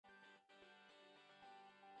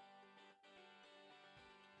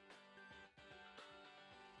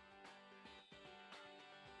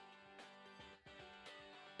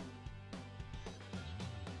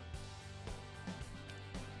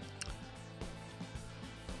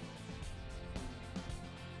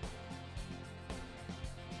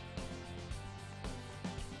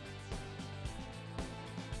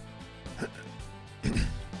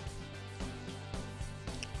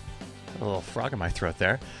frog in my throat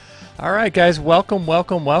there. All right, guys,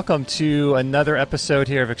 welcome to another episode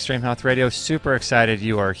here of Extreme Health Radio. Super excited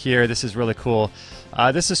you are here. This is really cool.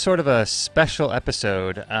 This is sort of a special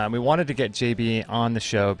episode. We wanted to get JB on the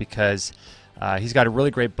show because he's got a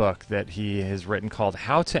really great book that he has written called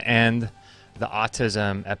How to End the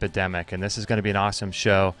Autism Epidemic, and this is going to be an awesome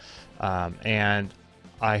show. And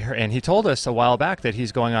he told us a while back that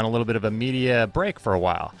he's going on a little bit of a media break for a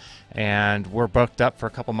while, and we're booked up for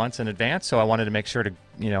a couple months in advance. So I wanted to make sure to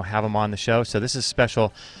have him on the show. So this is a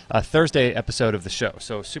special Thursday episode of the show.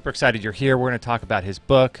 So super excited you're here. We're going to talk about his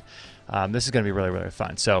book. This is going to be really, really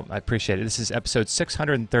fun. So I appreciate it. This is episode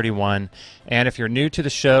 631. And if you're new to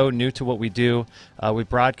the show, new to what we do, we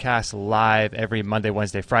broadcast live every Monday,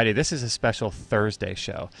 Wednesday, Friday. This is a special Thursday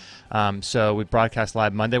show. So we broadcast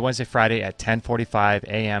live Monday, Wednesday, Friday at 10:45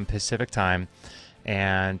 a.m. Pacific time.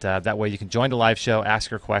 And that way you can join the live show,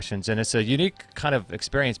 ask your questions. And it's a unique kind of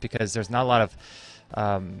experience because there's not a lot of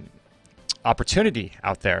opportunity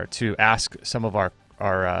out there to ask some of our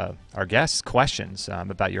guests questions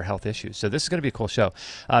about your health issues. So this is going to be a cool show.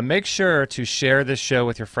 Make sure to share this show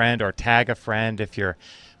with your friend or tag a friend if you're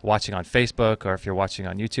watching on Facebook or if you're watching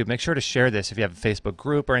on YouTube. Make sure to share this if you have a Facebook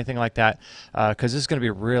group or anything like that, because this is going to be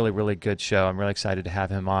a really, really good show. I'm really excited to have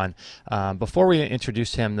him on. Before we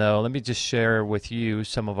introduce him, though, let me just share with you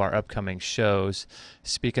some of our upcoming shows.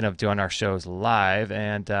 Speaking of doing our shows live,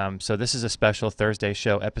 and so this is a special Thursday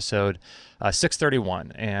show, episode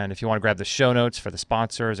 631. And if you want to grab the show notes for the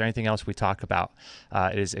sponsors or anything else we talk about,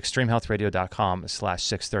 it is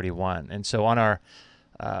extremehealthradio.com/631. And so on our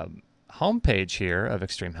homepage here of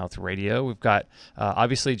Extreme Health Radio, we've got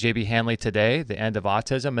obviously JB Handley today, the end of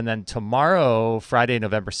autism, and then tomorrow, Friday,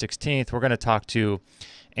 November 16th, we're going to talk to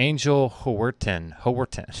Angel Howerton.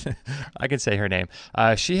 I can say her name.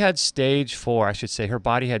 She had stage 4, I should say, her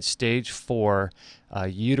body had stage 4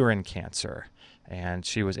 uterine cancer, and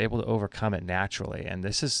she was able to overcome it naturally. And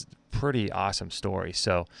this is a pretty awesome story.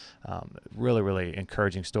 So really, really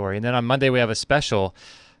encouraging story. And then on Monday, we have a special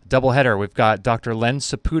doubleheader. We've got Dr. Len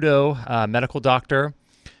Saputo, medical doctor.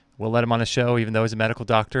 We'll let him on the show, even though he's a medical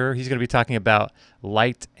doctor. He's going to be talking about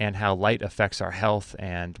light and how light affects our health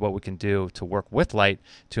and what we can do to work with light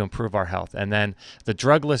to improve our health. And then the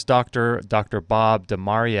drugless doctor, Dr. Bob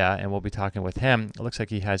DeMaria, and we'll be talking with him. It looks like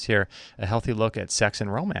he has here a healthy look at sex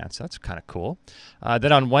and romance. That's kind of cool.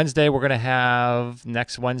 Then on Wednesday, we're going to have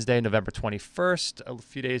next Wednesday, November 21st, a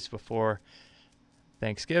few days before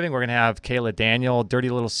Thanksgiving, we're going to have Kayla Daniel, Dirty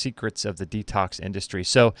Little Secrets of the Detox Industry.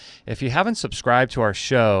 So if you haven't subscribed to our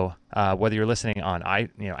show, whether you're listening on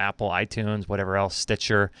Apple, iTunes, whatever else,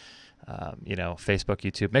 Stitcher, Facebook,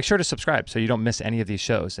 YouTube, make sure to subscribe so you don't miss any of these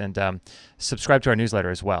shows. And subscribe to our newsletter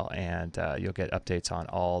as well, and you'll get updates on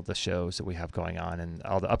all the shows that we have going on and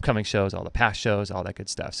all the upcoming shows, all the past shows, all that good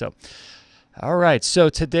stuff. So all right, so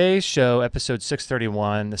today's show, episode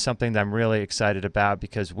 631, is something that I'm really excited about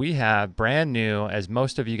because we have brand new, as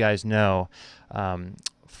most of you guys know, are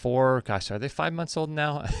they 5 months old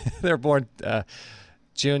now? They're born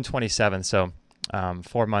June 27th, so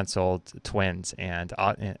 4 months old twins, and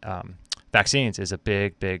vaccines is a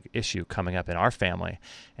big issue coming up in our family.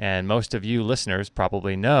 And most of you listeners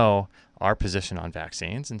probably know our position on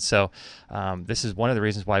vaccines. And so this is one of the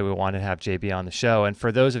reasons why we wanted to have JB on the show. And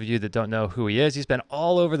for those of you that don't know who he is, he's been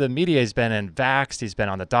all over the media. He's been in Vaxxed. He's been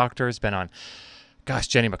on The Doctor. He's been on,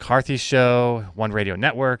 Jenny McCarthy's show, One Radio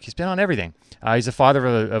Network. He's been on everything. He's a father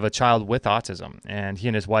of a child with autism, and he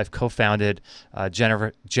and his wife co-founded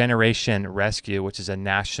Generation Rescue, which is a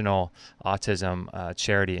national autism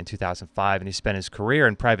charity, in 2005. And he spent his career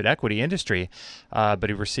in private equity industry, but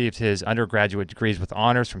he received his undergraduate degrees with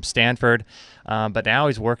honors from Stanford. But now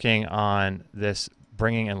he's working on this,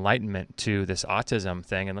 bringing enlightenment to this autism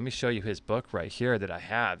thing. And let me show you his book right here that I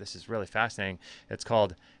have. This is really fascinating. It's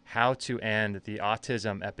called How to End the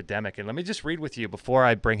Autism Epidemic. And let me just read with you before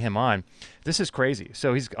I bring him on. This is crazy.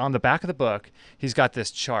 So he's on the back of the book. He's got this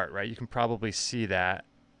chart, right? You can probably see that.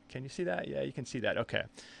 Can you see that? Yeah, you can see that. Okay.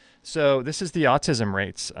 So this is the autism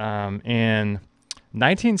rates. In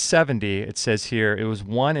 1970, it says here, it was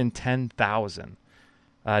 1 in 10,000.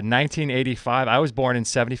 1985, I was born in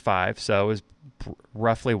 75, so it was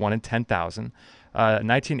roughly 1 in 10,000.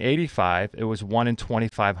 1985, it was 1 in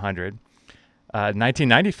 2,500.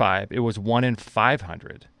 1995, it was 1 in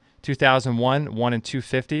 500. 2001, 1 in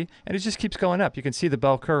 250, and it just keeps going up. You can see the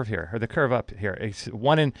bell curve here, or the curve up here. It's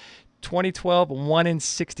 1 in 2012, 1 in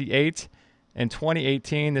 68. In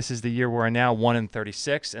 2018, this is the year we're in now, 1 in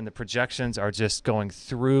 36, and the projections are just going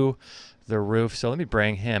through the roof. So let me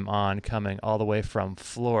bring him on, coming all the way from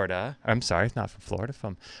Florida. I'm sorry, not from Florida,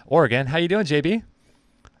 from Oregon. How you doing, JB?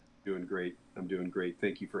 Doing great. I'm doing great.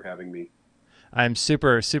 Thank you for having me. I'm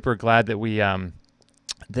super, super glad that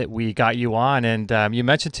we got you on. And you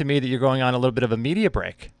mentioned to me that you're going on a little bit of a media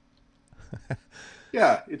break.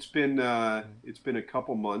 Yeah, it's been a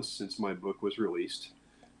couple months since my book was released.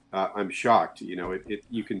 I'm shocked.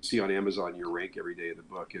 You can see on Amazon your rank every day of the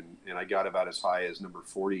book, and I got about as high as number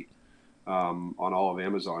 40 on all of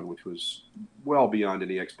Amazon, which was well beyond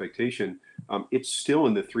any expectation. It's still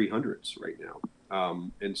in the 300s right now,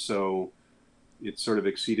 and so it sort of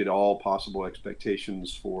exceeded all possible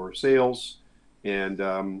expectations for sales. And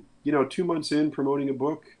 2 months in promoting a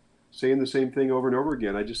book, saying the same thing over and over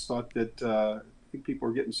again, I just thought that I think people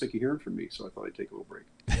are getting sick of hearing from me, so I thought I'd take a little break.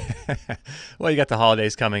 Well, you got the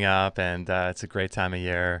holidays coming up, and it's a great time of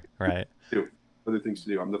year, right? Do other things to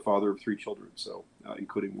do. I'm the father of three children, so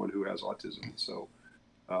including one who has autism. So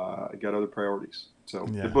I got other priorities. So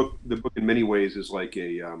Yeah. the book in many ways is like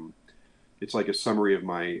it's like a summary of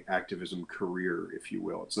my activism career, if you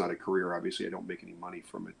will. It's not a career, obviously. I don't make any money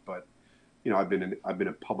from it, but I've been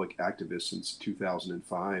a public activist since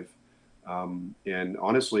 2005, and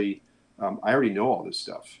honestly, I already know all this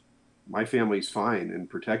stuff. My family's fine and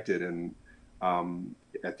protected, and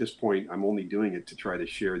at this point, I'm only doing it to try to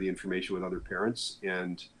share the information with other parents.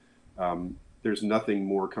 And there's nothing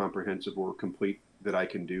more comprehensive or complete that I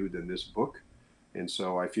can do than this book. And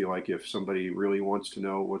so I feel like if somebody really wants to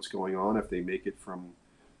know what's going on, if they make it from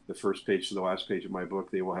the first page to the last page of my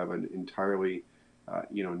book, they will have an entirely,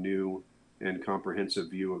 new and comprehensive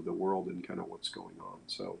view of the world and kind of what's going on.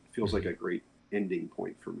 So it feels like Hmm. a great ending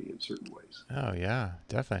point for me in certain ways. Oh yeah,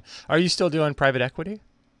 definitely. Are you still doing private equity?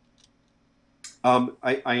 I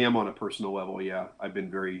am on a personal level. Yeah, I've been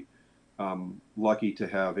very lucky to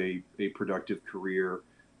have a productive career,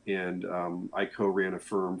 and I co-ran a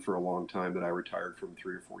firm for a long time that I retired from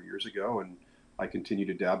 3 or 4 years ago, and I continue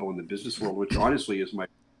to dabble in the business world, which honestly is my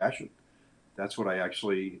passion. That's what I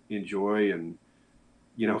actually enjoy and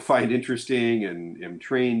find interesting and am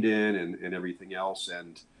trained in and everything else.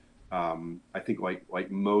 And I think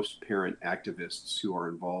like most parent activists who are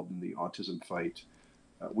involved in the autism fight,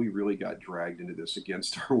 we really got dragged into this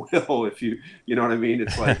against our will. If you know what I mean,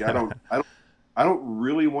 it's like I don't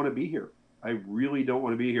really want to be here. I really don't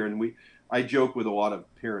want to be here. And I joke with a lot of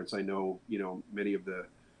parents. I know many of the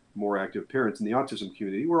more active parents in the autism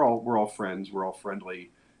community. We're all friends. We're all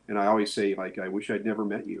friendly. And I always say, like, I wish I'd never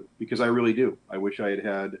met you, because I really do. I wish I had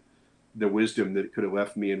had the wisdom that could have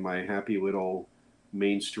left me in my happy little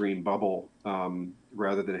mainstream bubble,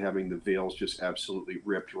 rather than having the veils just absolutely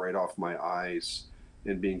ripped right off my eyes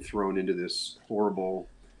and being thrown into this horrible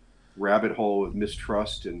rabbit hole of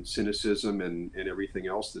mistrust and cynicism and everything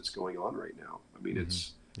else that's going on right now. I mean, Hmm.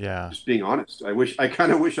 it's Yeah. just being honest. I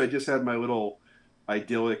kind of wish I just had my little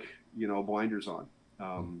idyllic, blinders on.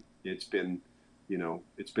 It's been,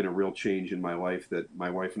 it's been a real change in my life that my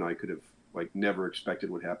wife and I could have like never expected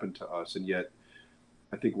would happen to us. And yet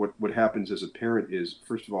I think what happens as a parent is,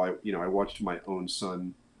 first of all, I watched my own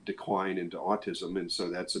son decline into autism. And so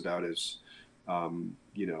that's about as,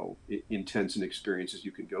 intense an experience as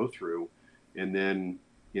you can go through. And then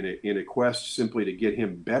in a quest simply to get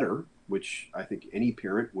him better, which I think any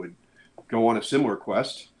parent would go on a similar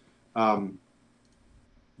quest, um,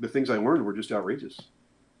 the things I learned were just outrageous.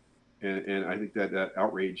 And I think that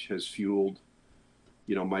outrage has fueled,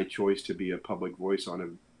 my choice to be a public voice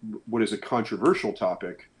on what is a controversial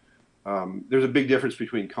topic. There's a big difference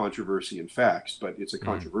between controversy and facts, but it's a Mm.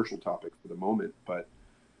 controversial topic for the moment. But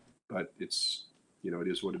it's, it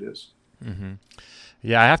is what it is. Hmm.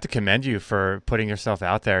 Yeah, I have to commend you for putting yourself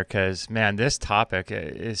out there because, man, this topic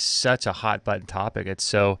is such a hot button topic. It's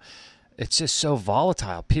just so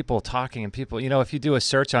volatile. People talking and people, if you do a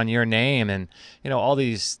search on your name and all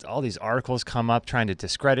these articles come up trying to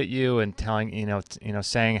discredit you and telling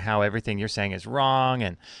saying how everything you're saying is wrong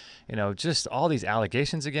and just all these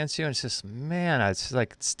allegations against you. And it's just, man, it's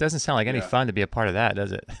like it doesn't sound like any Yeah. fun to be a part of that,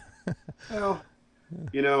 does it? Well,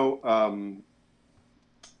 you know, um,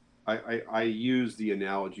 I use the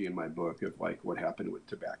analogy in my book of like what happened with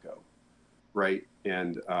tobacco, right?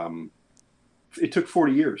 And it took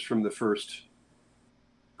 40 years from the first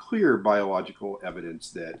clear biological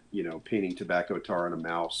evidence that painting tobacco tar on a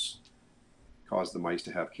mouse caused the mice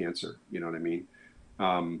to have cancer. You know what I mean?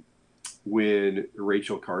 Um, when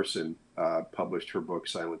Rachel Carson published her book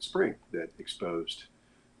Silent Spring, that exposed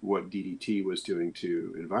what DDT was doing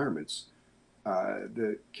to environments,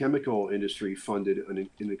 the chemical industry funded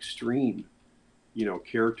an extreme,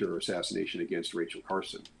 character assassination against Rachel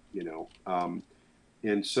Carson.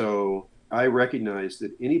 And so I recognize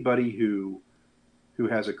that anybody who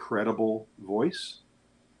has a credible voice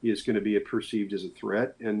is going to be perceived as a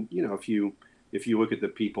threat. And if you look at the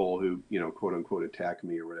people who quote unquote attack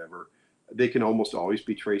me or whatever, they can almost always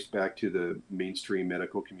be traced back to the mainstream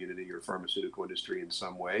medical community or pharmaceutical industry in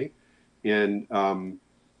some way. And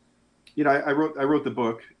I wrote the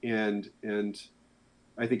book, and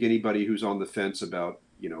I think anybody who's on the fence about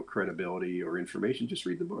credibility or information, just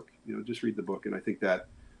read the book. Just read the book, and I think that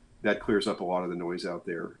clears up a lot of the noise out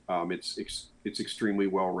there. It's extremely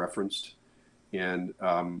well referenced, and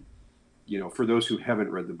for those who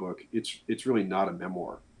haven't read the book, it's really not a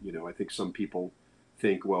memoir. I think some people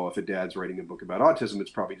think, well, if a dad's writing a book about autism, it's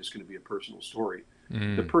probably just going to be a personal story.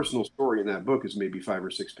 The personal story in that book is maybe 5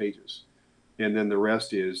 or 6 pages. And then the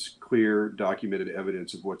rest is clear, documented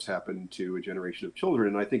evidence of what's happened to a generation of children.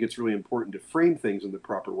 And I think it's really important to frame things in the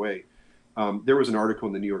proper way. There was an article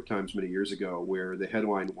in the New York Times many years ago where the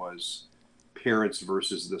headline was "Parents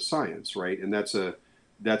versus the Science," right? And that's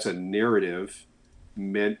a narrative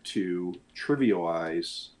meant to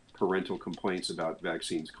trivialize parental complaints about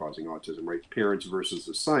vaccines causing autism, right? Parents versus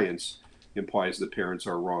the science implies that parents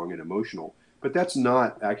are wrong and emotional. But that's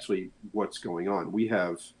not actually what's going on. We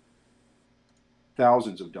have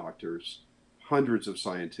thousands of doctors, hundreds of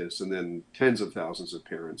scientists, and then tens of thousands of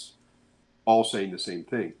parents all saying the same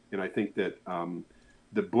thing. And I think that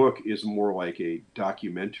the book is more like a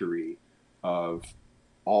documentary of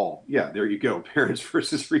all. Yeah, there you go. Parents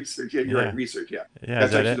versus research. Yeah, you're right. Research. Yeah,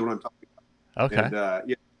 that's actually the one I'm talking about. Okay. And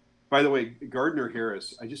yeah. By the way, Gardner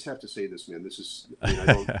Harris. I just have to say this, man. This is. I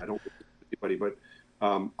don't anybody, but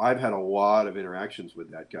I've had a lot of interactions with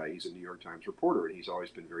that guy. He's a New York Times reporter, and he's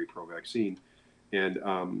always been very pro-vaccine. And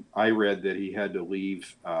I read that he had to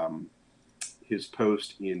leave his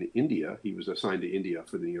post in India. He was assigned to India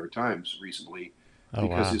for the New York Times recently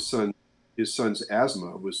because his son's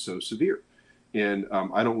asthma was so severe. And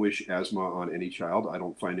I don't wish asthma on any child. I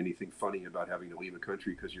don't find anything funny about having to leave a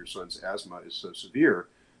country because your son's asthma is so severe.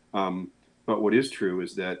 But what is true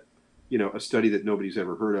is that, a study that nobody's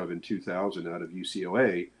ever heard of in 2000 out of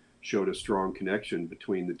UCLA showed a strong connection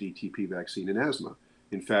between the DTP vaccine and asthma.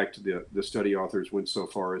 In fact, the study authors went so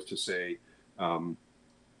far as to say,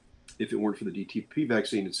 if it weren't for the DTP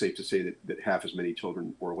vaccine, it's safe to say that half as many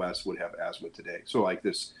children or less would have asthma today. So like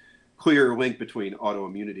this clear link between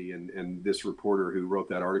autoimmunity and this reporter who wrote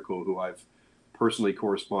that article, who I've personally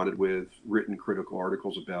corresponded with, written critical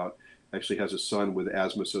articles about, actually has a son with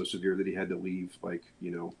asthma so severe that he had to leave,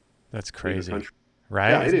 that's crazy, country.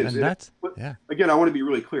 right? Yeah, it is. Yeah. Again, I want to be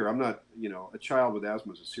really clear. I'm not, a child with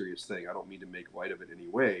asthma is a serious thing. I don't mean to make light of it in any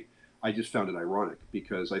way. I just found it ironic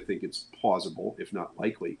because I think it's plausible, if not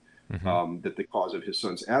likely, that the cause of his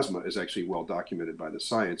son's asthma is actually well documented by the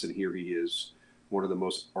science. And here he is, one of the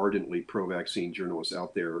most ardently pro-vaccine journalists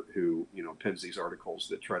out there who, pens these articles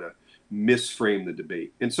that try to misframe the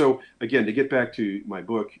debate. And so, again, to get back to my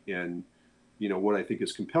book and, what I think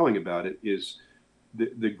is compelling about it is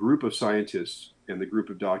the group of scientists and the group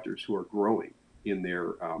of doctors who are growing in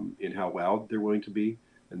their in how loud they're willing to be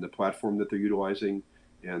and the platform that they're utilizing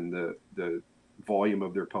and the volume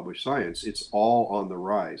of their published science. It's all on the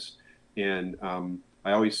rise. And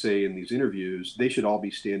I always say in these interviews, they should all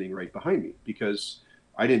be standing right behind me because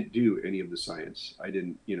I didn't do any of the science. I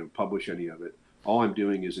didn't, publish any of it. All I'm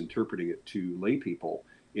doing is interpreting it to lay people.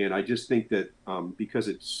 And I just think that because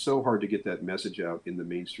it's so hard to get that message out in the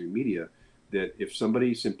mainstream media, that if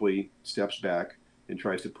somebody simply steps back and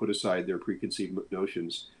tries to put aside their preconceived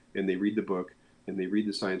notions and they read the book and they read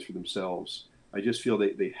the science for themselves, I just feel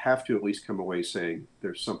they have to at least come away saying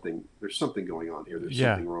there's something going on here. There's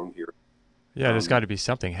something wrong here. Yeah, there's got to be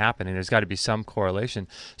something happening. There's got to be some correlation.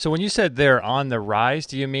 So when you said they're on the rise,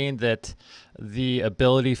 do you mean that the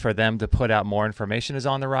ability for them to put out more information is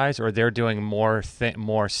on the rise, or they're doing more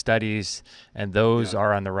studies and those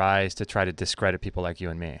are on the rise to try to discredit people like you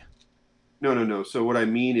and me? No. So what I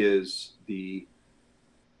mean is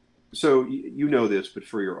so you know this, but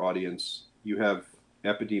for your audience, you have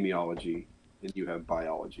epidemiology and you have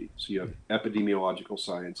biology. So you have epidemiological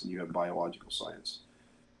science and you have biological science.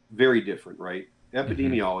 Very different, right?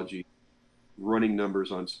 Epidemiology, running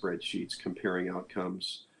numbers on spreadsheets, comparing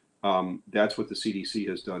outcomes. That's what the CDC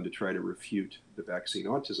has done to try to refute the vaccine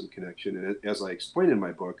autism connection. And as I explained in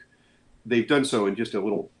my book, they've done so in just a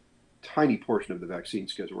little tiny portion of the vaccine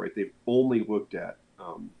schedule, right? They've only looked at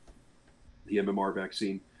the MMR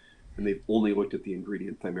vaccine, and they've only looked at the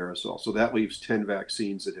ingredient thimerosal. So that leaves 10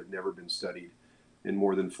 vaccines that have never been studied and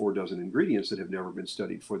more than 4 dozen ingredients that have never been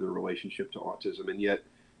studied for their relationship to autism. And yet,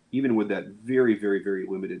 even with that very, very, very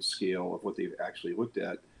limited scale of what they've actually looked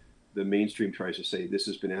at, the mainstream tries to say, this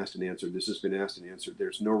has been asked and answered, this has been asked and answered.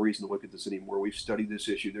 There's no reason to look at this anymore. We've studied this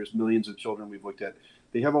issue. There's millions of children we've looked at.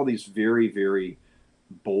 They have all these very, very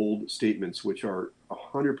bold statements which are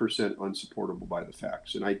 100% unsupportable by the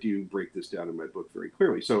facts. And I do break this down in my book very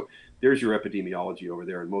clearly. So there's your epidemiology over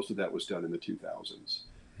there, and most of that was done in the 2000s.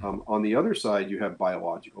 On the other side, you have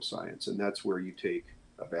biological science, and that's where you take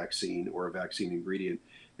a vaccine or a vaccine ingredient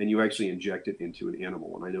and you actually inject it into an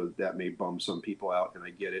animal. And I know that that may bum some people out, and I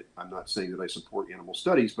get it. I'm not saying that I support animal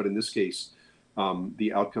studies, but in this case,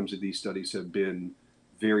 the outcomes of these studies have been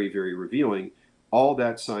very, very revealing. All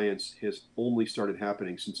that science has only started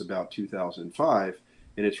happening since about 2005,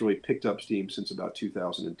 and it's really picked up steam since about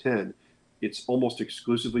 2010. It's almost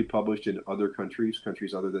exclusively published in other countries,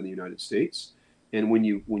 countries other than the United States. And when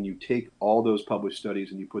you take all those published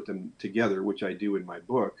studies and you put them together, which I do in my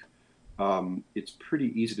book, it's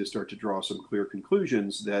pretty easy to start to draw some clear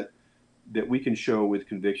conclusions that we can show with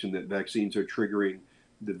conviction that vaccines are triggering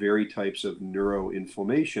the very types of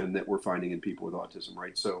neuroinflammation that we're finding in people with autism,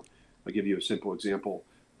 right? So I'll give you a simple example.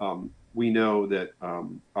 We know that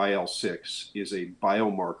IL-6 is a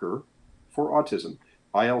biomarker for autism.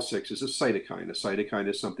 IL-6 is a cytokine. A cytokine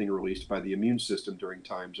is something released by the immune system during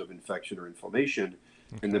times of infection or inflammation.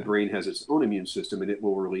 Okay. And the brain has its own immune system, and it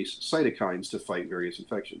will release cytokines to fight various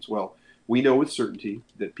infections. Well, we know with certainty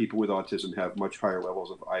that people with autism have much higher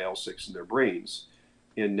levels of IL-6 in their brains.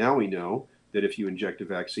 And now we know that if you inject a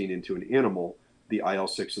vaccine into an animal, the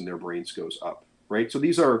IL-6 in their brains goes up, right? So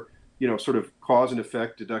these are, sort of cause and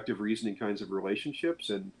effect, deductive reasoning kinds of relationships.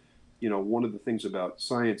 And, one of the things about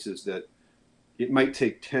science is that it might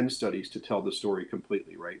take 10 studies to tell the story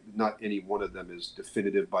completely, right? Not any one of them is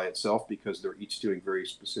definitive by itself because they're each doing very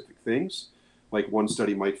specific things. Like one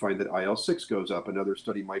study might find that IL-6 goes up. Another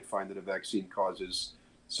study might find that a vaccine causes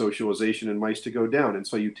socialization in mice to go down. And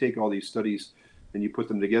so you take all these studies and you put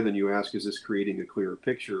them together and you ask, is this creating a clearer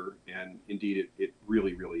picture? And indeed, it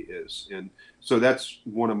really, really is. And so that's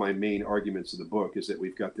one of my main arguments of the book is that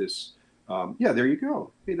we've got this, there you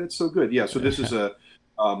go. Hey, that's so good. Yeah, so this is a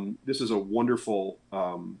wonderful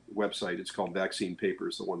website. It's called Vaccine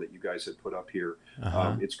Papers, the one that you guys had put up here.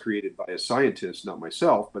 It's created by a scientist, not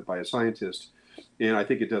myself, but by a scientist. And I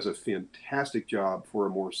think it does a fantastic job for a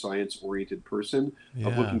more science-oriented person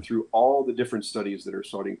of looking through all the different studies that are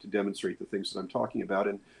starting to demonstrate the things that I'm talking about.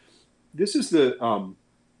 And this is the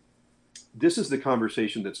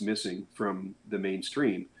conversation that's missing from the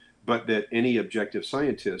mainstream, but that any objective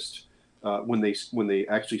scientist, when they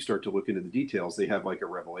actually start to look into the details, they have like a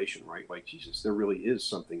revelation, right? Like, Jesus, there really is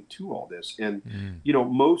something to all this. And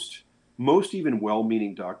most even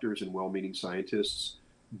well-meaning doctors and well-meaning scientists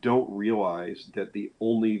don't realize that the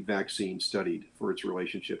only vaccine studied for its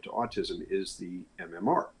relationship to autism is the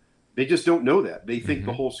MMR. They just don't know that. They think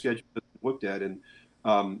the whole schedule is looked at. And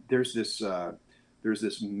there's this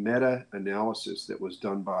meta-analysis that was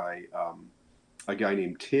done by a guy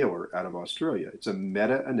named Taylor out of Australia. It's a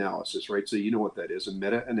meta-analysis, right? So you know what that is. A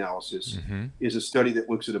meta-analysis is a study that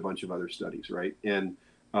looks at a bunch of other studies, right? And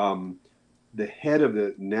the head of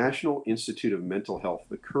the National Institute of Mental Health,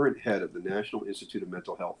 the current head of the National Institute of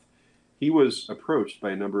Mental Health, he was approached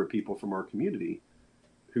by a number of people from our community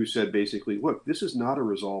who said basically, look, this is not a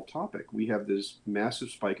resolved topic. We have this massive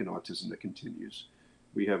spike in autism that continues.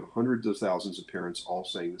 We have hundreds of thousands of parents all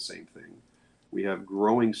saying the same thing. We have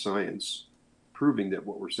growing science proving that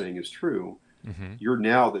what we're saying is true. You're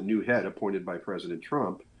now the new head appointed by President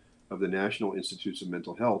Trump of the National Institutes of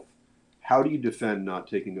Mental Health. How do you defend not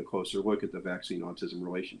taking a closer look at the vaccine autism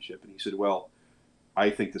relationship? And he said, well,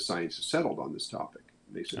 I think the science is settled on this topic.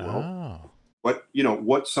 And they said, well,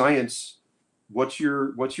 what science, what's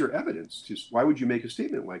your evidence? Why would you make a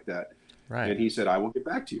statement like that? Right. And he said, I will get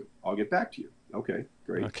back to you. I'll get back to you. Okay,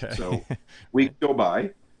 great. Okay. So weeks go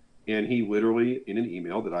by, and he literally, in an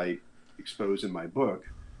email that I expose in my book,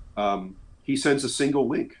 he sends a single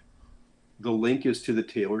link. The link is to the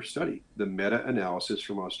Taylor study, the meta-analysis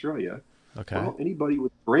from Australia. Okay. Well, anybody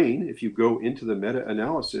with a brain, if you go into the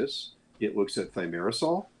meta-analysis, it looks at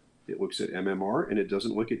thimerosal, it looks at MMR, and it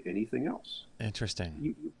doesn't look at anything else.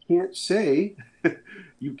 Interesting. You can't say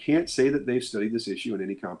that they've studied this issue in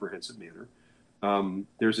any comprehensive manner.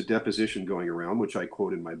 There's a deposition going around, which I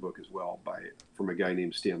quote in my book as well, from a guy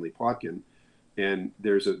named Stanley Plotkin. And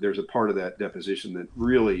there's a part of that deposition that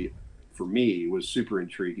really, for me, was super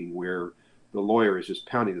intriguing, where the lawyer is just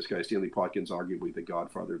pounding this guy. Stanley Plotkin's arguably the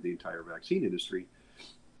godfather of the entire vaccine industry.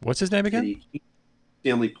 What's his name again?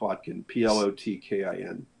 Stanley Plotkin,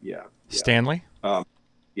 Plotkin. Yeah. Stanley?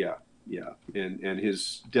 Yeah. And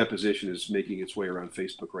his deposition is making its way around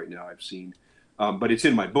Facebook right now, I've seen. But it's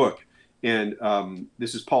in my book. And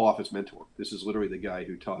this is Paul Offit's mentor. This is literally the guy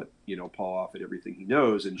who taught, Paul Offit everything he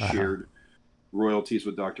knows and shared royalties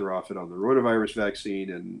with Dr. Offit on the rotavirus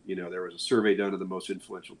vaccine. And, there was a survey done of the most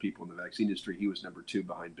influential people in the vaccine industry. He was number 2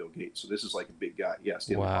 behind Bill Gates. So this is like a big guy. Yeah,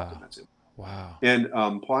 Stanley Plotkin, Wow. that's it. Wow. And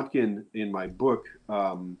Plotkin, in my book,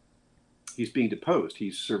 he's being deposed.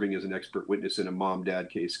 He's serving as an expert witness in a mom-dad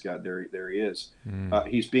case. God, there he is. Mm.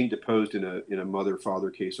 He's being deposed in a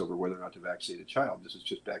mother-father case over whether or not to vaccinate a child. This is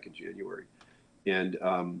just back in January. And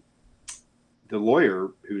the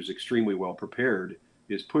lawyer, who's extremely well prepared,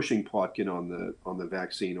 is pushing Plotkin on the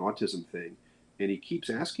vaccine autism thing, and he keeps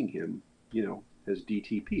asking him, has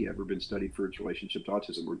DTP ever been studied for its relationship to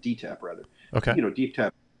autism, or DTaP rather? Okay.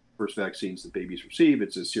 DTaP, first vaccines that babies receive.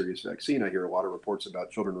 It's a serious vaccine. I hear a lot of reports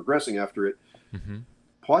about children regressing after it. Mm-hmm.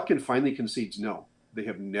 Plotkin finally concedes no. They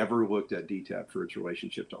have never looked at DTaP for its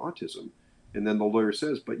relationship to autism. And then the lawyer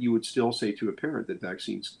says, but you would still say to a parent that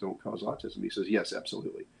vaccines don't cause autism. He says, yes,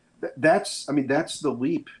 absolutely. That's the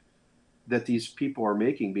leap that these people are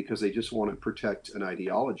making because they just want to protect an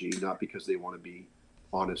ideology, not because they want to be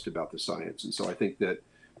honest about the science. And so I think that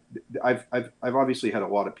I've obviously had a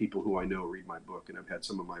lot of people who I know read my book, and I've had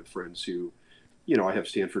some of my friends who, I have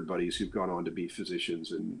Stanford buddies who've gone on to be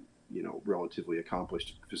physicians and, relatively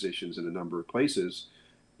accomplished physicians in a number of places.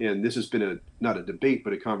 And this has been not a debate,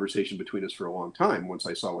 but a conversation between us for a long time once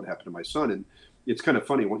I saw what happened to my son. And it's kind of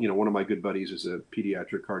funny, one of my good buddies is a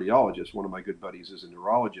pediatric cardiologist. One of my good buddies is a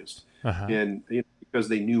neurologist. Uh-huh. And because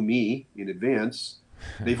they knew me in advance,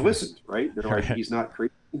 they've listened, right? They're like, he's not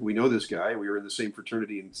crazy. We know this guy. We were in the same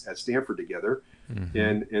fraternity at Stanford together.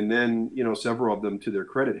 Mm-hmm. And then, several of them, to their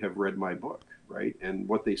credit, have read my book, right? And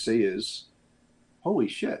what they say is, holy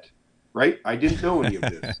shit, right? I didn't know any of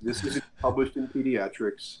this. This isn't published in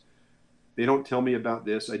Pediatrics. They don't tell me about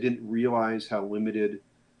this. I didn't realize how limited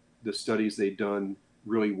the studies they'd done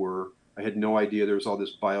really were. I had no idea there was all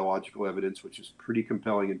this biological evidence, which is pretty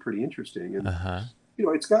compelling and pretty interesting. And,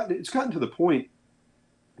 it's gotten to the point,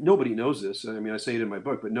 nobody knows this. I mean, I say it in my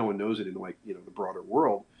book, but no one knows it in the broader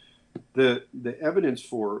world. The evidence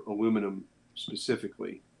for aluminum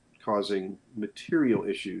specifically causing material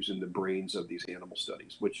issues in the brains of these animal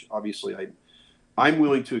studies, which obviously I'm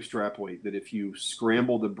willing to extrapolate that if you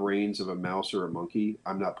scramble the brains of a mouse or a monkey,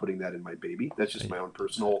 I'm not putting that in my baby. That's just my own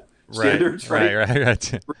personal standards, right? Right.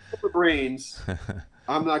 The brains,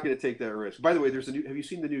 I'm not going to take that risk. By the way, have you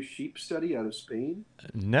seen the new sheep study out of Spain?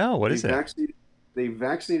 No, what is it? They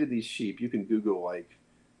vaccinated these sheep. You can Google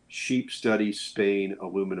sheep study Spain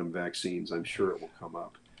aluminum vaccines. I'm sure it will come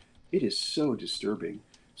up. It is so disturbing.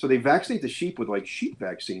 So they vaccinate the sheep with sheep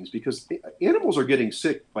vaccines because animals are getting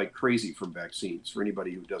sick like crazy from vaccines, for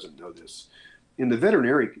anybody who doesn't know this. In the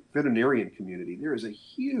veterinarian community, there is a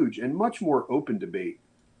huge and much more open debate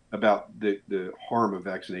about the harm of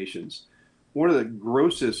vaccinations. One of the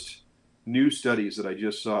grossest new studies that I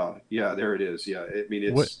just saw, yeah, there it is. Yeah, I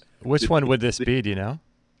mean, which one would this be, do you know?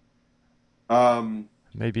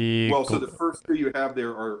 Maybe. Well, so the first two you have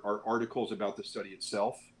there are articles about the study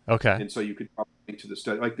itself. Okay. And so you could probably link to the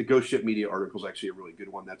study. Like the Ghost Ship Media article is actually a really good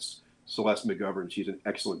one. That's Celeste McGovern. She's an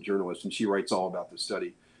excellent journalist, and she writes all about the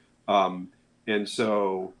study. And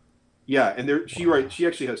so, yeah, and she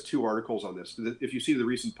actually has 2 articles on this. If you see the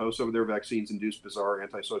recent posts over there, vaccines induce bizarre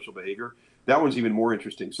antisocial behavior, that one's even more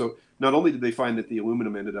interesting. So not only did they find that the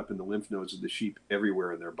aluminum ended up in the lymph nodes of the sheep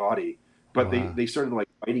everywhere in their body, but they started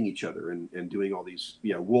biting each other and doing all these,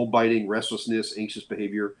 wool biting, restlessness, anxious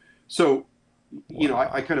behavior. So,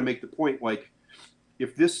 I kind of make the point,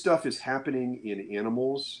 if this stuff is happening in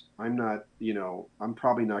animals, I'm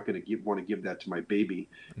probably not going to want to give that to my baby.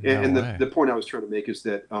 And the point I was trying to make is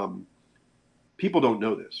that people don't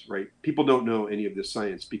know this, right? People don't know any of this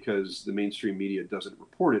science because the mainstream media doesn't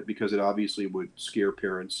report it because it obviously would scare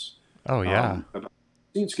parents. Oh, yeah. About the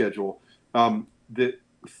vaccine schedule. The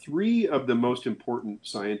 3 of the most important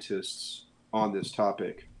scientists on this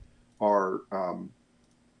topic are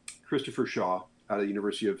Christopher Shaw out of the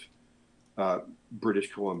University of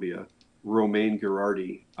British Columbia, Romain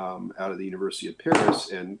Girardi out of the University of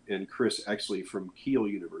Paris, and Chris Exley from Keele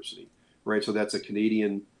University, right? So that's a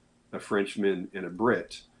Canadian, a Frenchman, and a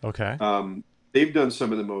Brit. Okay. They've done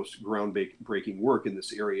some of the most groundbreaking work in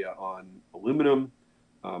this area on aluminum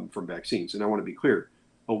from vaccines. And I want to be clear,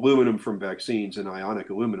 aluminum from vaccines and ionic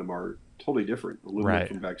aluminum are totally different. Aluminum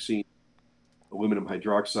from vaccine, aluminum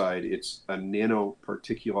hydroxide, it's a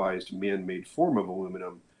nanoparticularized man-made form of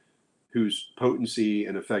aluminum whose potency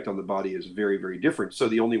and effect on the body is very, very different. So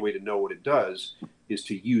the only way to know what it does is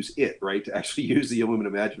to use it, right? To actually use the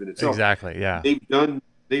aluminum adjuvant itself. Exactly, yeah.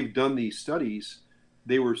 They've done these studies.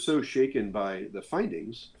 They were so shaken by the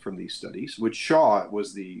findings from these studies, which Shaw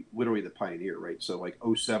was literally the pioneer, right? So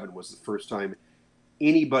 2007 was the first time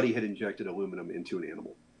anybody had injected aluminum into an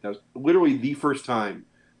animal. That was literally the first time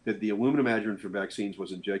that the aluminum adjuvant for vaccines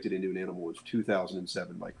was injected into an animal was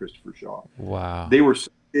 2007 by Christopher Shaw. Wow. They were so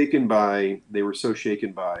shaken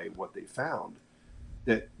by what they found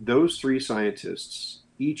that those three scientists,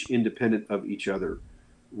 each independent of each other,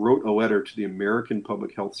 wrote a letter to the American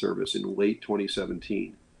Public Health Service in late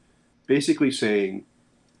 2017, basically saying,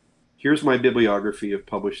 here's my bibliography of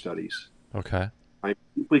published studies. Okay. I'm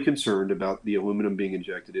deeply concerned about the aluminum being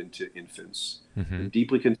injected into infants. Mm-hmm. I'm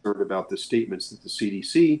deeply concerned about the statements that the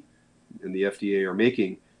CDC and the FDA are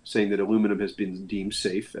making, saying that aluminum has been deemed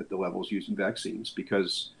safe at the levels used in vaccines,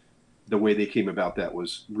 because the way they came about that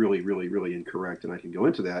was really, really, really incorrect. And I can go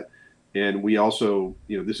into that. And we also,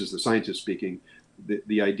 this is the scientist speaking,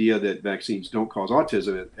 the idea that vaccines don't cause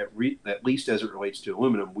autism, at least as it relates to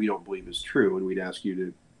aluminum, we don't believe is true. And we'd ask you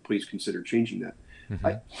to please consider changing that.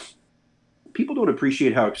 Mm-hmm. People don't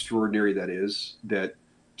appreciate how extraordinary that is, that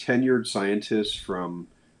tenured scientists from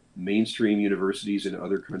mainstream universities in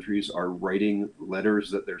other countries are writing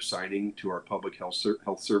letters that they're signing to our public health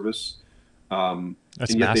service. That's and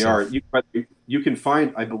yet massive. they are. You can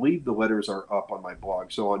find, I believe the letters are up on my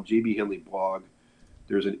blog. So on JB Handley blog,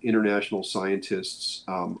 there's an international scientists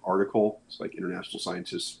article. It's like international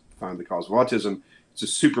scientists found the cause of autism. It's a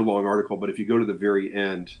super long article, but if you go to the very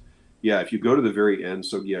end, so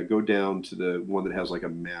go down to the one that has like a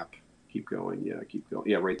map. Keep going.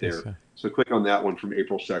 Yeah, right there. So click on that one from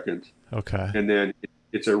April 2nd. Okay. And then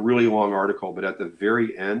it's a really long article, but at the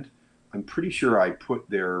very end, I'm pretty sure I put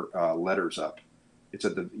their letters up. It's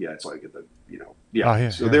at it's like at the, Oh, yeah,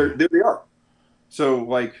 so there they are. So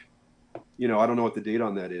like, I don't know what the date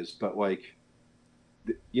on that is, but like,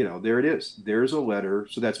 there it is. There's a letter.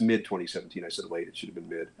 So that's mid 2017. I said late. It should have been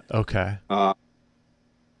mid. Okay.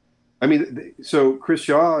 I mean, so Chris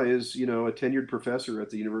Shaw is, a tenured professor at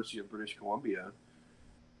the University of British Columbia.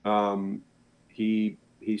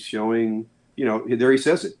 He's showing, there he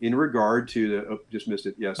says it in regard to the, just missed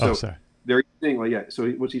it. Yeah. So there he's saying, like, yeah. So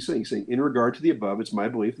what's he saying? He's saying, in regard to the above, it's my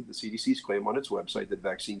belief that the CDC's claim on its website that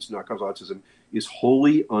vaccines do not cause autism is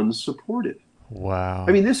wholly unsupported. Wow.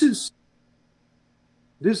 I mean, this is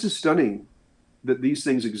stunning that these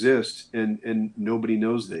things exist and nobody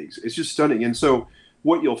knows they exist. It's just stunning. And so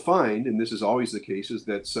what you'll find, and this is always the case, is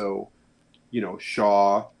that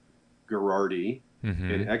Shaw, Girardi,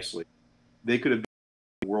 and Exley, they could have been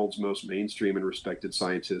the world's most mainstream and respected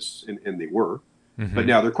scientists, and they were, but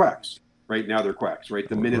now they're quacks, right? Now they're quacks, right?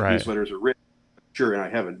 The minute these letters are written, sure, and I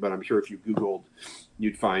haven't, but I'm sure if you Googled,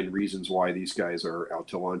 you'd find reasons why these guys are out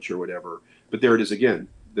to lunch or whatever. But there it is again.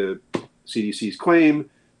 The CDC's claim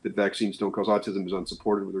that vaccines don't cause autism is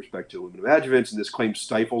unsupported with respect to aluminum adjuvants, and this claim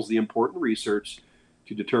stifles the important research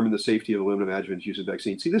to determine the safety of aluminum adjuvants used in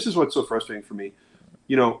vaccines. See, this is what's so frustrating for me.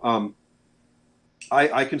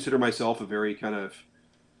 I consider myself a very kind of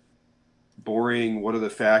boring, what are the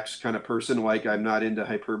facts kind of person. Like, I'm not into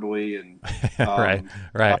hyperbole, and right.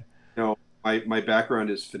 My background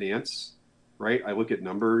is finance, right? I look at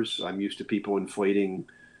numbers. I'm used to people inflating,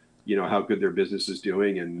 how good their business is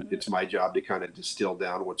doing, and it's my job to kind of distill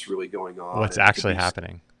down what's really going on, what's actually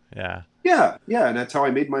happening. Yeah, and that's how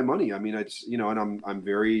I made my money. I mean, it's and I'm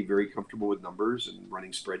very, very comfortable with numbers and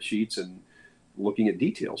running spreadsheets and looking at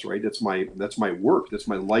details, right? That's my work. That's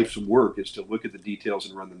my life's work, is to look at the details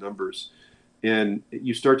and run the numbers. And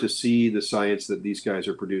you start to see the science that these guys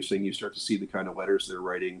are producing. You start to see the kind of letters they're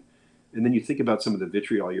writing, and then you think about some of the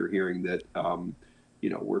vitriol you're hearing that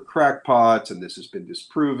we're crackpots and this has been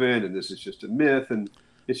disproven and this is just a myth, and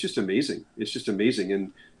it's just amazing. It's just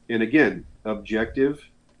amazing. And again, objective,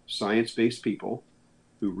 science-based people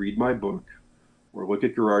who read my book or look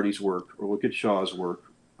at Girardi's work or look at Shaw's work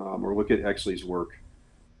or look at Exley's work,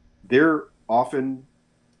 they're often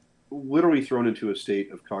literally thrown into a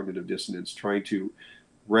state of cognitive dissonance trying to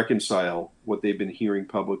reconcile what they've been hearing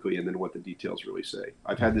publicly and then what the details really say.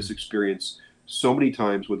 I've had this experience so many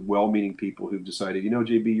times with well-meaning people who've decided,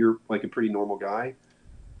 JB, you're like a pretty normal guy,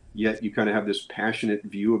 yet you kind of have this passionate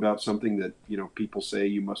view about something that, people say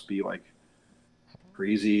you must be like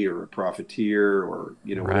crazy or a profiteer or,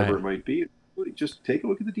 whatever it might be. Just take a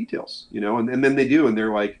look at the details, and then they do, and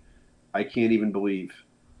they're like, I can't even believe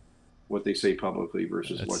what they say publicly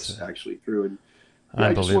versus what's actually true. And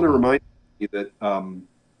I just want to remind you that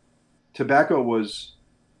tobacco was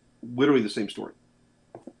literally the same story.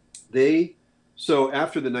 So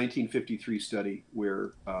after the 1953 study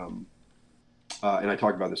where, and I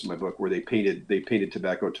talk about this in my book, where they painted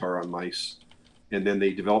tobacco tar on mice, and then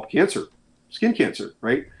they developed cancer, skin cancer,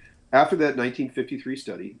 right? After that 1953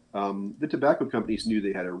 study, the tobacco companies knew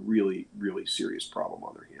they had a really, really serious problem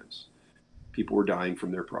on their hands. People were dying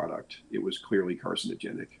from their product. It was clearly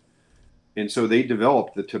carcinogenic. And so they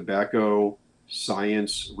developed the Tobacco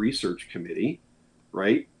Science Research Committee,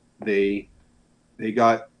 right? They they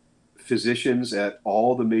got physicians at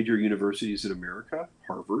all the major universities in America,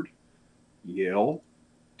 Harvard, Yale,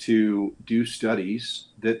 to do studies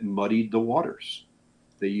that muddied the waters.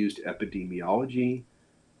 They used epidemiology.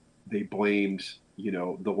 They blamed,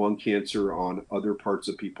 the lung cancer on other parts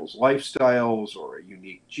of people's lifestyles or a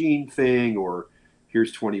unique gene thing, or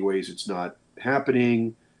here's 20 ways it's not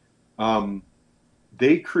happening. Um,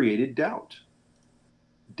 they created doubt.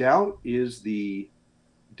 Doubt is the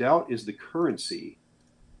doubt is the currency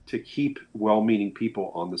to keep well-meaning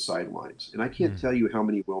people on the sidelines. And I can't tell you how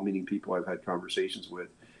many well-meaning people I've had conversations with,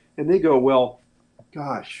 and they go, "Well,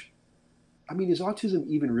 gosh, I mean, is autism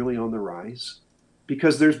even really on the rise?"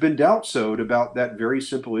 Because there's been doubt sowed about that very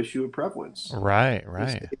simple issue of prevalence. Right, They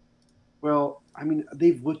right. say, well, I mean,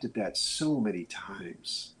 they've looked at that so many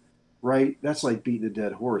times, right? That's like beating a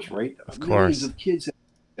dead horse, right? Of Millions course. of kids have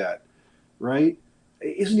that, right?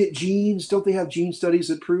 Isn't it genes? Don't they have gene studies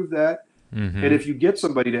that prove that? And Mm-hmm. if you get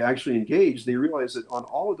somebody to actually engage, they realize that on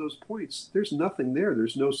all of those points, there's nothing there.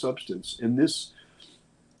 There's no substance. And this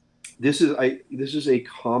is a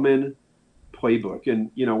common playbook.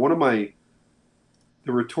 And one of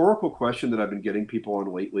the rhetorical question that I've been getting people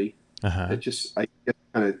on lately, Uh-huh. it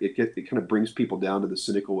kind of brings people down to the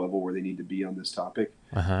cynical level where they need to be on this topic.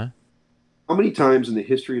 Uh-huh. How many times in the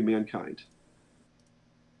history of mankind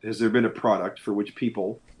has there been a product for which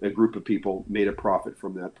a group of people, made a profit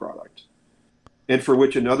from that product, and for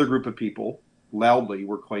which another group of people loudly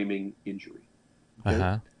were claiming injury? Okay.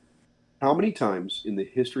 Uh-huh. How many times in the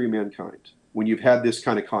history of mankind, when you've had this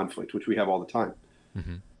kind of conflict, which we have all the time,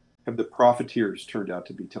 Mm-hmm. have the profiteers turned out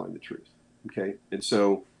to be telling the truth? Okay. And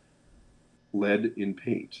so lead in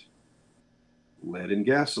paint, lead in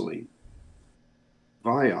gasoline,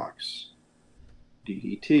 Vioxx,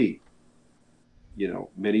 DDT,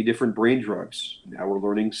 many different brain drugs. Now we're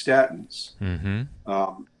learning statins,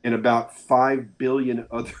 Mm-hmm. and about 5 billion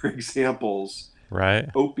other examples,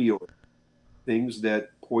 Right. opioid, things that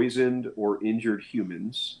poisoned or injured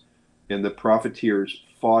humans, and the profiteers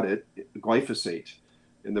fought it, glyphosate,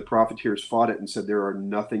 and the profiteers fought it and said, there are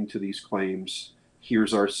nothing to these claims.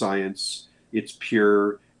 Here's our science. It's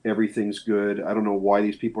pure. Everything's good. I don't know why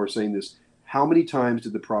these people are saying this. How many times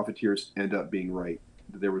did the profiteers end up being right,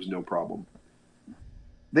 that there was no problem?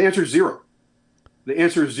 The answer is zero. The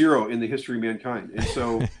answer is zero in the history of mankind. And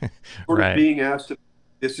so, sort of Right. being asked if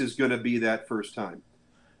this is going to be that first time.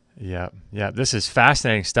 Yeah, yeah. This is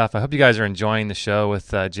fascinating stuff. I hope you guys are enjoying the show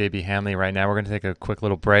with JB Handley right now. We're going to take a quick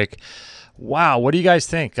little break. Wow, what do you guys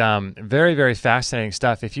think? Very, very fascinating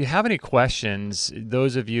stuff. If you have any questions,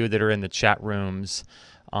 those of you that are in the chat rooms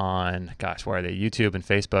on, gosh, where are they? YouTube and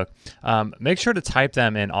Facebook, make sure to type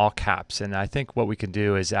them in all caps. And I think what we can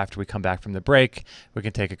do is after we come back from the break, we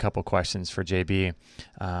can take a couple questions for JB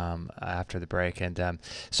after the break. And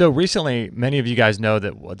so recently, many of you guys know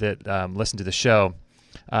that listen to the show.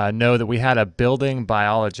 Know that we had a building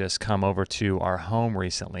biologist come over to our home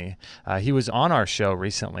recently. He was on our show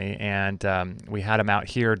recently, and we had him out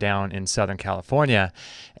here down in Southern California.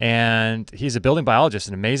 And he's a building biologist,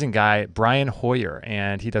 an amazing guy, Brian Hoyer,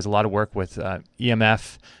 and he does a lot of work with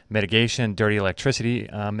EMF mitigation, dirty electricity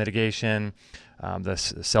mitigation, the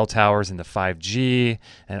cell towers and the 5G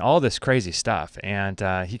and all this crazy stuff. And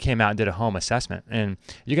he came out and did a home assessment. And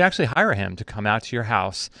you can actually hire him to come out to your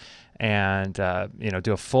house and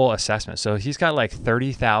do a full assessment. So he's got like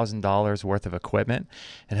 $30,000 worth of equipment,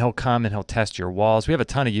 and he'll come and he'll test your walls. We have a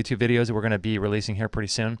ton of YouTube videos that we're going to be releasing here pretty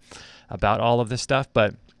soon about all of this stuff,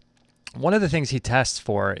 but one of the things he tests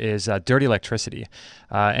for is dirty electricity,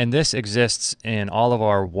 and this exists in all of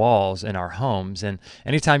our walls in our homes. And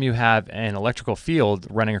anytime you have an electrical field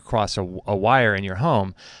running across a wire in your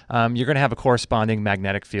home, you're going to have a corresponding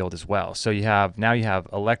magnetic field as well. So you have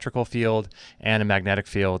electrical field and a magnetic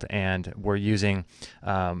field, and we're using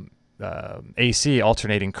AC,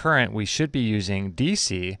 alternating current. We should be using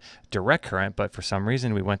DC, direct current, but for some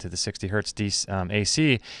reason we went to the 60 hertz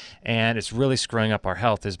AC, and it's really screwing up our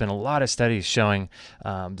health. There's been a lot of studies showing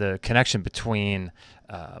the connection between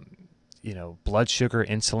blood sugar,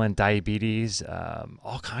 insulin, diabetes,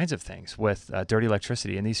 all kinds of things with dirty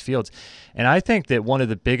electricity in these fields. And I think that one of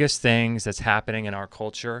the biggest things that's happening in our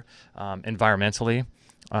culture environmentally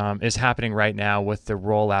is happening right now with the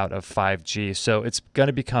rollout of 5G. So it's going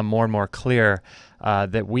to become more and more clear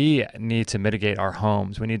that we need to mitigate our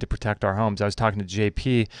homes. We need to protect our homes. I was talking to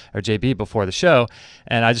JB before the show,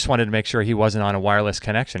 and I just wanted to make sure he wasn't on a wireless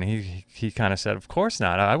connection. He kind of said, "Of course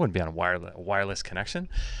not. I wouldn't be on a wireless connection."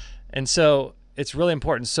 And so it's really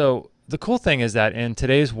important. So the cool thing is that in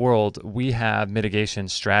today's world, we have mitigation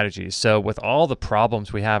strategies. So with all the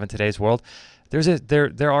problems we have in today's world,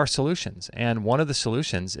 there are solutions, and one of the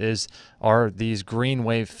solutions are these green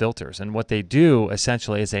wave filters. And what they do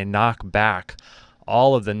essentially is they knock back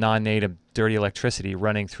all of the non-native dirty electricity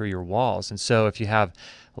running through your walls. And so if you have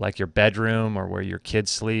like your bedroom or where your kids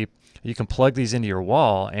sleep, you can plug these into your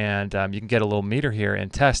wall, and you can get a little meter here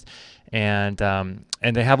and test. And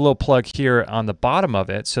they have a little plug here on the bottom of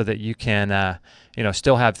it so that you can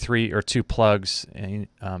still have 3 or 2 plugs in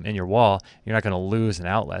your wall. You're not going to lose an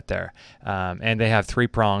outlet there. And they have 3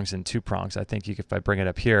 prongs and 2 prongs. I think if I bring it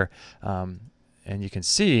up here, and you can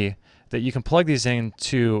see that you can plug these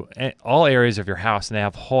into all areas of your house, and they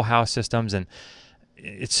have whole house systems. And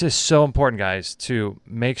it's just so important, guys, to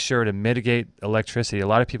make sure to mitigate electricity. A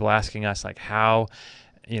lot of people asking us like, how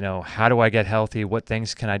do I get healthy? What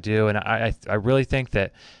things can I do? And I really think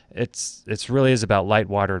that it's really is about light,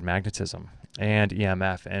 water, and magnetism and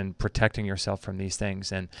EMF and protecting yourself from these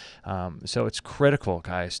things. And so it's critical,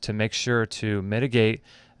 guys, to make sure to mitigate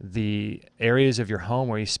the areas of your home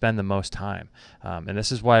where you spend the most time. And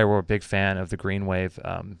this is why we're a big fan of the green wave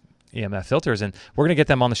EMF filters, and we're going to get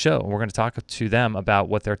them on the show. We're going to talk to them about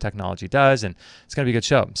what their technology does, and it's going to be a good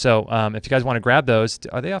show. So if you guys want to grab those,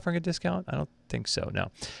 are they offering a discount? I don't think so,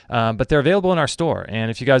 no. But they're available in our store, and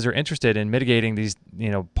if you guys are interested in mitigating these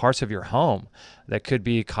parts of your home that could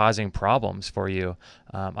be causing problems for you,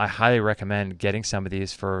 I highly recommend getting some of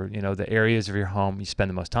these for the areas of your home you spend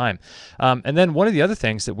the most time. And then one of the other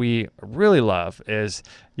things that we really love is,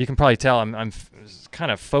 you can probably tell I'm kind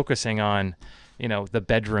of focusing on the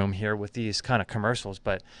bedroom here with these kind of commercials,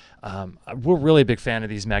 but we're really a big fan of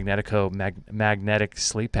these magnetic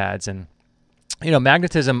sleep pads. And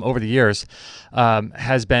magnetism over the years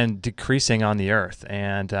has been decreasing on the earth.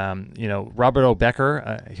 And Robert O.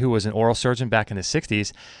 Becker, who was an oral surgeon back in the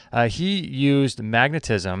 60s, he used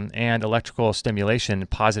magnetism and electrical stimulation,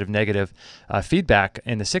 positive negative feedback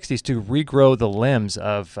in the 60s to regrow the limbs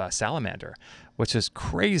of salamander, which is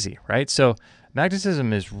crazy, right? So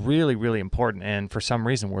magnetism is really, really important, and for some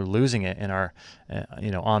reason we're losing it in our,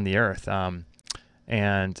 on the earth.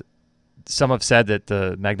 And some have said that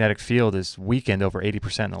the magnetic field is weakened over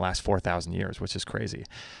 80% in the last 4,000 years, which is crazy.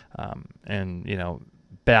 And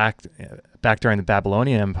back during the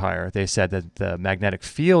Babylonian Empire, they said that the magnetic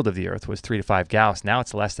field of the earth was 3 to 5 Gauss. Now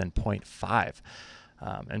it's less than 0.5.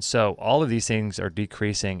 And so all of these things are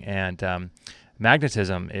decreasing, and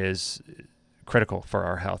magnetism is critical for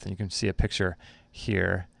our health. And you can see a picture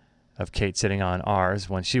here of Kate sitting on ours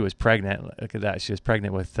when she was pregnant. Look at that. She was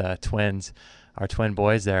pregnant with twins, our twin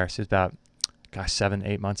boys there. She was about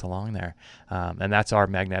 7-8 months along there. And that's our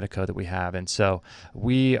Magnetico that we have. And so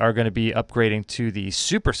we are going to be upgrading to the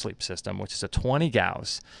Super Sleep system, which is a 20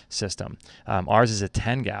 Gauss system. Ours is a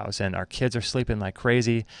 10 Gauss, and our kids are sleeping like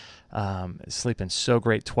crazy. Sleeping so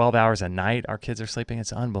great, 12 hours a night our kids are sleeping.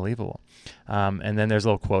 It's unbelievable. And then there's a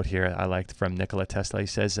little quote here I liked from Nikola Tesla. He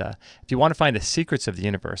says, if you want to find the secrets of the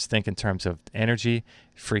universe, think in terms of energy,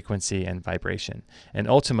 frequency, and vibration. And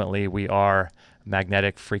ultimately, we are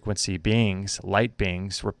magnetic frequency beings, light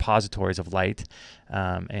beings, repositories of light.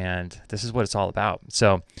 And this is what it's all about.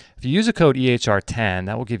 So if you use a code EHR10,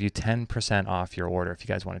 that will give you 10% off your order if you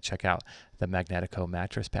guys want to check out the Magnetico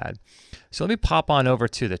mattress pad. So let me pop on over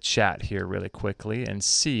to the chat here really quickly and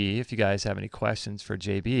see if you guys have any questions for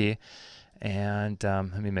JB. And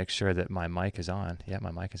let me make sure that my mic is on. Yeah, my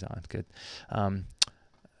mic is on. Good.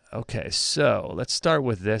 Okay, so let's start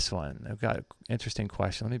with this one. I've got an interesting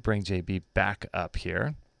question. Let me bring JB back up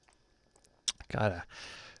here. Got a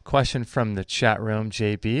question from the chat room,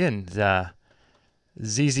 JB, and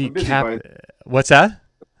ZZ Cap. What's that?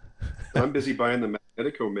 I'm busy buying the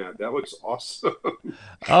Magnetico mat. That looks awesome.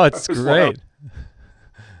 Oh, it's great.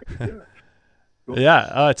 Yeah. Cool.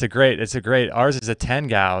 Yeah. Oh, it's a great. Ours is a 10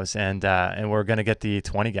 Gauss, and we're gonna get the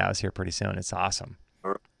 20 Gauss here pretty soon. It's awesome.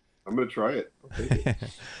 All right. I'm gonna try it.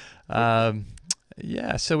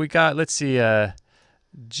 Yeah. So we got. Let's see.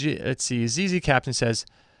 Let's see. ZZ Captain says,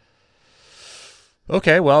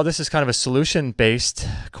 okay, well, this is kind of a solution-based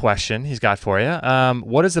question he's got for you.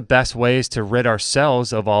 What is the best ways to rid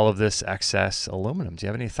ourselves of all of this excess aluminum? Do you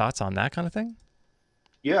have any thoughts on that kind of thing?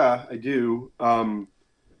 Yeah, I do. I'm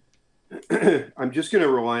just going to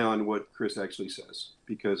rely on what Chris actually says,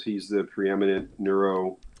 because he's the preeminent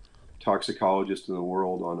neurotoxicologist in the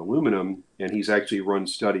world on aluminum, and he's actually run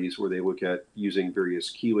studies where they look at using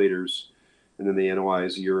various chelators, and then they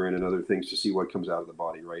analyze urine and other things to see what comes out of the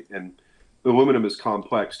body, right? And aluminum is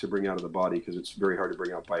complex to bring out of the body because it's very hard to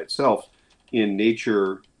bring out by itself. In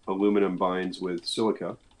nature, aluminum binds with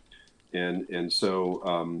silica, And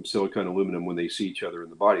so silica and aluminum, when they see each other in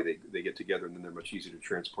the body, they get together, and then they're much easier to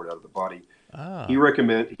transport out of the body. He Oh,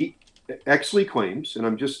 recommend he Exley claims, and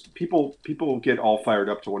I'm just people get all fired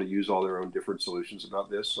up to want to use all their own different solutions about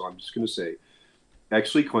this. So I'm just going to say,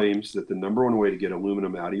 Exley claims that the number one way to get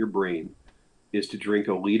aluminum out of your brain is to drink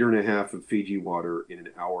 1.5 liters of Fiji water in an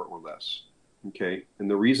hour or less. Okay, and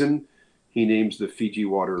the reason he names the Fiji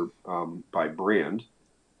water by brand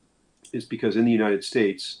is because in the United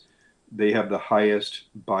States they have the highest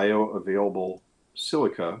bioavailable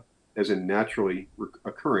silica, as in naturally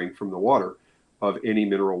occurring from the water, of any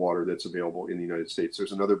mineral water that's available in the United States.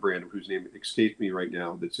 There's another brand whose name escapes me right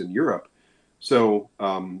now that's in Europe. So,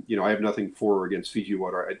 I have nothing for or against Fiji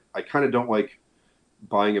water. I kind of don't like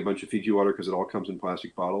buying a bunch of Fiji water because it all comes in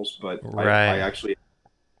plastic bottles. But I right, actually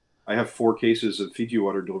I have 4 cases of Fiji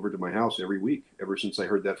water delivered to my house every week ever since I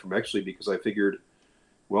heard that from Exley, because I figured,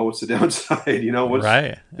 well, what's the downside? What's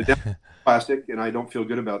right. the downside? Plastic, and I don't feel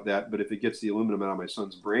good about that. But if it gets the aluminum out of my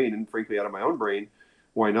son's brain, and frankly out of my own brain,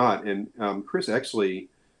 why not? And Chris Exley,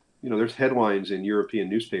 there's headlines in European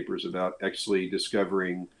newspapers about Exley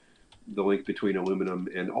discovering the link between aluminum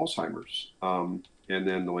and Alzheimer's, and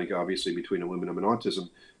then the link obviously between aluminum and autism.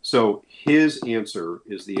 So his answer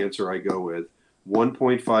is the answer I go with: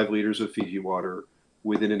 1.5 liters of Fiji water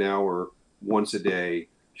within an hour, once a day,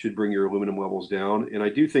 should bring your aluminum levels down. And I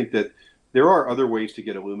do think that there are other ways to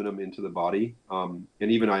get aluminum into the body, and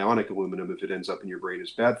even ionic aluminum, if it ends up in your brain,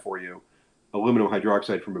 is bad for you. Aluminum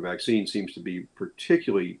hydroxide from a vaccine seems to be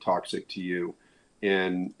particularly toxic to you.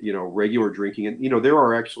 And regular drinking, and there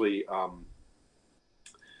are actually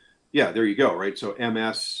yeah, there you go, right? So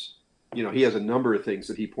MS, he has a number of things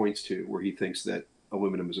that he points to where he thinks that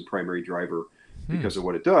aluminum is a primary driver Hmm. because of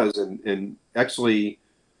what it does. And actually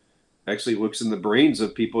looks in the brains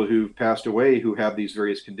of people who've passed away who have these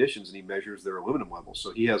various conditions, and he measures their aluminum levels.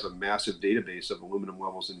 So he has a massive database of aluminum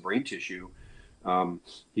levels in brain tissue. um,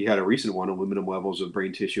 he had a recent one, aluminum levels of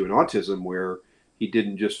brain tissue in autism, where he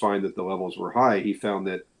didn't just find that the levels were high, he found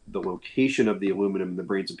that the location of the aluminum in the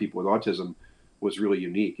brains of people with autism was really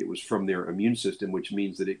unique. It was from their immune system, which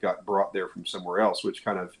means that it got brought there from somewhere else, which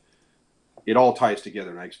kind of, it all ties together.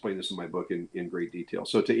 And I explain this in my book in great detail.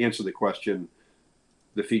 So to answer the question,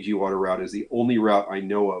 the Fiji water route is the only route I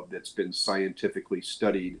know of that's been scientifically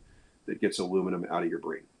studied that gets aluminum out of your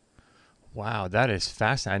brain. Wow, that is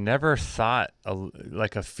fascinating. I never thought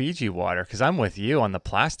like a Fiji water, because I'm with you on the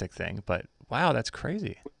plastic thing, but wow, that's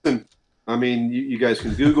crazy. And I mean, you guys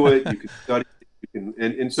can Google it, you can study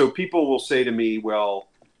it, and so people will say to me, well,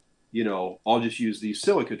 I'll just use these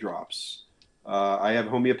silica drops. I have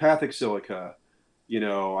homeopathic silica.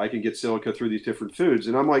 I can get silica through these different foods.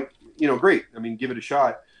 And I'm like, great. I mean, give it a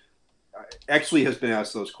shot. Exley has been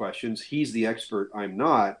asked those questions. He's the expert. I'm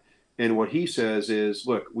not. And what he says is,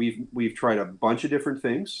 look, we've tried a bunch of different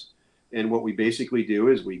things, and what we basically do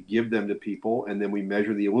is we give them to people, and then we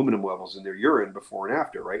measure the aluminum levels in their urine before and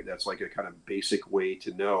after. Right? That's like a kind of basic way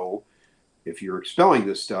to know if you're expelling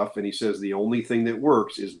this stuff. And he says the only thing that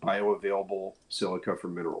works is bioavailable silica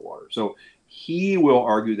from mineral water. So he will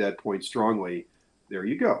argue that point strongly. There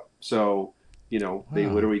you go. So they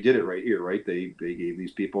Wow. literally did it right here, right? They gave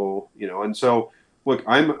these people, and so look,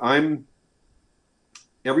 I'm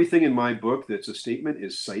everything in my book that's a statement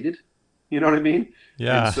is cited. You know what I mean? And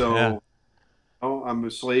Yeah, yeah. so, I'm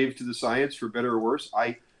a slave to the science, for better or worse.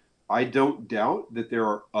 I don't doubt that there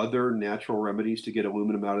are other natural remedies to get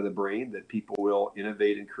aluminum out of the brain that people will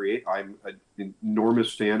innovate and create. I'm an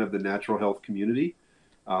enormous fan of the natural health community.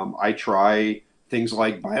 I try things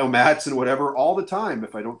like biomats and whatever all the time.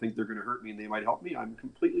 If I don't think they're going to hurt me and they might help me, I'm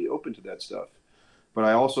completely open to that stuff. But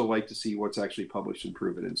I also like to see what's actually published and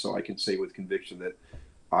proven. And so I can say with conviction that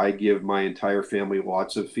I give my entire family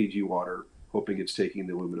lots of Fiji water, hoping it's taking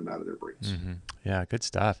the aluminum out of their brains. Hmm. Yeah, good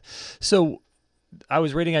stuff. So I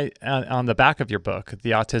was reading on the back of your book,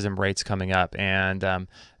 the autism rates coming up. And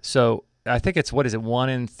so I think it's, what is it, 1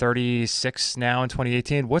 in 36 now in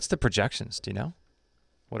 2018? What's the projections? Do you know?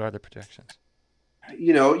 What are the projections?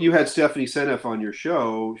 You had Stephanie Seneff on your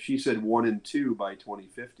show. She said 1 in 2 by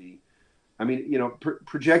 2050. I mean,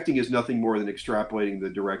 projecting is nothing more than extrapolating the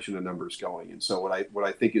direction a number is going. And so what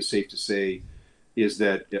I think is safe to say is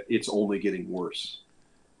that it's only getting worse.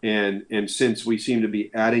 And since we seem to be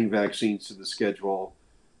adding vaccines to the schedule,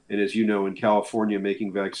 and as you know, in California,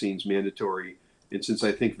 making vaccines mandatory, and since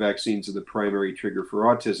I think vaccines are the primary trigger for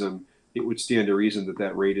autism, it would stand to reason that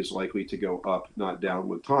that rate is likely to go up, not down,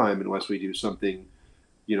 with time, unless we do something,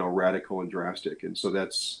 radical and drastic. And so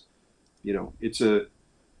that's,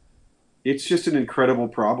 it's just an incredible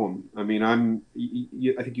problem. I mean, I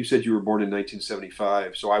think you said you were born in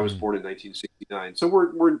 1975, so I was Mm. born in 1969. So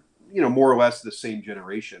we're more or less the same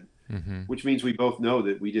generation, Mm-hmm. which means we both know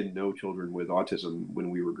that we didn't know children with autism when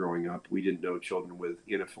we were growing up. We didn't know children with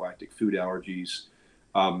anaphylactic food allergies.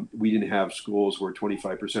 We didn't have schools where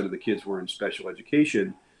 25% of the kids were in special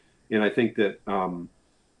education. And I think that,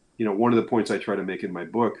 one of the points I try to make in my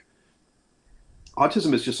book,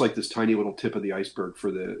 autism is just like this tiny little tip of the iceberg for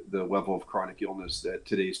the level of chronic illness that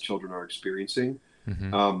today's children are experiencing.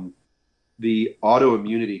 Mm-hmm. The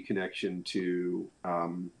autoimmunity connection to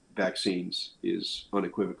vaccines is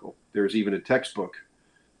unequivocal. There's even a textbook,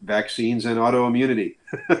 Vaccines and Autoimmunity,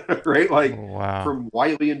 right? Like Wow. from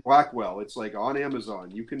Wiley and Blackwell. It's like on Amazon.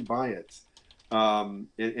 You can buy it.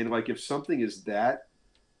 And like if something is that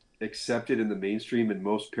accepted in the mainstream and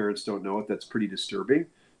most parents don't know it, that's pretty disturbing.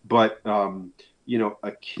 But,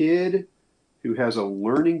 a kid who has a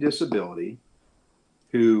learning disability,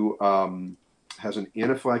 who has an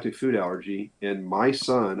anaphylactic food allergy, and my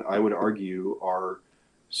son, I would argue, are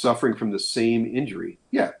suffering from the same injury.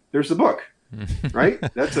 Yeah, there's the book, right?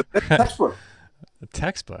 That's a textbook. A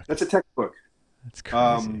textbook. That's a textbook. That's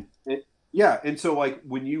crazy. Yeah, and so like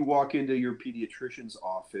when you walk into your pediatrician's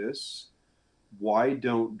office, why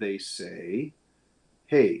don't they say,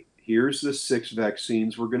 hey, here's the 6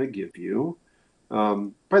 vaccines we're going to give you.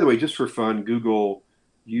 By the way, just for fun, Google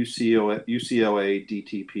UCLA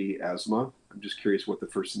DTP asthma. I'm just curious what the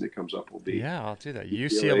first thing that comes up will be. Yeah, I'll do that.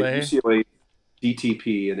 UCLA. UCLA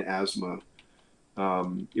DTP and asthma.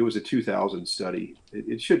 It was a 2000 study.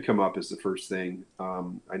 It should come up as the first thing.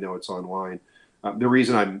 I know it's online. The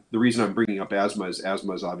reason I'm bringing up asthma is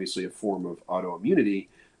obviously a form of autoimmunity,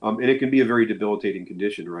 and it can be a very debilitating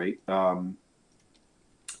condition, right? And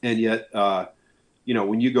yet,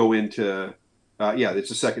 when you go into, it's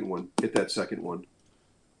the second one. Hit that second one.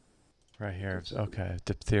 Right here. Okay.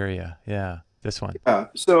 Diphtheria. Yeah. This one. Yeah.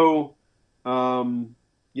 So,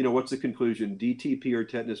 what's the conclusion? DTP or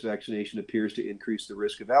tetanus vaccination appears to increase the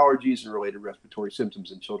risk of allergies and related respiratory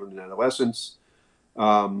symptoms in children and adolescents.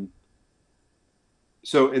 So,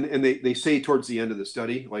 and they say towards the end of the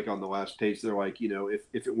study, like on the last page, they're like, if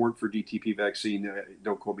it weren't for DTP vaccine,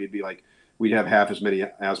 don't quote me, it'd be like we'd have half as many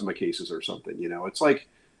asthma cases or something. It's like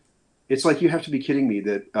you have to be kidding me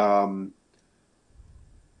that.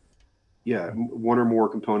 One or more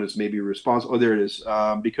components may be responsible. Oh, there it is.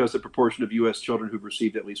 Because the proportion of U.S. children who've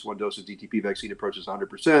received at least one dose of DTP vaccine approaches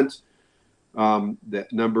 100%,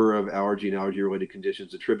 that number of allergy and allergy-related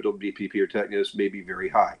conditions attributable to DTP or tetanus may be very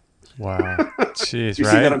high. Wow. Jeez, you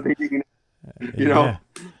right? see that on page, Yeah.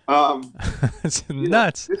 It's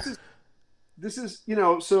nuts. This is,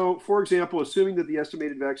 so for example, assuming that the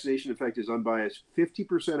estimated vaccination effect is unbiased,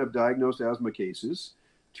 50% of diagnosed asthma cases,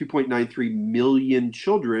 2.93 million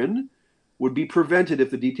children, would be prevented if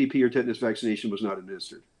the DTP or tetanus vaccination was not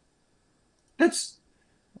administered. That's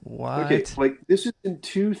what? Okay. Like this is in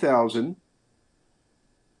 2000,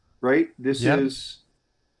 right? This is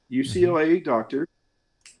UCLA doctor.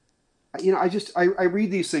 I read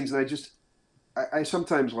these things and I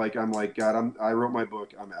sometimes I'm like, God, I wrote my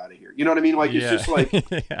book. I'm out of here. You know what I mean? Like, it's just like,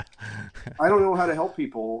 yeah. I don't know how to help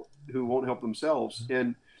people who won't help themselves.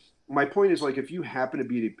 And my point is, like, if you happen to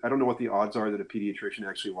be, I don't know what the odds are that a pediatrician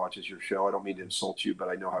actually watches your show. I don't mean to insult you, but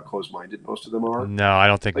I know how close-minded most of them are. No, I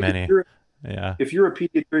don't think like many. If you're a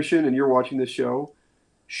pediatrician and you're watching this show,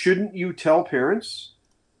 shouldn't you tell parents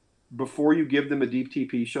before you give them a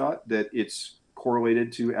DTP shot that it's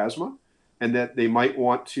correlated to asthma and that they might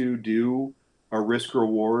want to do a risk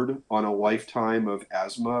reward on a lifetime of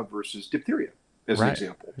asthma versus diphtheria, as an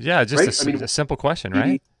example? Yeah, just a simple question,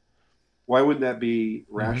 right? Why wouldn't that be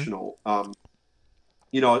rational? I'll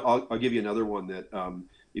give you another one that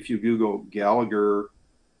if you Google Gallagher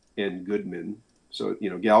and Goodman, so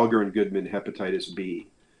Gallagher and Goodman hepatitis B,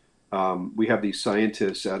 we have these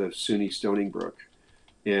scientists out of SUNY Stony Brook,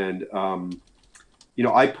 and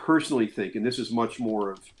I personally think, and this is much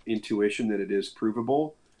more of intuition than it is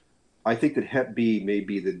provable, I think that Hep B may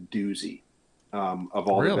be the doozy of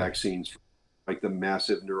all the vaccines, like the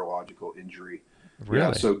massive neurological injury. Really?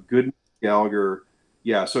 Yeah, so Goodman, Gallagher.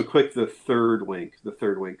 Yeah, so click the third link,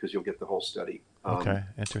 because you'll get the whole study. Okay,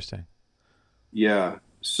 interesting. Yeah,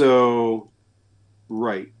 so,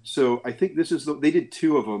 right. So I think this is they did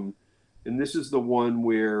 2 of them, and this is the one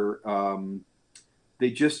where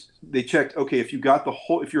they checked, okay, if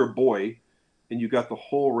you're a boy and you got the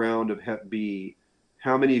whole round of Hep B,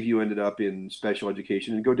 how many of you ended up in special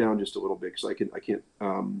education? And go down just a little bit because I can't,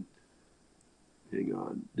 hang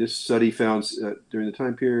on. This study found during the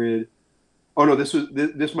time period. Oh no,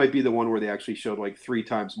 this might be the one where they actually showed like 3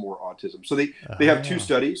 times more autism. So they have 2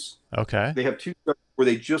 studies. Okay. They have 2 studies where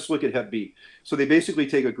they just look at Hep B. So they basically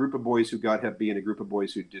take a group of boys who got Hep B and a group of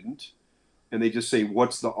boys who didn't. and they just say,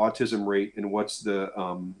 what's the autism rate and what's the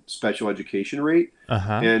special education rate?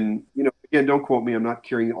 Uh-huh. And, again, don't quote me. I'm not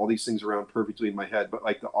carrying all these things around perfectly in my head, but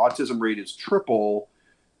like the autism rate is triple,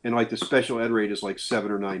 and like the special ed rate is like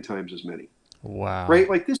 7 or 9 times as many, Wow. right?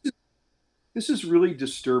 Like this is really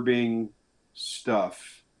disturbing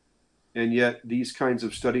stuff. And yet these kinds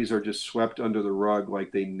of studies are just swept under the rug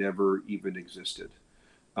like they never even existed.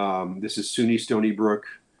 This is SUNY Stony Brook.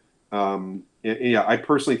 And yeah, I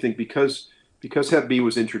personally think because Hep B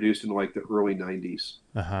was introduced in like the early 90s,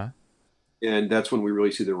 Uh-huh. and that's when we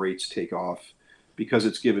really see the rates take off because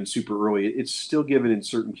it's given super early. It's still given in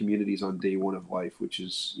certain communities on day one of life, which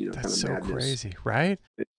is That's kind of so madness. crazy, right?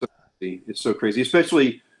 It's so crazy. It's so crazy,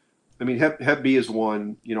 especially. I mean, Hep B is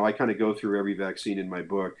one. I kind of go through every vaccine in my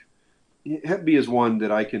book. Hep B is one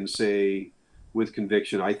that I can say with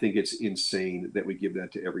conviction. I think it's insane that we give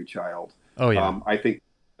that to every child. Oh yeah. I think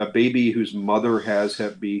a baby whose mother has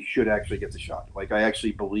Hep B should actually get the shot. Like I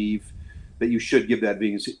actually believe that you should give that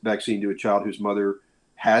vaccine to a child whose mother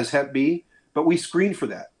has Hep B. But we screen for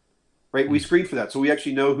that, right? We screen for that, so we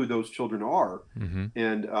actually know who those children are, Mm-hmm.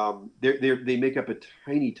 and they make up a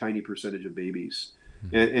tiny, tiny percentage of babies.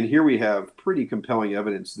 Mm-hmm. And here we have pretty compelling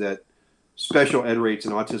evidence that special ed rates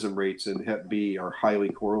and autism rates and Hep B are highly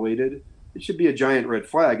correlated. It should be a giant red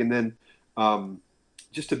flag. And then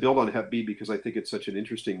just to build on Hep B, because I think it's such an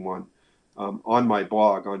interesting one, on my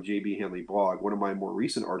blog, on JB Handley blog, one of my more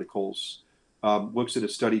recent articles looks at a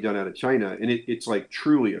study done out of China, and it's like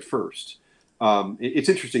truly a first. It's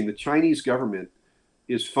interesting. The Chinese government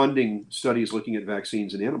is funding studies looking at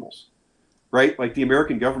vaccines in animals, right? Like the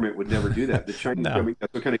American government would never do that. The Chinese No. government,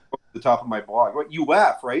 that's what kind of goes to the top of my blog. What you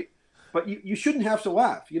laugh, right? But you shouldn't have to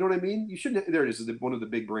laugh. You know what I mean? You shouldn't. There it is. One of the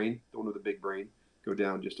big brain. One of the big brain. Go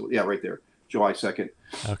down just yeah, right there. July 2nd.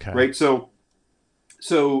 Okay. Right. So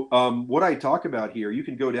what I talk about here, you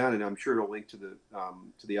can go down, and I'm sure it'll link to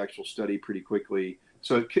the actual study pretty quickly.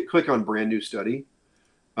 So click on brand new study,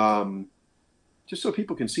 just so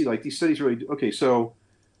people can see like these studies really. Okay, so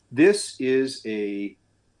this is this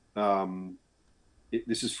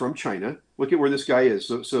is from China. Look at where this guy is.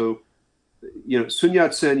 So Sun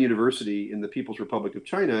Yat-sen University in the People's Republic of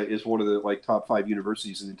China is one of the like top 5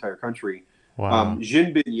 universities in the entire country. Wow.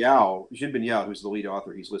 Jinbin Yao, who's the lead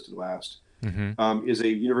author, he's listed last, Mm-hmm. is a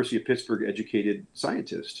University of Pittsburgh educated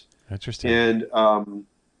scientist. Interesting. And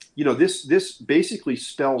this basically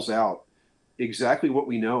spells out exactly what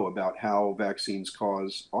we know about how vaccines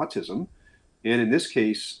cause autism. And in this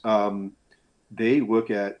case, they look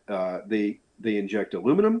at they inject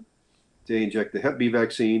aluminum, they inject the Hep B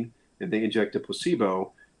vaccine, and they inject a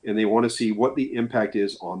placebo, and they want to see what the impact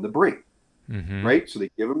is on the brain. Mm-hmm. Right? So they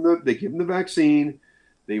give them the vaccine,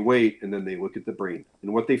 they wait, and then they look at the brain.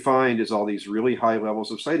 And what they find is all these really high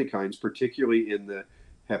levels of cytokines, particularly in the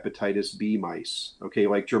hepatitis B mice. Okay,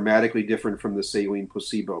 like dramatically different from the saline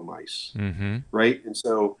placebo mice. Mm-hmm. Right? And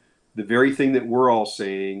so the very thing that we're all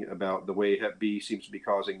saying about the way Hep B seems to be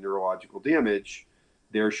causing neurological damage,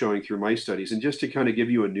 they're showing through mice studies. And just to kind of give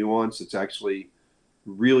you a nuance that's actually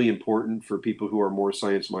really important for people who are more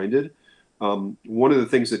science-minded, one of the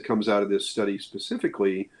things that comes out of this study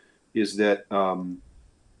specifically is that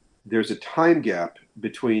there's a time gap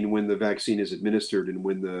between when the vaccine is administered and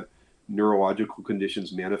when the neurological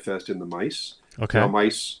conditions manifest in the mice. Okay. Now,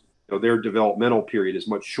 mice, their developmental period is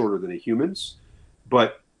much shorter than a human's,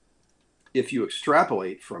 but if you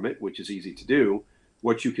extrapolate from it, which is easy to do,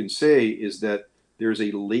 what you can say is that there's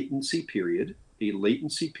a latency period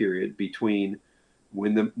between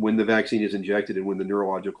when the vaccine is injected and when the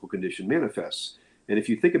neurological condition manifests. And if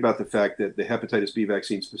you think about the fact that the hepatitis B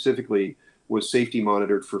vaccine specifically was safety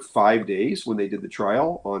monitored for 5 days when they did the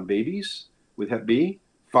trial on babies with Hep B,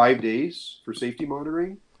 5 days for safety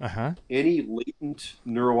monitoring, Uh-huh. any latent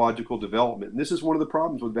neurological development. And this is one of the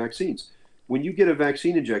problems with vaccines. When you get a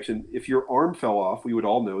vaccine injection, if your arm fell off, we would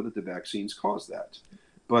all know that the vaccines cause that.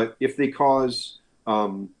 But if they cause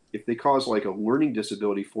like a learning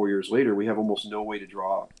disability 4 years later, we have almost no way to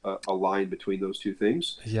draw a line between those two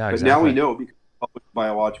things. Yeah, But now we exactly. know, because of public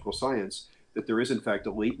biological science, that there is in fact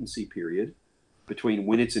a latency period between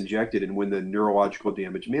when it's injected and when the neurological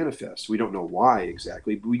damage manifests. We don't know why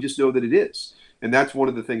exactly, but we just know that it is. And that's one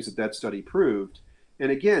of the things that study proved.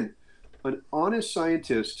 And again, an honest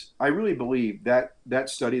scientist, I really believe that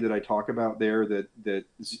study that I talk about there that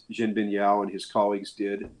Jinbin Yao and his colleagues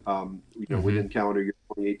did, Mm-hmm. within calendar year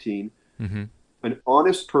 2018, Mm-hmm. an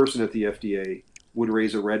honest person at the FDA would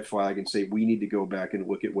raise a red flag and say, we need to go back and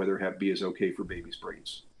look at whether Hep B is okay for babies'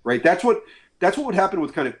 brains. Right? That's what would happen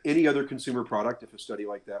with kind of any other consumer product if a study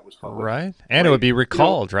like that was published, Right. And it would right? be You know,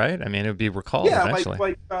 recalled, right? I mean, it would be recalled yeah,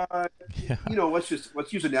 eventually. Yeah. let's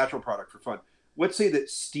use a natural product for fun. Let's say that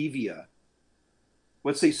stevia,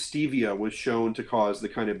 let's say stevia was shown to cause the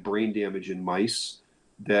kind of brain damage in mice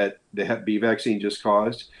that the Hep B vaccine just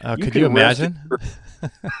caused. You Could you can rest imagine?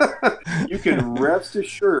 you can rest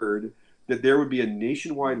assured that there would be a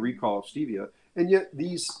nationwide recall of stevia, and yet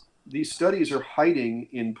these studies are hiding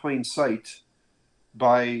in plain sight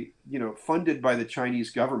by funded by the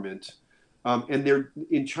Chinese government, and they're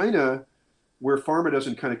in China where pharma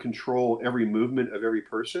doesn't kind of control every movement of every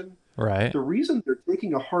person. Right. The reason they're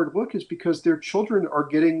taking a hard look is because their children are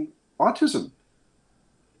getting autism,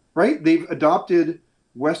 right? They've adopted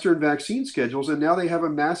Western vaccine schedules, and now they have a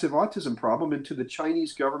massive autism problem. And to the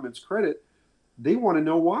Chinese government's credit, they want to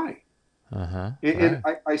know why. And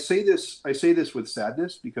Right. I say this with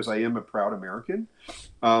sadness because I am a proud American.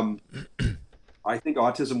 Um, I think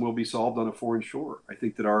autism will be solved on a foreign shore. I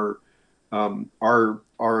think that our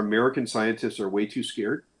American scientists are way too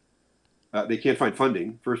scared. They can't find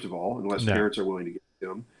funding, first of all, unless No. parents are willing to give it to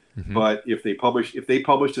them. Hmm. But if they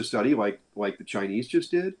published a study like the Chinese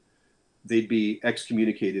just did, they'd be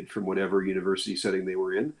excommunicated from whatever university setting they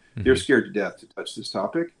were in. They're Hmm. scared to death to touch this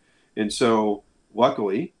topic. And so,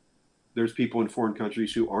 luckily, there's people in foreign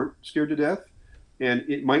countries who aren't scared to death. And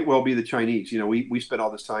it might well be the Chinese. We spent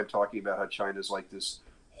all this time talking about how China's like this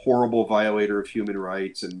horrible violator of human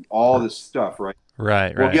rights and all this stuff, right?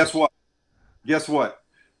 Right. Well, Right. guess what? Guess what?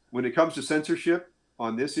 When it comes to censorship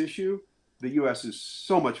on this issue, the U.S. is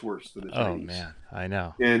so much worse than the Oh Chinese. man, I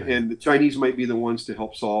know. And the Chinese might be the ones to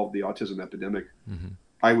help solve the autism epidemic. Hmm.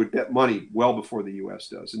 I would bet money well before the U.S.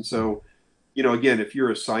 does. And so, again, if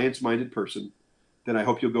you're a science-minded person, then I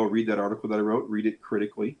hope you'll go read that article that I wrote, read it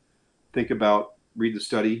critically, read the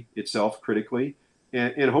study itself critically,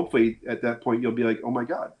 and hopefully at that point you'll be like, oh my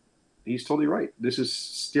God, he's totally right. This is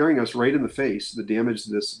staring us right in the face, the damage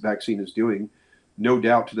this vaccine is doing, no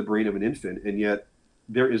doubt to the brain of an infant, and yet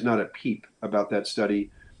there is not a peep about that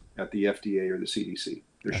study at the FDA or the CDC.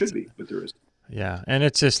 There That's should be, but there isn't. Yeah, and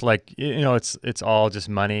it's just like it's all just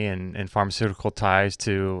money and pharmaceutical ties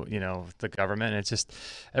to the government. And it's just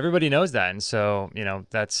everybody knows that, and so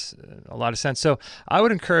that's a lot of sense. So I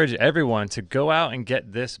would encourage everyone to go out and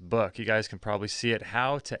get this book. You guys can probably see it,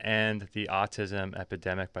 "How to End the Autism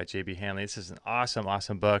Epidemic" by J.B. Handley. This is an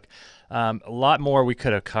awesome book. A lot more we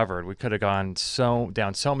could have covered. We could have gone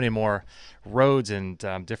down so many more roads and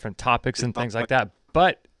different topics and things like that,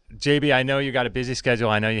 but JB, I know you got a busy schedule.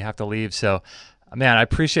 I know you have to leave. So, man, I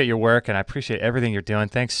appreciate your work and I appreciate everything you're doing.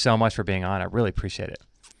 Thanks so much for being on. I really appreciate it.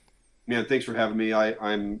 Man, thanks for having me.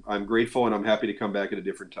 I'm grateful, and I'm happy to come back at a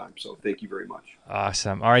different time. So thank you very much.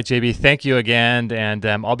 Awesome. All right, JB, thank you again. And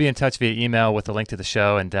I'll be in touch via email with the link to the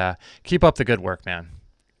show. And keep up the good work, man.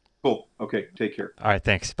 Cool. Okay. Take care. All right,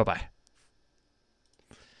 thanks. Bye-bye.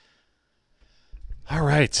 All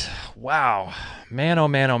right. Wow. Man, oh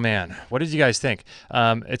man, oh man. What did you guys think?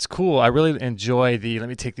 It's cool. I really enjoy let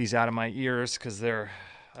me take these out of my ears because I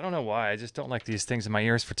don't know why. I just don't like these things in my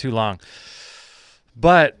ears for too long.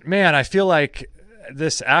 But man, I feel like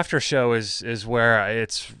this after show is where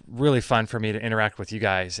it's really fun for me to interact with you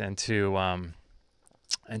guys and to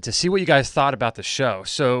see what you guys thought about the show.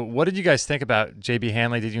 So what did you guys think about JB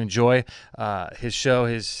Handley? Did you enjoy his show,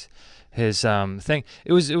 his thing?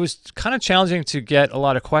 It was kind of challenging to get a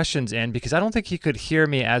lot of questions in because I don't think he could hear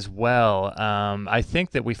me as well. I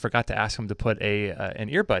think that we forgot to ask him to put an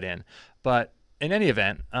earbud in, but in any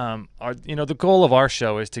event, the goal of our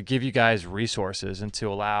show is to give you guys resources and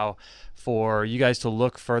to allow for you guys to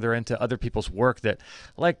look further into other people's work that,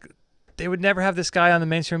 like, they would never have this guy on the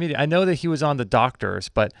mainstream media. I know that he was on The Doctors,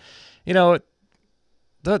 but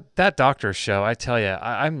that Doctors show, I tell you,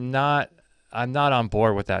 I'm not on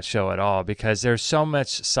board with that show at all because there's so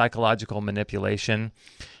much psychological manipulation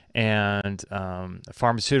and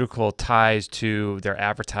pharmaceutical ties to their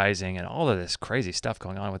advertising and all of this crazy stuff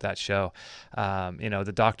going on with that show.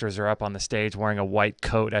 The doctors are up on the stage wearing a white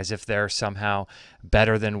coat as if they're somehow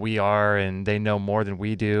better than we are and they know more than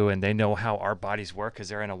we do and they know how our bodies work because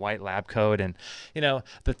they're in a white lab coat. And,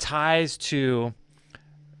 the ties to...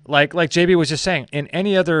 Like JB was just saying,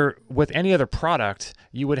 with any other product,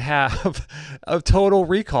 you would have a total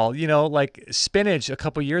recall. Like spinach a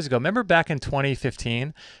couple years ago. Remember back in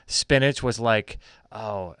 2015, spinach was like,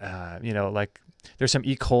 like there's some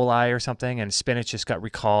E. coli or something, and spinach just got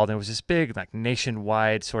recalled, and it was this big, like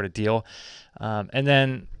nationwide sort of deal. And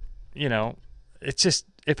then, it's just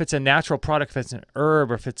if it's a natural product, if it's an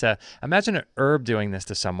herb, or if imagine an herb doing this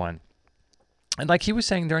to someone. And like he was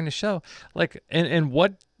saying during the show, like in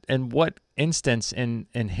what instance in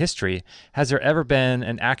history has there ever been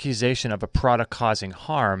an accusation of a product causing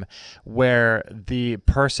harm where the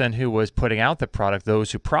person who was putting out the product,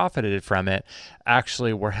 those who profited from it,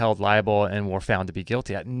 actually were held liable and were found to be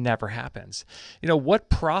guilty? That never happens. What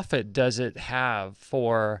profit does it have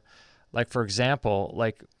for, like, for example,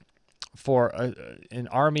 like for an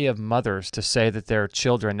army of mothers to say that their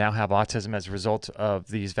children now have autism as a result of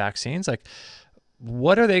these vaccines? Like,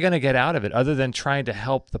 what are they going to get out of it other than trying to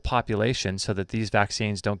help the population so that these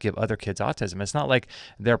vaccines don't give other kids autism? It's not like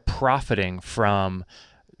they're profiting from,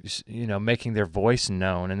 making their voice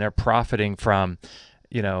known, and they're profiting from,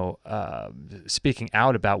 speaking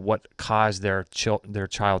out about what caused their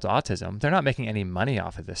child's autism. They're not making any money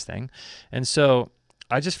off of this thing. And so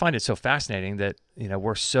I just find it so fascinating that,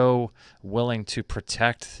 we're so willing to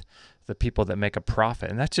protect the people that make a profit.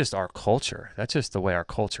 And that's just our culture. That's just the way our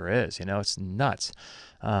culture is. It's nuts.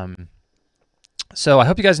 So I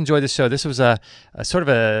hope you guys enjoyed this show. This was a sort of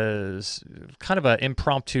a kind of an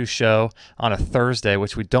impromptu show on a Thursday,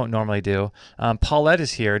 which we don't normally do. Paulette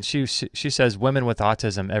is here, and she says, women with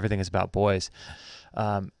autism, everything is about boys.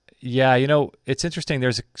 Yeah, it's interesting.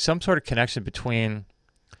 There's some sort of connection between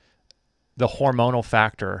the hormonal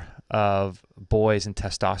factor of boys and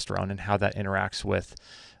testosterone and how that interacts with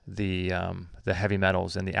the heavy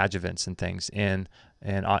metals and the adjuvants and things in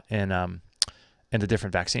the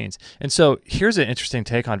different vaccines. And so here's an interesting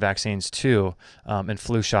take on vaccines too, and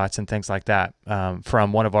flu shots and things like that,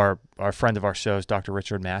 from one of our friend of our shows, Dr.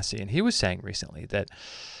 Richard Massey. And he was saying recently that,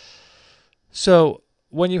 so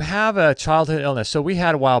when you have a childhood illness, so we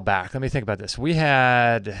had a while back, let me think about this. We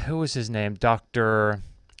had, who was his name? Dr.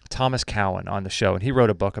 Thomas Cowan on the show, and he wrote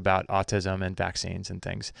a book about autism and vaccines and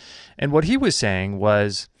things. And what he was saying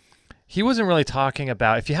was, he wasn't really talking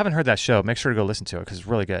about, if you haven't heard that show, make sure to go listen to it because it's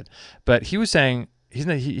really good. But he was saying,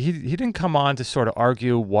 he didn't come on to sort of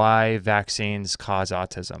argue why vaccines cause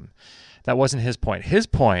autism. That wasn't his point. His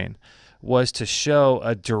point was to show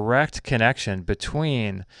a direct connection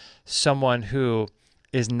between someone who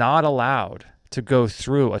is not allowed to go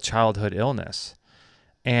through a childhood illness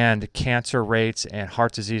and cancer rates and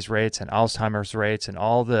heart disease rates and Alzheimer's rates and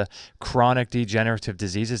all the chronic degenerative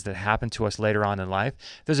diseases that happen to us later on in life.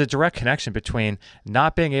 There's a direct connection between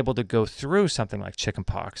not being able to go through something like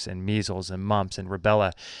chickenpox and measles and mumps and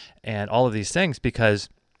rubella and all of these things, because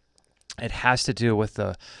it has to do with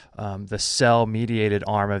the cell-mediated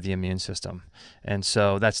arm of the immune system. And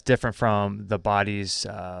so that's different from the body's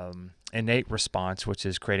innate response, which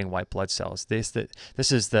is creating white blood cells. This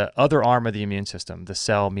is the other arm of the immune system, the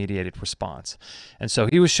cell-mediated response. And so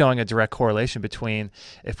he was showing a direct correlation between,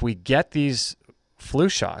 if we get these flu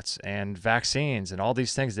shots and vaccines and all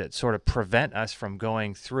these things that sort of prevent us from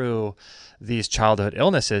going through these childhood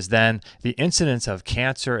illnesses, then the incidence of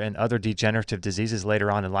cancer and other degenerative diseases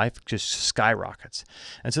later on in life just skyrockets.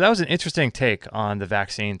 And so that was an interesting take on the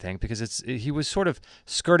vaccine thing, because he was sort of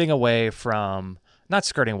skirting away from, not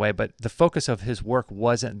skirting away, but the focus of his work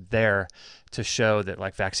wasn't there to show that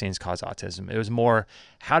like vaccines cause autism. It was more,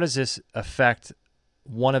 how does this affect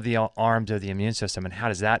one of the arms of the immune system, and how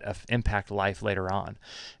does that impact life later on?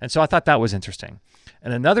 And so I thought that was interesting.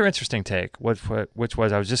 And another interesting take, which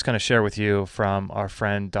was I was just going to share with you, from our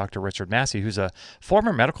friend Dr. Richard Massey, who's a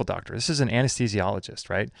former medical doctor. This is an anesthesiologist,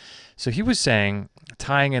 right? So he was saying,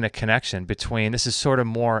 tying in a connection between, this is sort of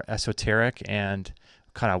more esoteric and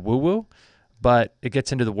kind of woo-woo, but it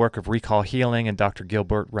gets into the work of recall healing and Dr.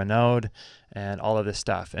 Gilbert Renaud and all of this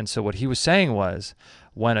stuff. And so what he was saying was,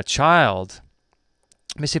 when a child,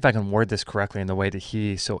 let me see if I can word this correctly in the way that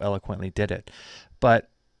he so eloquently did it, but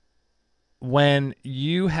when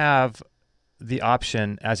you have the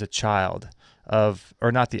option as a child of,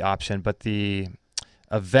 or not the option, but the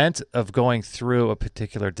event of going through a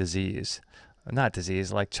particular disease, not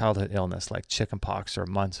disease, like childhood illness, like chickenpox or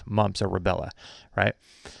mumps or rubella, right?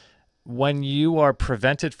 When you are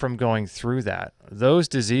prevented from going through that, those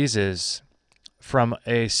diseases, from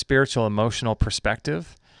a spiritual, emotional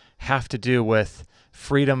perspective, have to do with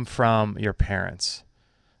freedom from your parents.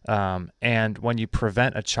 And when you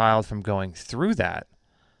prevent a child from going through that,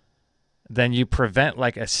 then you prevent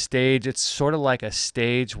like a stage. It's sort of like a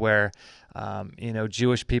stage where,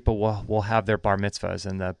 Jewish people will have their bar mitzvahs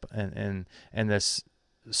and this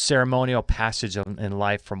ceremonial passage in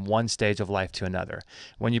life from one stage of life to another.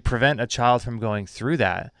 When you prevent a child from going through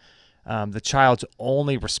that, the child's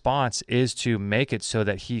only response is to make it so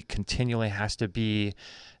that he continually has to be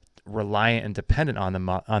reliant and dependent on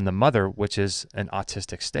the mother, which is an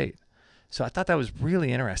autistic state. So I thought that was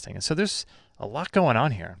really interesting. And so there's a lot going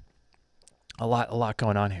on here. A lot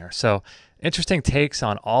going on here. So interesting takes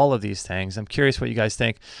on all of these things. I'm curious what you guys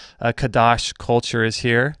think. Kadash Culture is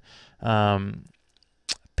here. Um,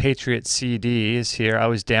 Patriot CD is here. I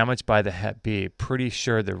was damaged by the Hep B. Pretty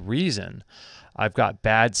sure the reason I've got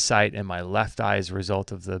bad sight in my left eye as a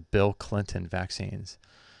result of the Bill Clinton vaccines.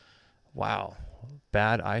 Wow.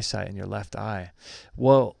 Bad eyesight in your left eye.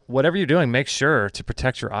 Well, whatever you're doing, make sure to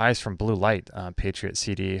protect your eyes from blue light, Patriot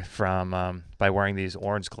CD, from by wearing these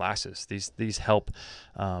orange glasses. These help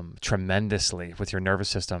tremendously with your nervous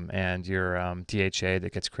system and your DHA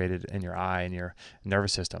that gets created in your eye and your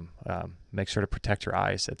nervous system. Make sure to protect your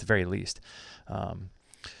eyes at the very least.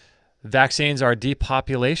 Vaccines are a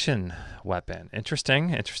depopulation weapon.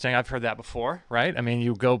 Interesting. I've heard that before, right? I mean,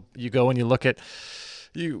 you go and you look at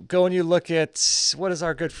what is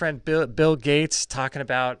our good friend Bill Gates talking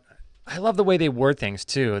about. I love the way they word things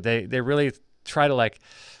too. They really try to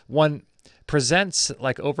one presents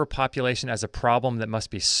overpopulation as a problem that must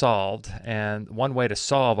be solved, and one way to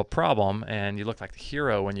solve a problem, and you look like the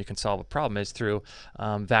hero when you can solve a problem, is through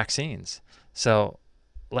vaccines. So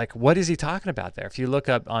what is he talking about there? If you look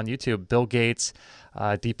up on YouTube, Bill Gates,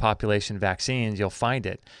 depopulation vaccines, you'll find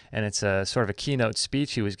it. And it's a sort of a keynote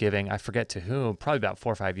speech he was giving, I forget to whom, probably about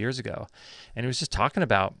 4 or 5 years ago. And he was just talking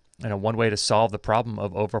about, one way to solve the problem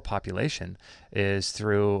of overpopulation is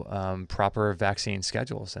through proper vaccine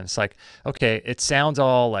schedules. And it's okay, it sounds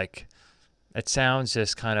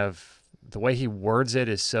just kind of, the way he words it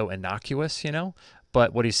is so innocuous,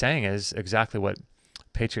 but what he's saying is exactly what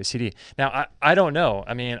Patriot CD. Now, I don't know.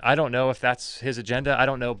 I mean, I don't know if that's his agenda. I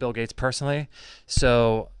don't know Bill Gates personally.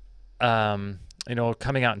 So, coming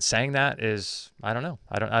out and saying that is, I don't know.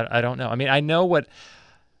 I don't know. I mean, I know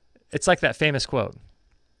it's like that famous quote.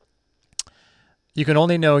 You can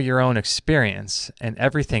only know your own experience, and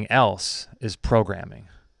everything else is programming.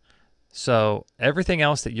 So everything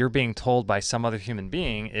else that you're being told by some other human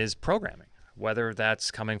being is programming. Whether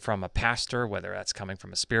that's coming from a pastor, whether that's coming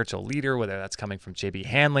from a spiritual leader, whether that's coming from J.B.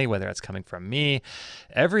 Handley, whether that's coming from me,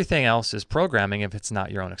 everything else is programming if it's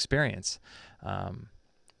not your own experience.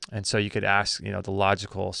 And so you could ask, the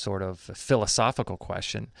logical sort of philosophical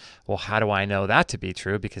question, well, how do I know that to be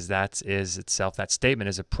true? Because that statement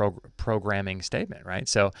is a programming statement, right?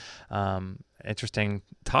 So interesting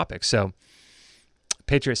topic. So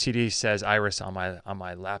Patriot CD says Iris on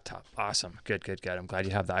my laptop. Awesome. Good. I'm glad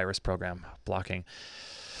you have the Iris program blocking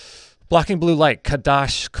blue light.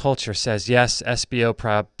 Kadash Culture says, yes, SBO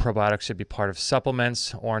probiotics should be part of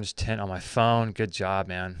supplements. Orange tint on my phone. Good job,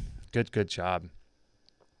 man. Good job.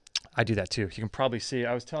 I do that too. You can probably see,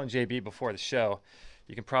 I was telling JB before the show,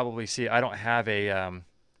 you can probably see I don't have a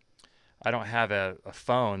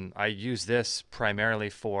phone. I use this primarily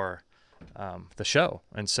for the show,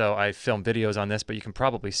 and so I film videos on this, but you can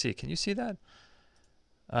probably see. Can you see that?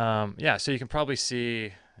 Yeah, so you can probably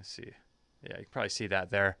see. Let's see. Yeah, you can probably see that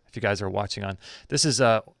there if you guys are watching on. This is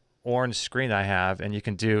a orange screen I have, and you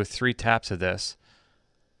can do 3 taps of this,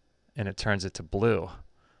 and it turns it to blue.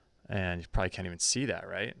 And you probably can't even see that,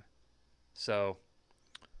 right? So,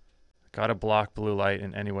 gotta block blue light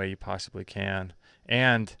in any way you possibly can,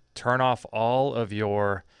 and turn off all of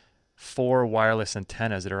your 4 wireless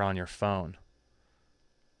antennas that are on your phone.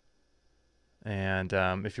 And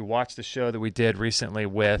if you watch the show that we did recently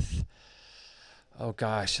with,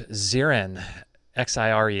 Xiren,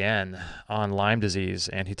 Xiren, on Lyme disease,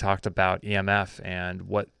 and he talked about EMF and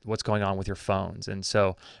what's going on with your phones. And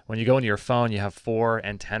so when you go into your phone, you have 4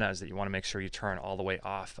 antennas that you want to make sure you turn all the way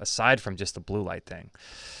off, aside from just the blue light thing.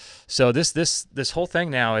 So this whole thing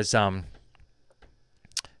now is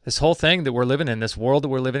this whole thing that we're living in, this world that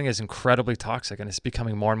we're living in, is incredibly toxic, and it's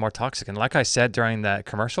becoming more and more toxic. And like I said during that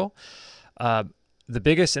commercial, the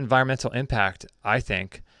biggest environmental impact, I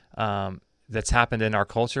think, that's happened in our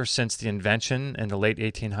culture since the invention in the late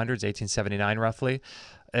 1800s, 1879 roughly,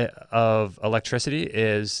 of electricity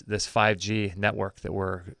is this 5G network that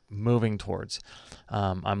we're moving towards.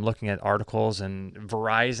 I'm looking at articles, and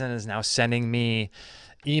Verizon is now sending me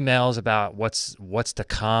emails about what's to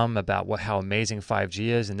come, about how amazing 5G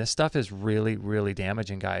is, and this stuff is really, really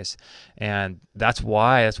damaging, guys. And that's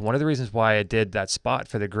one of the reasons why I did that spot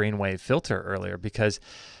for the green wave filter earlier, because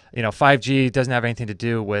 5G doesn't have anything to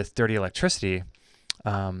do with dirty electricity.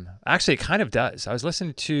 Actually, it kind of does. I was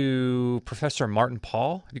listening to Professor Martin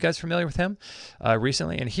Pall. Are you guys familiar with him?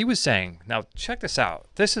 Recently, and he was saying, now check this out.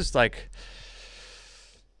 This is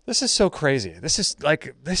so crazy. This is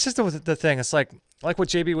the thing. It's like what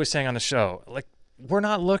JB was saying on the show. Like, we're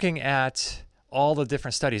not looking at all the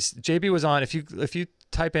different studies. JB was on, if you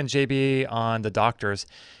type in JB on the doctors,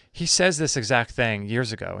 he says this exact thing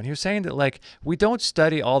years ago. And he was saying that we don't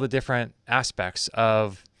study all the different aspects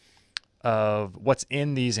of what's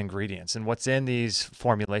in these ingredients and what's in these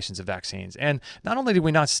formulations of vaccines. And not only do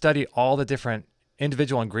we not study all the different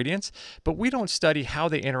individual ingredients, but we don't study how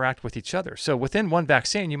they interact with each other. So within one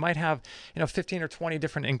vaccine, you might have 15 or 20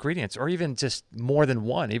 different ingredients, or even just more than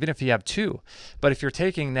one, even if you have two. But if you're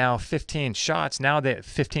taking now 15 shots, now that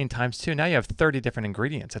 15 times two, now you have 30 different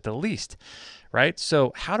ingredients at the least, right?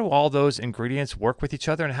 So how do all those ingredients work with each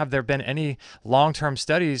other, and have there been any long-term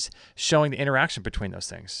studies showing the interaction between those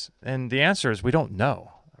things? And the answer is we don't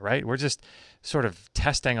know, right? We're just sort of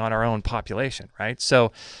testing on our own population, right?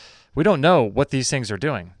 So we don't know what these things are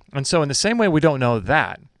doing. And so in the same way we don't know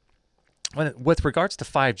that, with regards to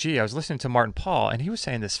 5G, I was listening to Martin Pall, and he was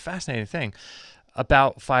saying this fascinating thing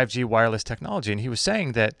about 5G wireless technology. And he was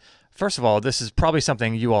saying that, first of all, this is probably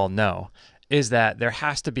something you all know, is that there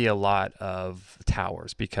has to be a lot of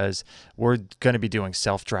towers, because we're going to be doing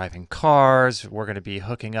self-driving cars. We're going to be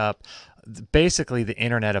hooking up basically the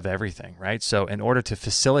internet of everything, right? So in order to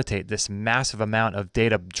facilitate this massive amount of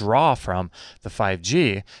data draw from the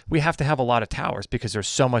 5G, we have to have a lot of towers, because there's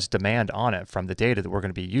so much demand on it from the data that we're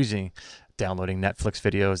going to be using, downloading Netflix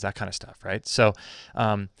videos, that kind of stuff, right? So,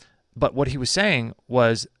 but what he was saying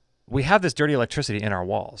was, we have this dirty electricity in our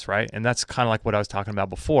walls, right? And that's kind of like what I was talking about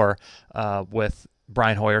before with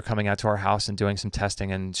Brian Hoyer coming out to our house and doing some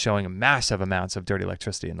testing and showing massive amounts of dirty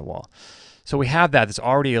electricity in the wall. So we have that that's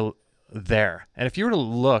already there. And if you were to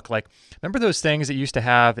look, like, remember those things that you used to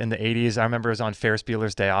have in the 80s? I remember it was on Ferris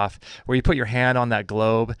Bueller's Day Off, where you put your hand on that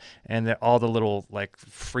globe and all the little like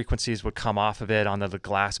frequencies would come off of it on the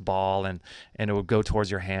glass ball, and it would go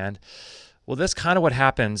towards your hand. Well, that's kind of what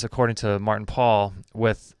happens, according to Martin Pall,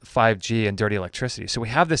 with 5G and dirty electricity. So we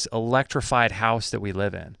have this electrified house that we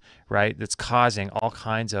live in, right, that's causing all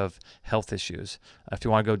kinds of health issues. If you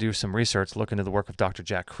want to go do some research, look into the work of Dr.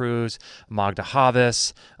 Jack Kruse, Magda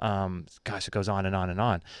Havas. Gosh, it goes on and on and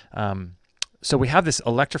on. So we have this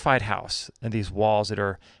electrified house and these walls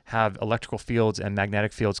that have electrical fields and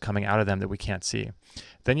magnetic fields coming out of them that we can't see.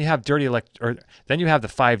 Then you have then you have the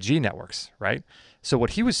 5G networks, right? So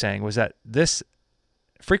what he was saying was that this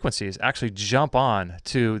frequencies actually jump on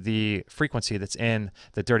to the frequency that's in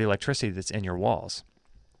the dirty electricity that's in your walls.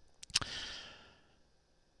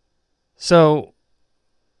 So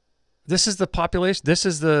this is the population, this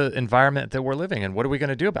is the environment that we're living in. What are we going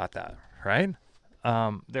to do about that, right?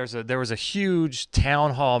 There was a huge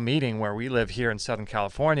town hall meeting where we live here in Southern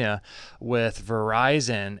California with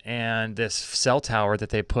Verizon and this cell tower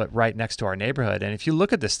that they put right next to our neighborhood. And if you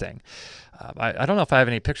look at this thing, I don't know if I have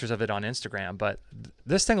any pictures of it on Instagram, but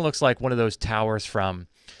this thing looks like one of those towers from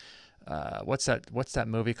what's that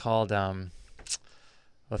movie called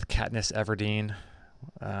with Katniss Everdeen?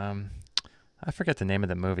 I forget the name of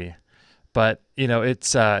the movie. But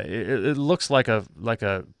it looks like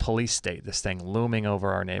a police state, this thing looming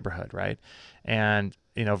over our neighborhood, right? And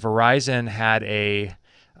Verizon had a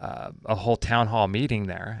whole town hall meeting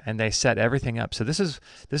there, and they set everything up. So this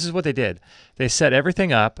is what they did. They set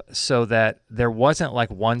everything up so that there wasn't like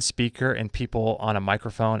one speaker and people on a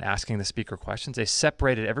microphone asking the speaker questions. They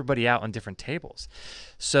separated everybody out on different tables.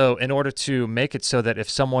 So in order to make it so that if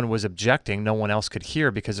someone was objecting, no one else could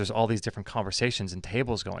hear, because there's all these different conversations and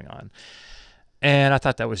tables going on. And I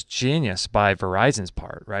thought that was genius by Verizon's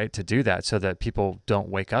part, right, to do that so that people don't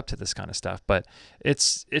wake up to this kind of stuff. But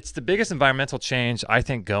it's the biggest environmental change, I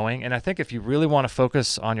think, going. And I think if you really want to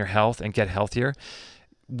focus on your health and get healthier,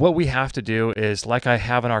 what we have to do is, like I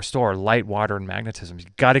have in our store, light, water, and magnetism.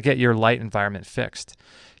 You've got to get your light environment fixed.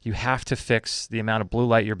 You have to fix the amount of blue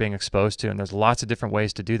light you're being exposed to, and there's lots of different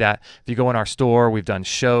ways to do that. If you go in our store, we've done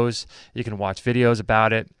shows. You can watch videos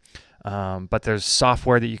about it. But there's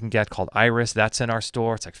software that you can get called Iris. That's in our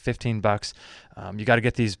store. It's like $15. You got to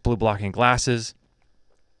get these blue blocking glasses.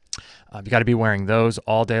 You got to be wearing those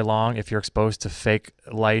all day long if you're exposed to fake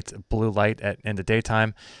light, blue light in the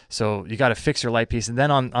daytime. So you got to fix your light piece. And then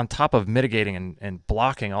on top of mitigating and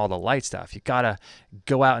blocking all the light stuff, you got to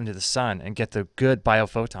go out into the sun and get the good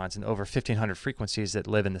biophotons and over 1,500 frequencies that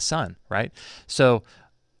live in the sun, right? So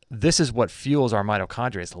this is what fuels our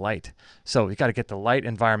mitochondria, is light. So you got to get the light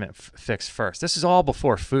environment fixed first. This is all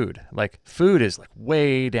before food. Like, food is like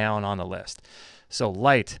way down on the list. So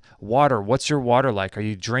light, water. What's your water like? Are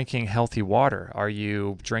you drinking healthy water? Are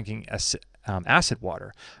you drinking acid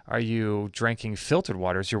water? Are you drinking filtered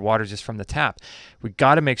water? Is your water just from the tap? We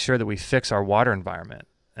got to make sure that we fix our water environment.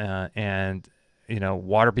 And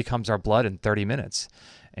water becomes our blood in 30 minutes.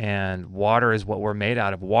 And water is what we're made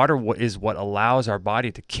out of. Water is what allows our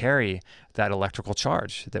body to carry that electrical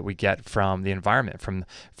charge that we get from the environment,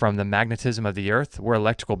 from the magnetism of the earth. We're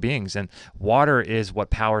electrical beings, and water is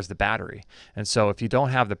what powers the battery. And so if you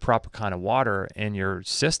don't have the proper kind of water in your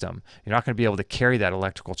system, you're not going to be able to carry that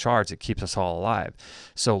electrical charge that keeps us all alive.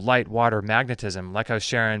 So light, water, magnetism, like I was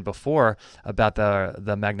sharing before about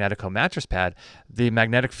the Magnetico mattress pad, the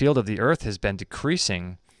magnetic field of the earth has been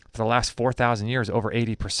decreasing for the last 4,000 years, over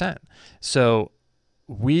 80%. So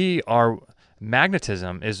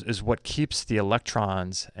magnetism is what keeps the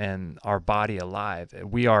electrons in our body alive.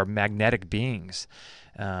 We are magnetic beings.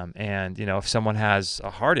 And, if someone has a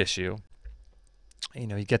heart issue,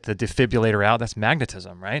 you get the defibrillator out, that's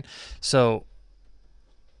magnetism, right? So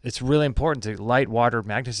it's really important to light, water,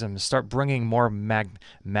 magnetism, start bringing more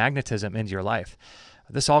magnetism into your life.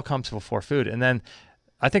 This all comes before food. And then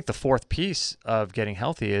I think the fourth piece of getting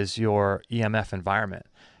healthy is your EMF environment,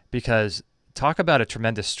 because talk about a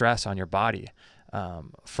tremendous stress on your body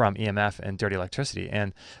from EMF and dirty electricity.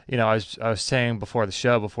 And I was saying before the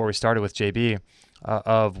show, before we started with JB,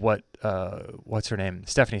 of what's her name,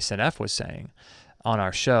 Stephanie Seneff was saying on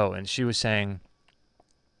our show, and she was saying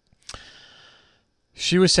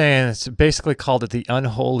it's basically called it the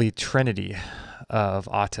unholy trinity of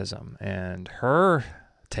autism, and her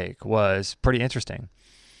take was pretty interesting.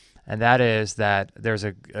 And that is that there's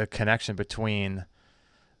a connection between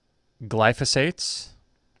glyphosates,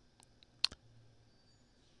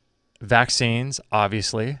 vaccines,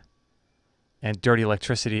 obviously, and dirty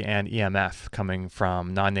electricity and EMF coming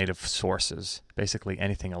from non-native sources, basically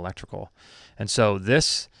anything electrical. And so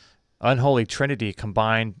this unholy trinity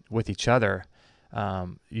combined with each other,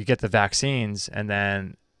 you get the vaccines, and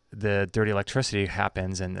then the dirty electricity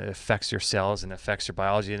happens and it affects your cells and affects your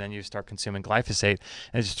biology, and then you start consuming glyphosate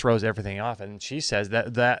and it just throws everything off. And she says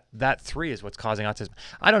that three is what's causing autism.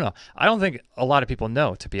 I don't know. I don't think a lot of people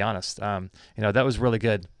know, to be honest. That was really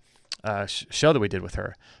good show that we did with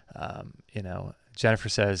her. Jennifer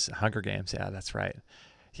says Hunger Games. Yeah, that's right.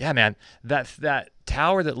 Yeah, man, that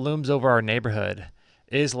tower that looms over our neighborhood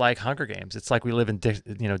is like Hunger Games. It's like we live in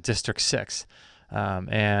District 6,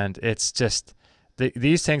 and it's just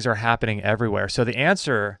these things are happening everywhere. So the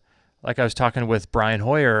answer, like I was talking with Brian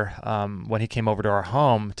Hoyer when he came over to our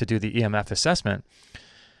home to do the EMF assessment,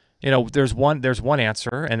 there's one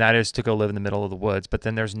answer, and that is to go live in the middle of the woods. But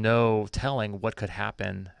then there's no telling what could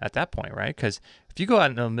happen at that point, right? Because if you go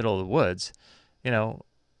out in the middle of the woods,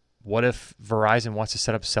 what if Verizon wants to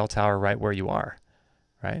set up a cell tower right where you are,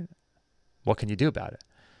 right? What can you do about it?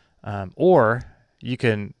 Or you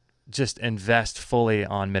can just invest fully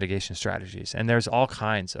on mitigation strategies. And there's all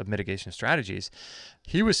kinds of mitigation strategies.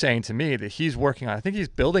 He was saying to me that he's working on, I think he's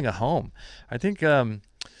building a home. I think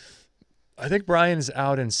Brian's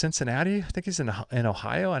out in Cincinnati. I think he's in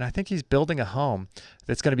Ohio, and I think he's building a home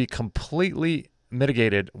that's going to be completely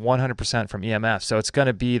mitigated 100% from EMF. So it's going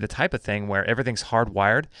to be the type of thing where everything's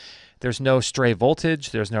hardwired. There's no stray voltage.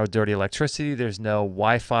 There's no dirty electricity. There's no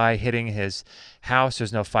Wi-Fi hitting his house.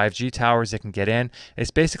 There's no 5G towers that can get in.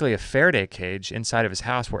 It's basically a Faraday cage inside of his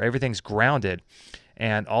house where everything's grounded.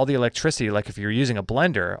 And all the electricity, like if you're using a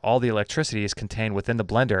blender, all the electricity is contained within the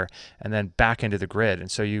blender and then back into the grid. And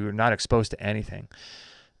so you're not exposed to anything.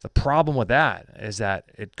 The problem with that is that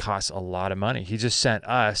it costs a lot of money. He just sent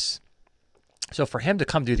us. So for him to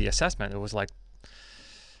come do the assessment, it was like,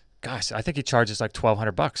 gosh, I think he charges like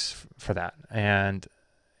 $1,200 for that. And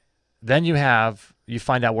then you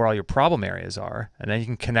find out where all your problem areas are, and then you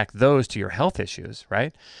can connect those to your health issues,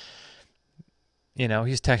 right?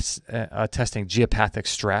 He's testing geopathic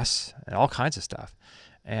stress and all kinds of stuff.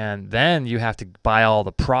 And then you have to buy all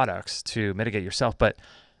the products to mitigate yourself. But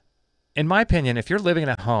in my opinion, if you're living in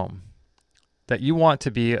a home that you want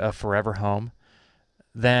to be a forever home,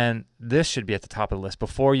 then this should be at the top of the list.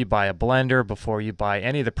 Before you buy a blender, before you buy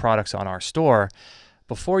any of the products on our store,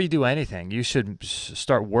 before you do anything, you should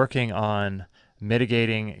start working on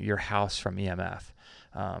mitigating your house from EMF.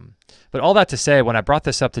 But all that to say, when I brought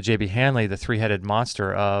this up to JB Handley, the three-headed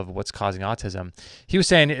monster of what's causing autism, he was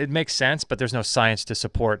saying it makes sense, but there's no science to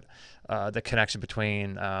support the connection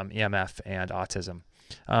between EMF and autism.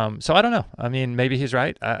 So I don't know. I mean, maybe he's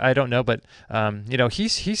right. I don't know, but he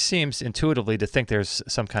seems intuitively to think there's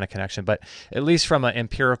some kind of connection. But at least from an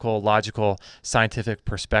empirical, logical, scientific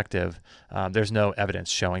perspective, there's no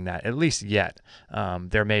evidence showing that. At least yet,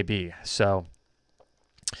 there may be. So.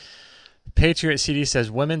 Patriot CD says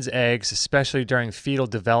women's eggs, especially during fetal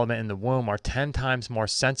development in the womb, are 10 times more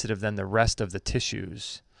sensitive than the rest of the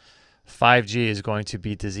tissues. 5G is going to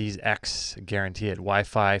be disease X, guarantee it.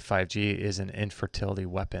 Wi-Fi, 5G is an infertility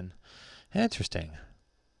weapon. Interesting.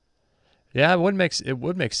 Yeah, it would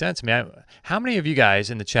make sense. I mean, how many of you guys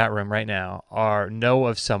in the chat room right now know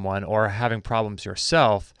of someone or are having problems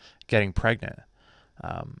yourself getting pregnant?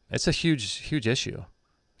 It's a huge issue.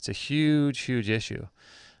 It's a huge issue.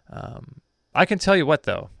 I can tell you what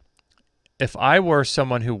though, if I were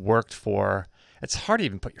someone who worked for, it's hard to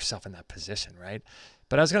even put yourself in that position, right?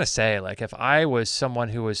 But I was gonna say, like, if I was someone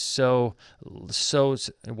who was so,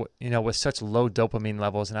 with such low dopamine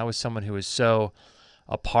levels, and I was someone who was so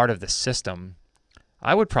a part of the system,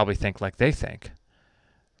 I would probably think like they think,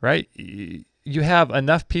 right? You have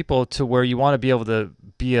enough people to where you want to be able to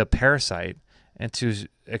be a parasite and to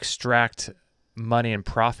extract money and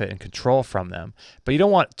profit and control from them, but you don't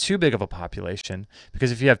want too big of a population, because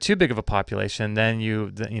if you have too big of a population, then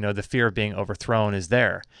the fear of being overthrown is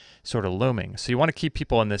there, sort of looming. So you want to keep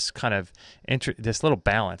people in this kind of this little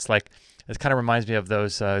balance. Like, it kind of reminds me of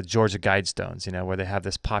those Georgia Guidestones, where they have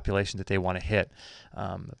this population that they want to hit,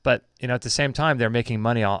 but at the same time they're making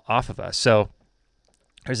money off of us. So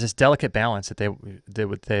there's this delicate balance that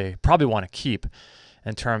they probably want to keep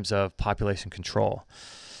in terms of population control.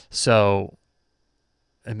 So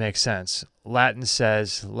it makes sense. Latin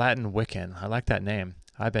Wiccan. I like that name.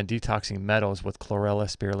 I've been detoxing metals with chlorella,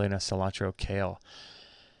 spirulina, cilantro, kale.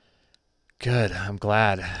 Good. I'm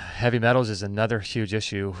glad. Heavy metals is another huge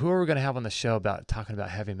issue. Who are we going to have on the show talking about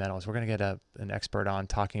heavy metals? We're going to get an expert on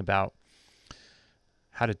talking about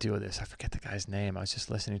how to deal with this. I forget the guy's name. I was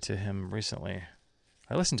just listening to him recently.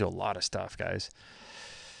 I listen to a lot of stuff, guys.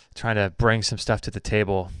 Trying to bring some stuff to the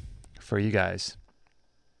table for you guys.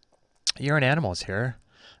 You're an animal's here.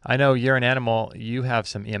 I know you're an animal. You have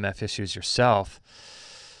some EMF issues yourself.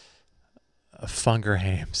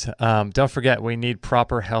 Fungerhames. Don't forget, we need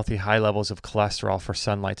proper, healthy, high levels of cholesterol for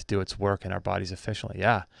sunlight to do its work in our bodies efficiently.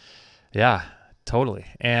 Yeah, totally.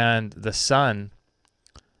 And the sun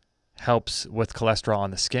helps with cholesterol on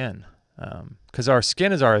the skin, because our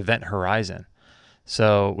skin is our event horizon.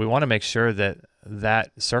 So we want to make sure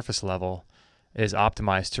that surface level is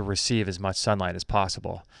optimized to receive as much sunlight as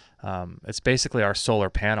possible. It's basically our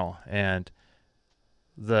solar panel, and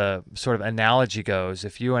the sort of analogy goes,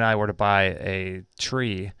 if you and I were to buy an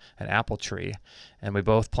apple tree, and we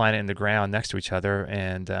both plant it in the ground next to each other,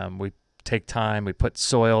 and we take time, we put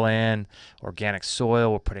soil in, organic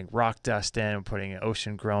soil, we're putting rock dust in, we're putting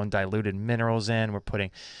ocean-grown diluted minerals in, we're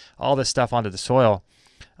putting all this stuff onto the soil,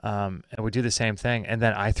 and we do the same thing, and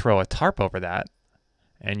then I throw a tarp over that,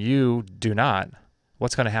 and you do not,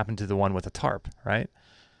 what's going to happen to the one with a tarp, right?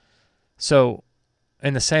 So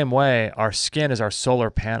in the same way, our skin is our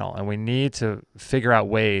solar panel, and we need to figure out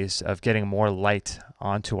ways of getting more light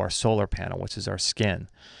onto our solar panel, which is our skin.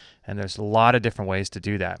 And there's a lot of different ways to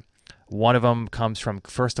do that. One of them comes from,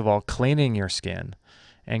 first of all, cleaning your skin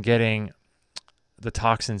and getting the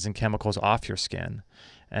toxins and chemicals off your skin,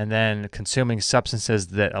 and then consuming substances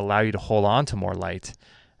that allow you to hold on to more light.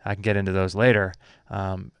 I can get into those later.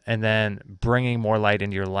 And then bringing more light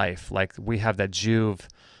into your life. Like, we have that Juve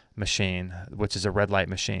machine, which is a red light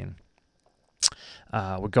machine.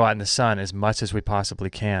 We go out in the sun as much as we possibly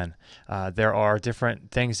can. There are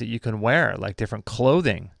different things that you can wear, like different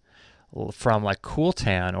clothing from like Cool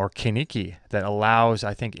Tan or Kiniki, that allows,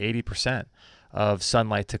 I think, 80% of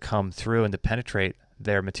sunlight to come through and to penetrate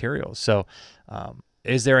their materials. So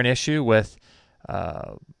is there an issue with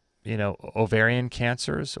ovarian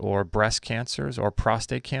cancers or breast cancers or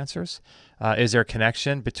prostate cancers? Is there a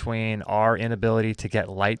connection between our inability to get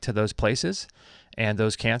light to those places and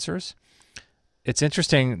those cancers? It's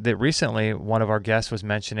interesting that recently one of our guests was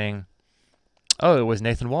mentioning, it was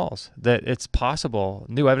Nathan Walls, that it's possible,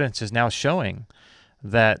 new evidence is now showing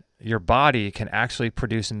that your body can actually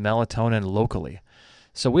produce melatonin locally.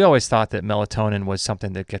 So we always thought that melatonin was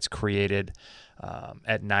something that gets created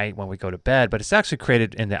at night when we go to bed, but it's actually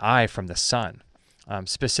created in the eye from the sun,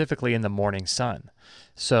 specifically in the morning sun.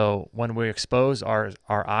 So when we expose our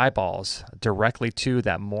eyeballs directly to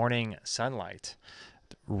that morning sunlight,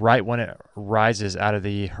 right when it rises out of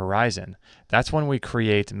the horizon, that's when we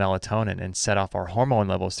create melatonin and set off our hormone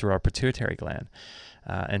levels through our pituitary gland,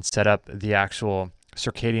 and set up the actual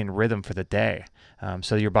circadian rhythm for the day,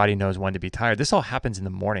 so your body knows when to be tired. This all happens in the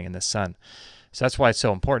morning in the sun. So that's why it's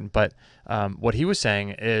so important. But what he was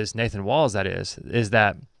saying is, Nathan Walls, that is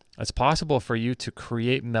that it's possible for you to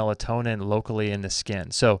create melatonin locally in the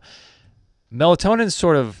skin. So melatonin is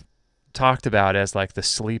sort of talked about as like the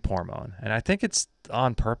sleep hormone. And I think it's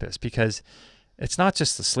on purpose, because it's not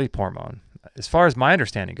just the sleep hormone. As far as my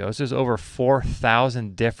understanding goes, there's over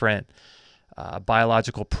 4,000 different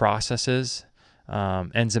biological processes,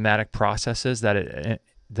 enzymatic processes that it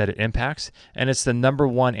impacts, and it's the number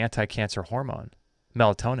one anti-cancer hormone,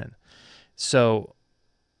 melatonin. So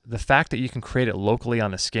the fact that you can create it locally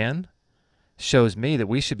on the skin shows me that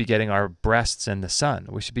we should be getting our breasts in the sun.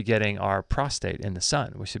 We should be getting our prostate in the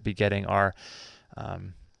sun. We should be getting our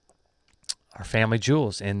family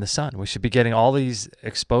jewels in the sun. We should be getting all these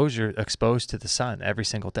exposed to the sun every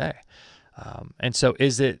single day. And so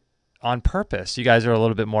is it on purpose? You guys are a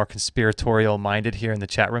little bit more conspiratorial minded here in the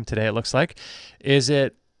chat room today, it looks like. Is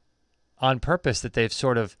it on purpose that they've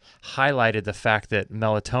sort of highlighted the fact that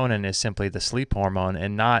melatonin is simply the sleep hormone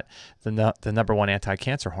and not the number one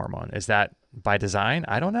anti-cancer hormone? Is that by design?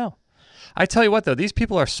 I don't know. I tell you what, though, these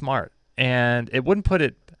people are smart, and I wouldn't put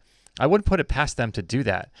it past them to do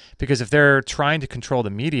that, because if they're trying to control the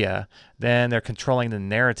media, then they're controlling the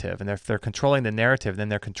narrative, and if they're controlling the narrative, then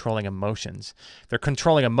they're controlling emotions. If they're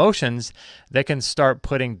controlling emotions, they can start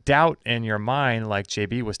putting doubt in your mind, like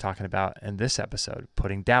JB was talking about in this episode,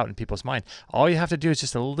 putting doubt in people's mind. All you have to do is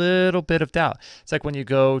just a little bit of doubt. It's like when you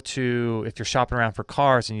if you're shopping around for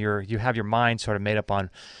cars and you have your mind sort of made up on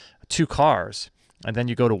 2 cars, and then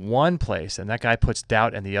you go to one place and that guy puts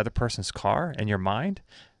doubt in the other person's car in your mind.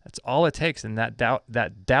 That's all it takes, and that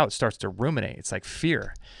doubt starts to ruminate. It's like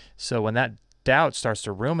fear. So when that doubt starts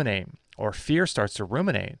to ruminate, or fear starts to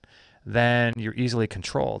ruminate, then you're easily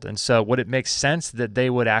controlled. And so would it make sense that they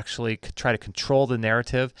would actually try to control the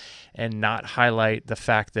narrative and not highlight the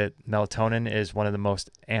fact that melatonin is one of the most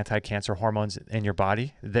anti-cancer hormones in your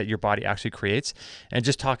body, that your body actually creates, and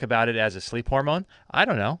just talk about it as a sleep hormone? I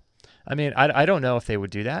don't know. I mean, I don't know if they would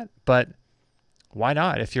do that, but why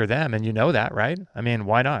not? If you're them and you know that, right? I mean,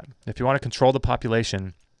 why not? If you want to control the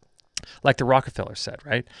population, like the Rockefellers said,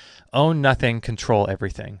 right? Own nothing, control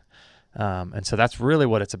everything. And so that's really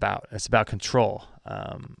what it's about. It's about control.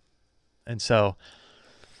 And so,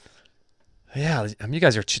 yeah, I mean, you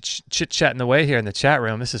guys are chit-chatting away here in the chat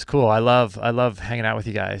room. This is cool. I love hanging out with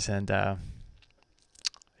you guys. And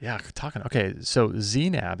yeah, talking. Okay, so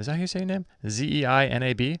Zeinab, is that how you say your name?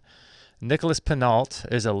 Zeinab? Nicholas Penault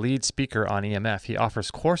is a lead speaker on EMF. He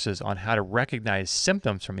offers courses on how to recognize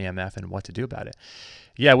symptoms from EMF and what to do about it.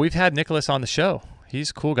 Yeah, we've had Nicholas on the show.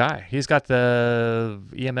 He's a cool guy. He's got the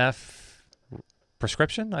EMF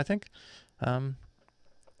prescription, I think.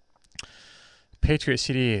 Patriot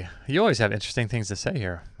CD. You always have interesting things to say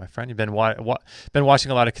here, my friend. You've been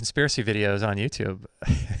watching a lot of conspiracy videos on YouTube.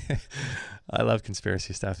 I love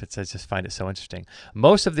conspiracy stuff. I just find it so interesting.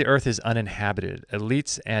 Most of the Earth is uninhabited.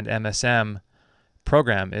 Elites and MSM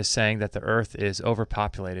program is saying that the Earth is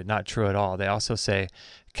overpopulated. Not true at all. They also say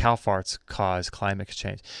cow farts cause climate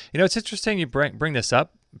change. You know, it's interesting you bring this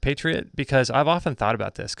up, Patriot, because I've often thought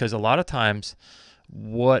about this, because a lot of times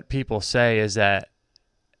what people say is that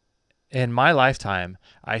in my lifetime,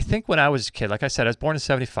 I think when I was a kid, like I said, I was born in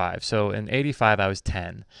 75. So in 85, I was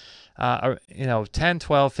 10. 10,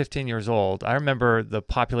 12, 15 years old, I remember the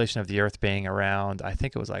population of the Earth being around, I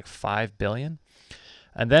think it was like 5 billion.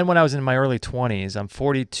 And then when I was in my early 20s, I'm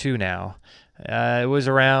 42 now, it was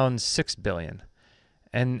around 6 billion.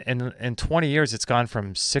 And in 20 years, it's gone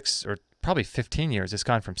from 6, or probably 15 years, it's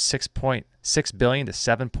gone from 6.6 billion to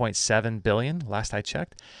 7.7 billion, last I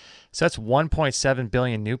checked. So that's 1.7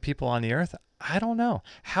 billion new people on the Earth. I don't know.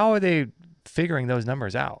 How are they figuring those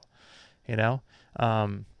numbers out? You know?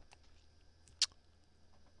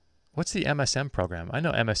 What's the MSM program? I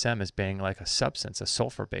know MSM as being like a substance, a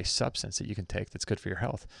sulfur-based substance that you can take that's good for your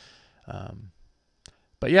health.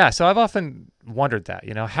 But yeah, so I've often wondered that,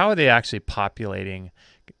 how are they actually populating,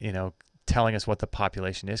 telling us what the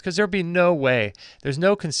population is? Because there'd be no way, there's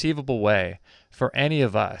no conceivable way for any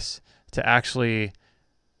of us to actually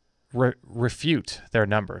refute their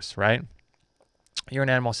numbers, right? You're an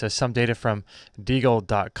Animal says some data from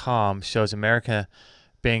Deagle.com shows America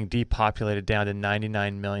being depopulated down to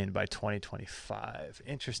 99 million by 2025.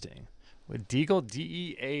 Interesting. With Deagle,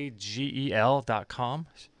 DEAGEL.com.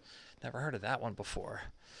 Never heard of that one before.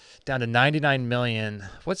 Down to 99 million.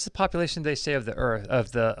 What's the population they say of the Earth,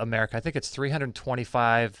 of the America? I think it's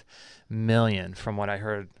 325 million from what I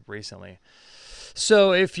heard recently.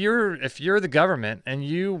 So if you're the government and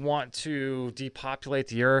you want to depopulate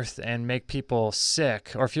the Earth and make people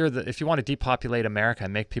sick, or if you want to depopulate America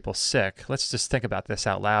and make people sick, let's just think about this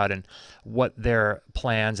out loud and what their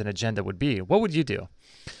plans and agenda would be. What would you do?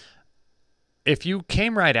 If you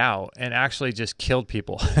came right out and actually just killed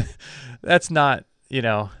people, that's not going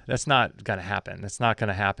to happen. That's not going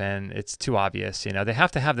to happen. It's too obvious. They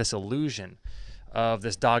have to have this illusion of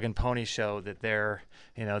this dog and pony show that they're,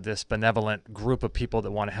 this benevolent group of people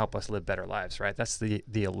that want to help us live better lives, right? That's the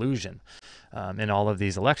illusion in all of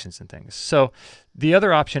these elections and things. So the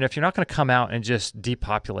other option, if you're not going to come out and just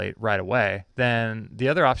depopulate right away, then the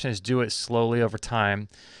other option is do it slowly over time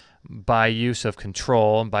by use of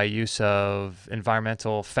control and by use of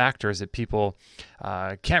environmental factors that people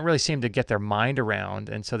can't really seem to get their mind around.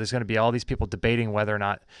 And so there's going to be all these people debating whether or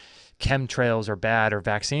not chemtrails are bad or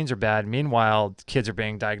vaccines are bad. Meanwhile, kids are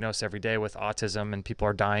being diagnosed every day with autism and people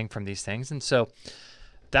are dying from these things. And so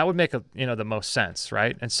that would make the most sense,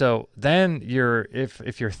 right? And so then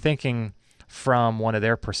if you're thinking from one of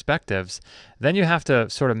their perspectives, then you have to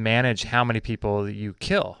sort of manage how many people you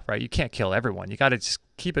kill, right? You can't kill everyone. You got to just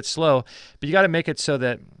keep it slow, but you got to make it so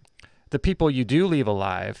that the people you do leave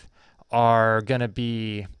alive are going to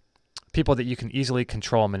be people that you can easily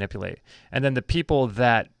control and manipulate. And then the people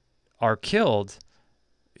that are killed,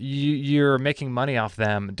 you're making money off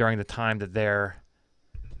them during the time that they're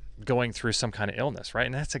going through some kind of illness, right?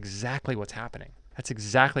 And that's exactly what's happening. That's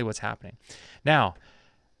exactly what's happening. Now,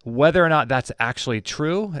 whether or not that's actually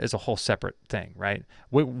true is a whole separate thing, right?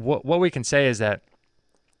 What we can say is that,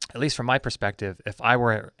 at least from my perspective, if I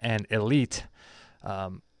were an elite,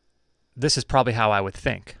 this is probably how I would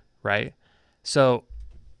think, right? So,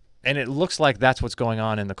 and it looks like that's what's going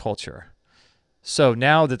on in the culture. So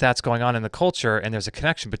now that that's going on in the culture and there's a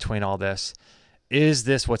connection between all this, is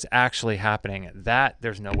this what's actually happening? That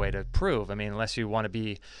there's no way to prove. I mean, unless you want to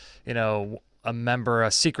be, a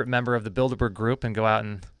secret member of the Bilderberg group and go out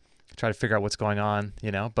and try to figure out what's going on,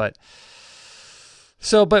 but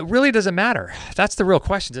really does it matter? That's the real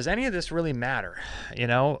question. Does any of this really matter?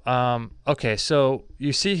 Okay. So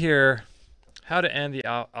you see here, How to End the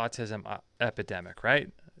Autism Epidemic, right?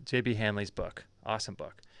 J.B. Handley's book, awesome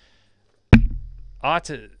book.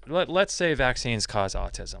 Let's say vaccines cause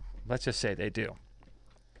autism. Let's just say they do.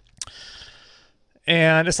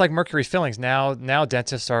 And it's like mercury fillings. Now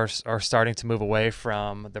dentists are starting to move away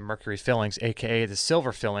from the mercury fillings, aka the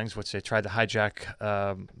silver fillings, which they tried to hijack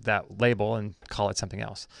that label and call it something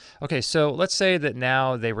else. Okay, so let's say that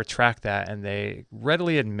now they retract that and they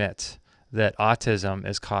readily admit that autism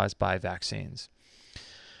is caused by vaccines.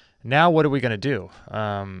 Now what are we going to do?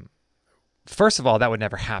 First of all, that would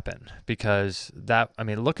never happen because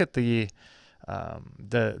look at the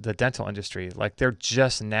dental industry. Like, they're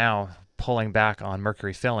just now pulling back on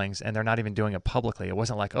mercury fillings and they're not even doing it publicly. It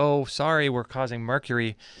wasn't like, oh, sorry, we're causing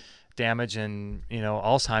mercury damage and,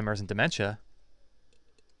 Alzheimer's and dementia.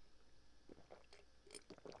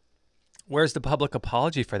 Where's the public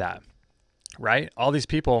apology for that? Right? All these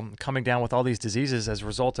people coming down with all these diseases as a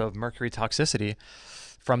result of mercury toxicity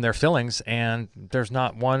from their fillings, and there's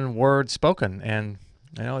not one word spoken. And,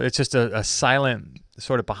 it's just a silent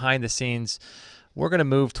sort of behind the scenes, we're going to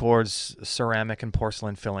move towards ceramic and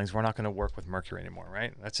porcelain fillings. We're not going to work with mercury anymore,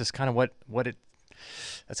 right? That's just kind of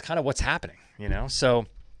that's kind of what's happening, So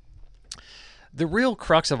the real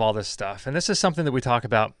crux of all this stuff, and this is something that we talk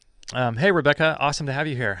about. Hey, Rebecca, awesome to have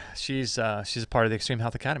you here. She's a part of the Extreme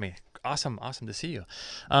Health Academy. Awesome to see you.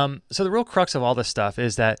 So the real crux of all this stuff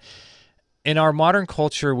is that in our modern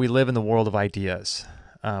culture, we live in the world of ideas.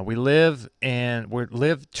 We live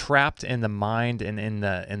trapped in the mind and in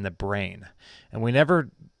the brain, and we never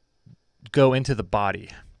go into the body.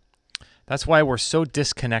 That's why we're so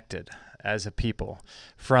disconnected as a people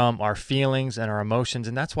from our feelings and our emotions,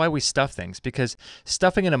 and that's why we stuff things, because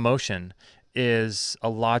stuffing an emotion is a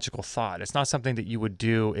logical thought. It's not something that you would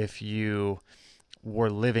do if you were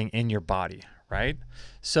living in your body, right?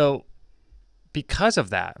 So because of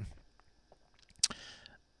that,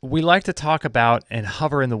 we like to talk about and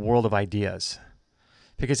hover in the world of ideas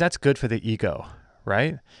because that's good for the ego,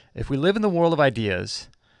 right? If we live in the world of ideas,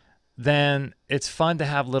 then it's fun to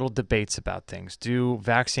have little debates about things. Do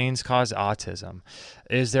vaccines cause autism?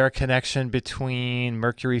 Is there a connection between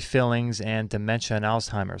mercury fillings and dementia and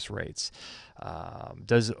Alzheimer's rates?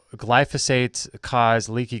 Does glyphosate cause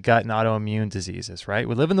leaky gut and autoimmune diseases, right?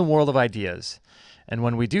 We live in the world of ideas. And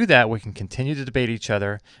when we do that, we can continue to debate each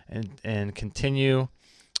other and continue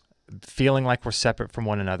feeling like we're separate from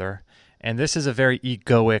one another. And this is a very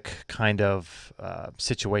egoic kind of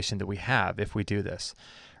situation that we have if we do this,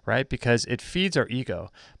 right? Because it feeds our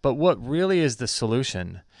ego. But what really is the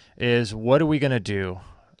solution is, what are we going to do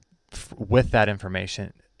with that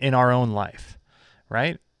information in our own life,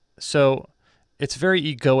 right? So it's very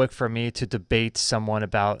egoic for me to debate someone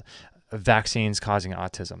about vaccines causing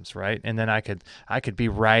autisms, right? And then I could be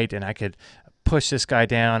right, and I could push this guy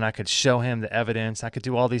down. I could show him the evidence. I could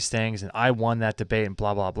do all these things, and I won that debate and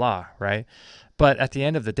blah, blah, blah, right? But at the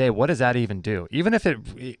end of the day, what does that even do? Even if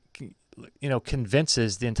it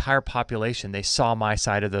convinces the entire population they saw my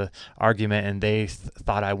side of the argument and they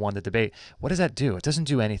thought I won the debate, what does that do? It doesn't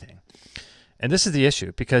do anything. And this is the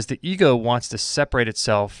issue, because the ego wants to separate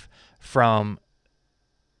itself from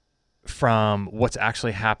what's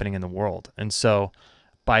actually happening in the world. And so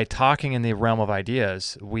by talking in the realm of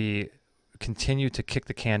ideas, we continue to kick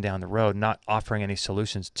the can down the road, not offering any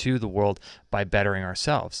solutions to the world by bettering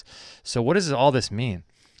ourselves. So what does all this mean?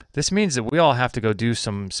 This means that we all have to go do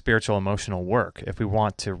some spiritual, emotional work if we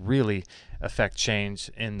want to really affect change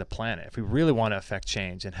in the planet. If we really want to affect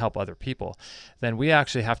change and help other people, then we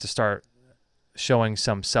actually have to start showing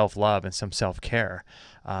some self-love and some self-care.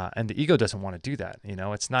 And the ego doesn't want to do that.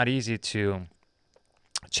 It's not easy to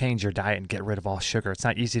change your diet and get rid of all sugar. It's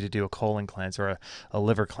not easy to do a colon cleanse or a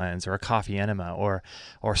liver cleanse or a coffee enema or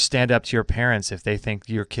stand up to your parents if they think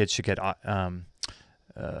your kids should get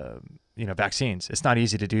vaccines. It's not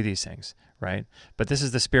easy to do these things, right? But this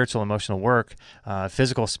is the spiritual, emotional work,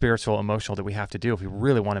 physical, spiritual, emotional that we have to do if we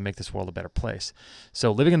really want to make this world a better place.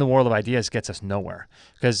 So living in the world of ideas gets us nowhere,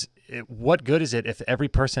 because what good is it if every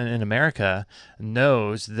person in America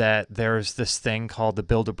knows that there's this thing called the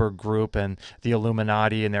Bilderberg Group and the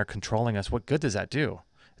Illuminati and they're controlling us? What good does that do?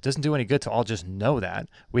 It doesn't do any good to all just know that.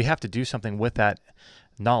 We have to do something with that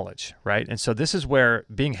knowledge, right? And so this is where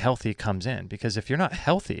being healthy comes in, because if you're not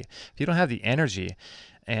healthy, if you don't have the energy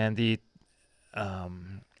and the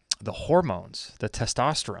hormones, the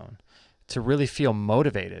testosterone to really feel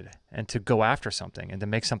motivated and to go after something and to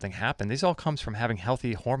make something happen, these all comes from having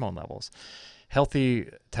healthy hormone levels, healthy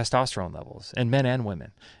testosterone levels in men and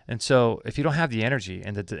women. And so if you don't have the energy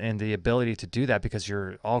and the ability to do that because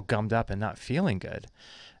you're all gummed up and not feeling good,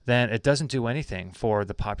 then it doesn't do anything for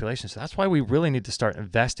the population. So that's why we really need to start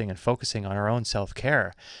investing and focusing on our own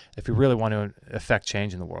self-care if we really want to affect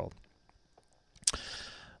change in the world.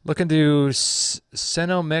 Look into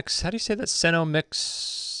Cenomix. How do you say that?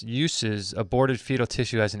 Cenomix uses aborted fetal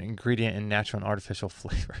tissue as an ingredient in natural and artificial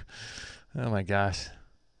flavor. Oh my gosh.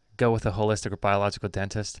 Go with a holistic or biological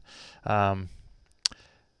dentist.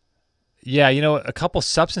 Yeah, a couple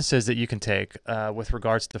substances that you can take with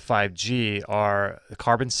regards to 5G are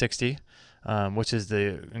carbon-60, which is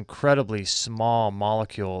the incredibly small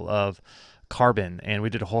molecule of carbon. And we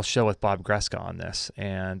did a whole show with Bob Greska on this.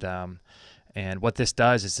 And what this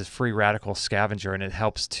does is this free radical scavenger, and it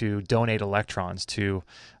helps to donate electrons to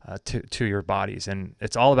your bodies. And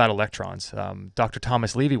it's all about electrons. Dr.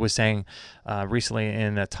 Thomas Levy was saying recently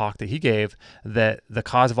in a talk that he gave that the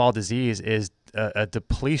cause of all disease is a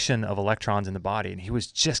depletion of electrons in the body. And he was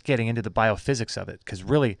just getting into the biophysics of it, because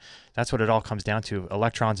really that's what it all comes down to: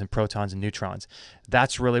 electrons and protons and neutrons.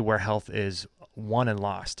 That's really where health is won and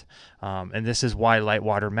lost. And this is why light,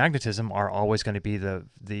 water, magnetism are always going to be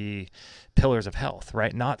the pillars of health,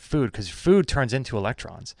 right? Not food, because food turns into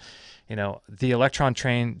electrons. The electron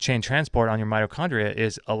chain transport on your mitochondria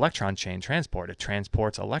is electron chain transport. It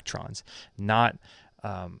transports electrons, not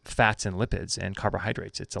fats and lipids and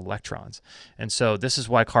carbohydrates. It's electrons. And so this is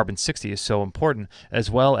why carbon-60 is so important, as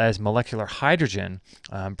well as molecular hydrogen.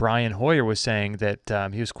 Brian Hoyer was saying that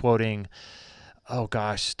he was quoting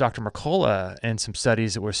Dr. Mercola in some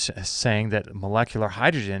studies that were saying that molecular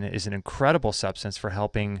hydrogen is an incredible substance for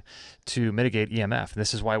helping to mitigate EMF. And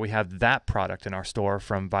this is why we have that product in our store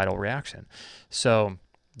from Vital Reaction. So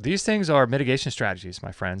these things are mitigation strategies,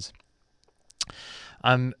 my friends.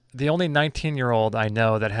 I'm the only 19-year-old I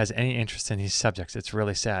know that has any interest in these subjects. It's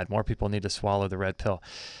really sad. More people need to swallow the red pill.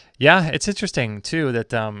 Yeah, it's interesting, too, that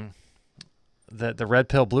the red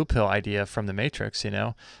pill, blue pill idea from the Matrix,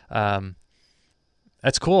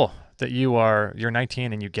 that's cool that you're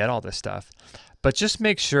 19 and you get all this stuff. But just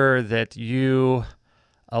make sure that you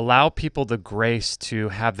allow people the grace to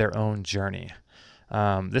have their own journey.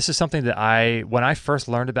 This is something that when I first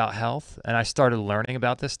learned about health and I started learning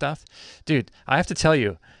about this stuff, dude, I have to tell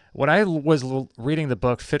you, when I was reading the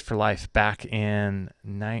book Fit for Life back in,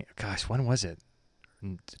 when was it?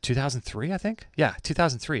 2003, I think? Yeah,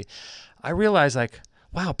 2003. I realized,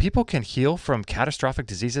 wow, people can heal from catastrophic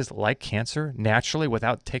diseases like cancer naturally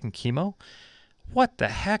without taking chemo? What the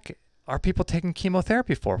heck are people taking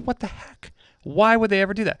chemotherapy for? What the heck? Why would they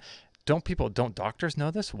ever do that? Don't doctors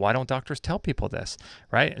know this? Why don't doctors tell people this,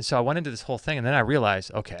 right? And so I went into this whole thing, and then I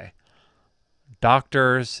realized, okay,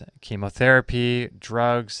 doctors, chemotherapy,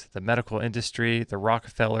 drugs, the medical industry, the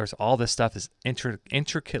Rockefellers, all this stuff is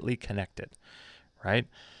intricately connected, right?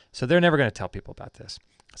 So they're never going to tell people about this.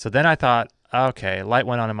 So then I thought, okay, light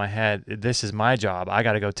went on in my head. This is my job. I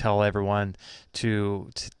got to go tell everyone to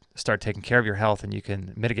start taking care of your health, and you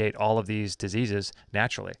can mitigate all of these diseases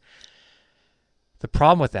naturally. The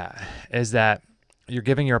problem with that is that you're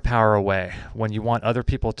giving your power away when you want other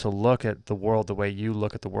people to look at the world the way you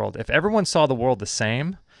look at the world. If everyone saw the world the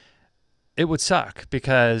same, it would suck,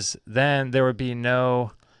 because then there would be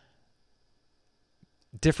no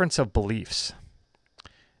difference of beliefs.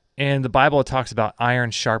 In the Bible, it talks about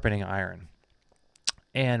iron sharpening iron.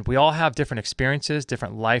 And we all have different experiences,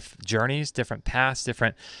 different life journeys, different paths,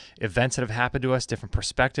 different events that have happened to us, different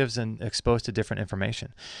perspectives, and exposed to different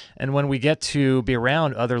information. And when we get to be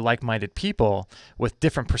around other like-minded people with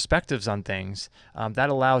different perspectives on things, that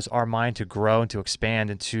allows our mind to grow and to expand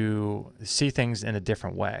and to see things in a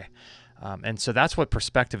different way. And so that's what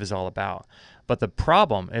perspective is all about. But the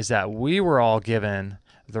problem is that we were all given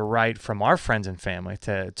the right from our friends and family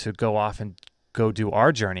to go off and go do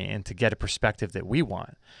our journey and to get a perspective that we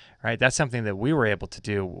want, right? That's something that we were able to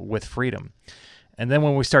do with freedom. And then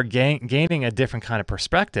when we start gaining a different kind of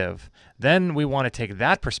perspective, then we want to take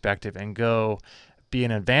that perspective and go be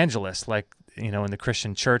an evangelist, like, in the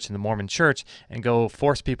Christian church and the Mormon church, and go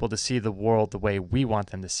force people to see the world the way we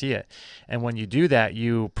want them to see it. And when you do that,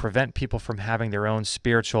 you prevent people from having their own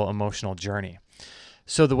spiritual, emotional journey.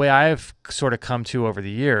 So the way I've sort of come to over the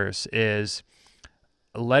years is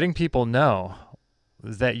letting people know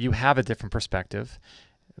that you have a different perspective,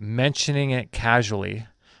 mentioning it casually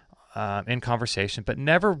in conversation, but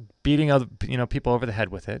never beating other people over the head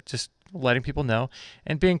with it. Just letting people know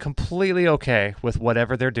and being completely okay with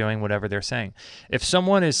whatever they're doing, whatever they're saying. If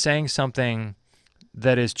someone is saying something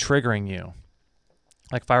that is triggering you,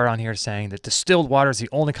 like if I were on here saying that distilled water is the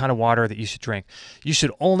only kind of water that you should drink, you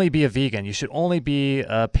should only be a vegan, you should only be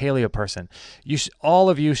a paleo person, all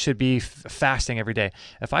of you should be fasting every day.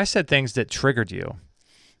 If I said things that triggered you,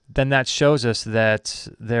 then that shows us that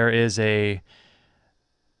there's a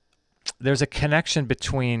connection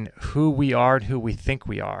between who we are and who we think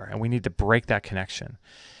we are, and we need to break that connection.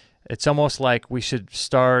 It's almost like we should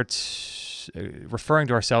start referring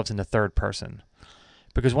to ourselves in the third person.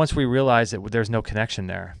 Because once we realize that there's no connection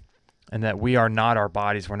there, and that we are not our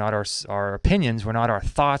bodies, we're not our opinions, we're not our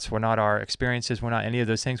thoughts, we're not our experiences, we're not any of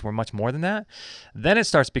those things, we're much more than that, then it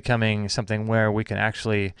starts becoming something where we can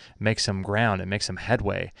actually make some ground and make some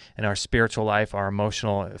headway in our spiritual life, our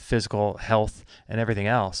emotional, physical health, and everything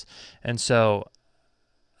else. And so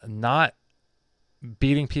not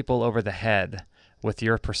beating people over the head with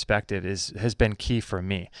your perspective has been key for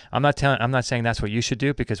me. I'm not saying that's what you should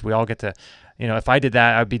do, because we all get to, if I did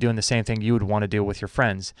that, I'd be doing the same thing you would want to do with your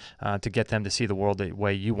friends to get them to see the world the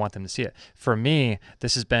way you want them to see it. For me,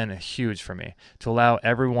 this has been huge for me, to allow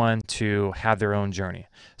everyone to have their own journey.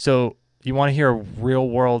 So you want to hear a real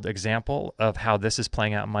world example of how this is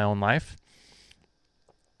playing out in my own life?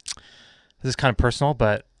 This is kind of personal,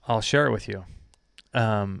 but I'll share it with you.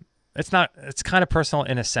 It's kind of personal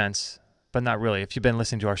in a sense, but not really. If you've been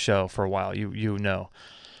listening to our show for a while, you know.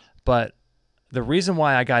 But the reason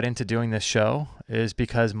why I got into doing this show is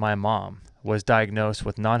because my mom was diagnosed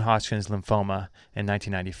with non-Hodgkin's lymphoma in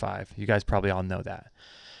 1995. You guys probably all know that.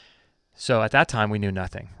 So at that time, we knew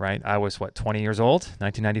nothing, right? I was, 20 years old,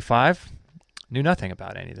 1995, knew nothing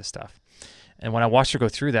about any of this stuff. And when I watched her go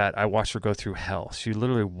through that, I watched her go through hell. She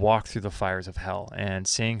literally walked through the fires of hell, and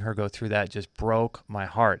seeing her go through that just broke my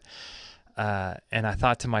heart. And I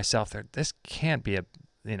thought to myself, this can't be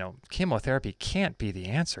chemotherapy can't be the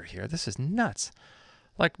answer here. This is nuts.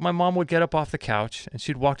 Like, my mom would get up off the couch and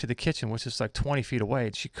she'd walk to the kitchen, which is like 20 feet away.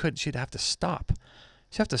 And she'd have to stop.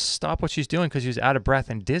 She'd have to stop what she's doing because she was out of breath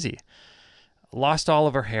and dizzy. Lost all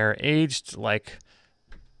of her hair, aged like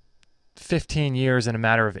 15 years in a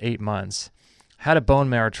matter of 8 months. Had a bone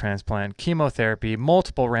marrow transplant, chemotherapy,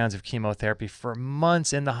 multiple rounds of chemotherapy for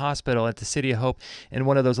months in the hospital at the City of Hope in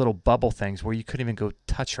one of those little bubble things where you couldn't even go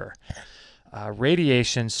touch her.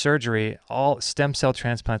 Radiation, surgery, all stem cell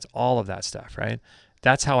transplants, all of that stuff, right?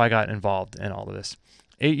 That's how I got involved in all of this.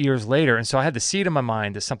 8 years later, and so I had the seed in my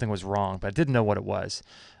mind that something was wrong, but I didn't know what it was.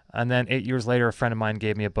 And then 8 years later, a friend of mine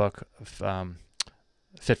gave me a book of,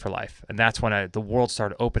 Fit for Life. And that's when the world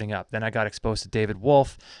started opening up. Then I got exposed to David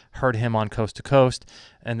Wolfe, heard him on Coast to Coast,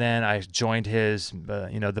 and then I joined his,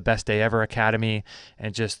 the Best Day Ever Academy,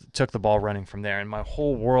 and just took the ball running from there. And my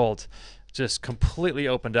whole world just completely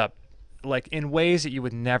opened up, like in ways that you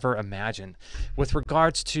would never imagine, with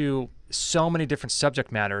regards to so many different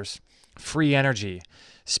subject matters: free energy,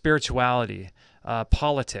 spirituality,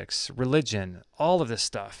 politics, religion, all of this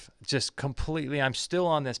stuff. Just completely, I'm still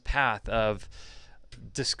on this path of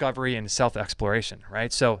discovery and self-exploration,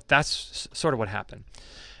 right? So that's sort of what happened.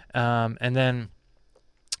 And then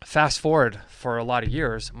fast forward for a lot of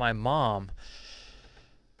years, my mom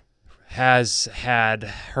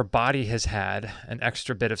her body has had an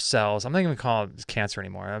extra bit of cells. I'm not even calling it cancer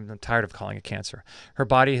anymore. I'm tired of calling it cancer. Her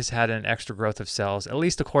body has had an extra growth of cells, at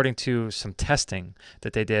least according to some testing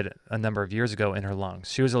that they did a number of years ago in her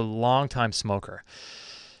lungs. She was a long-time smoker.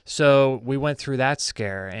 So we went through that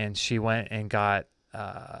scare, and she went and got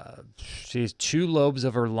she's 2 lobes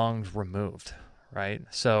of her lungs removed, right?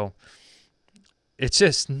 So it's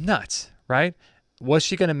just nuts, right? Was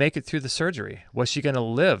she going to make it through the surgery? Was she going to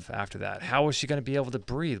live after that? How was she going to be able to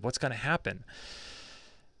breathe? What's going to happen?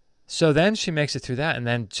 So then she makes it through that, and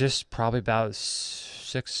then just probably about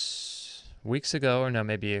 6 weeks ago, or no,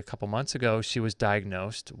 maybe a couple months ago, she was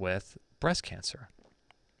diagnosed with breast cancer.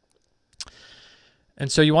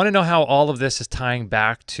 And so you want to know how all of this is tying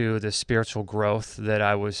back to the spiritual growth that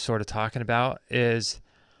I was sort of talking about, is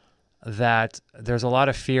that there's a lot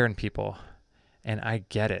of fear in people, and I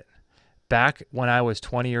get it. Back when I was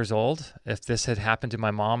 20 years old, if this had happened to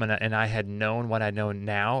my mom and I had known what I know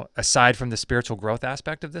now, aside from the spiritual growth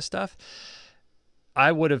aspect of this stuff,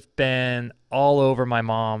 I would have been all over my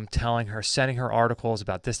mom, telling her, sending her articles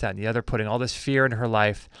about this, that, and the other, putting all this fear in her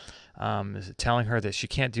life, telling her that she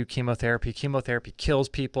can't do chemotherapy. Chemotherapy kills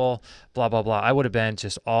people, blah, blah, blah. I would have been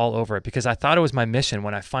just all over it because I thought it was my mission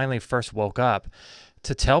when I finally first woke up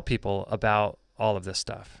to tell people about all of this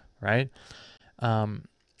stuff, right?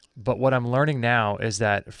 But what I'm learning now is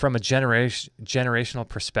that from a generational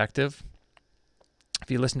perspective,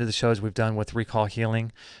 if you listen to the shows we've done with Recall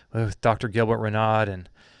Healing, with Dr. Gilbert Renaud and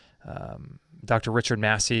Dr. Richard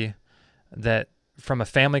Massey, that from a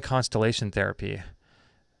family constellation therapy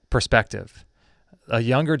perspective, a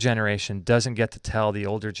younger generation doesn't get to tell the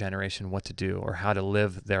older generation what to do or how to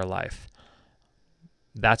live their life.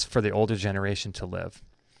 That's for the older generation to live.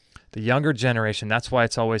 The younger generation, that's why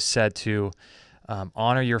it's always said to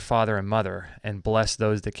honor your father and mother and bless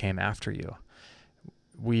those that came after you.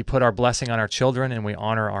 We put our blessing on our children and we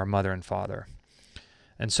honor our mother and father.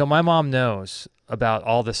 And so my mom knows about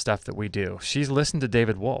all the stuff that we do. She's listened to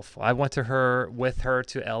David Wolfe. I went with her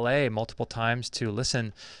to LA multiple times to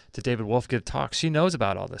listen to David Wolfe give talks. She knows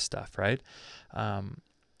about all this stuff, right?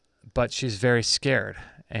 But she's very scared.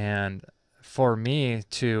 And for me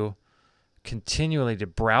to continually to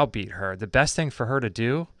browbeat her, the best thing for her to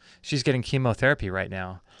do, she's getting chemotherapy right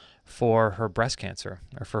now for her breast cancer,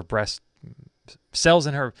 or for breast cells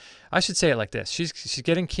in her. I should say it like this: she's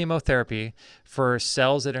getting chemotherapy for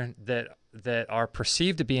cells that are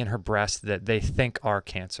perceived to be in her breast that they think are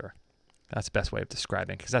cancer. That's the best way of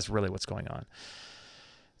describing, because that's really what's going on.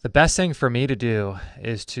 The best thing for me to do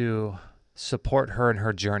is to support her in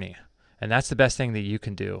her journey. And that's the best thing that you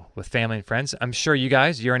can do with family and friends. I'm sure you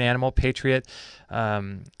guys, you're an animal patriot.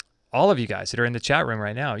 All of you guys that are in the chat room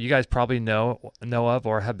right now, you guys probably know of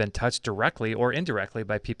or have been touched directly or indirectly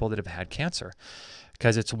by people that have had cancer,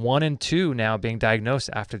 because it's 1 in 2 now being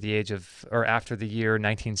diagnosed after the year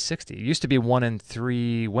 1960. It used to be 1 in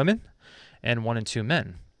 3 women and 1 in 2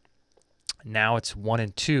 men. Now it's 1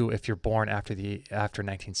 in 2 if you're born after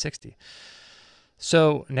 1960.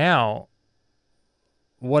 So now,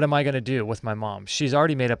 what am I going to do with my mom? She's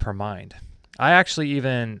already made up her mind. I actually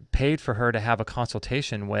even paid for her to have a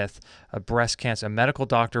consultation with a medical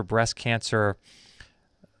doctor, breast cancer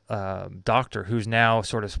doctor, who's now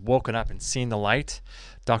sort of woken up and seen the light,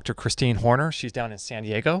 Dr. Christine Horner. She's down in San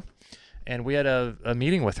Diego. And we had a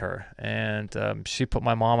meeting with her, and she put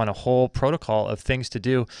my mom on a whole protocol of things to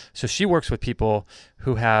do. So she works with people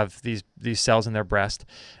who have these cells in their breast,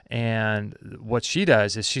 and what she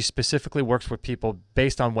does is she specifically works with people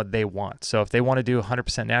based on what they want. So if they want to do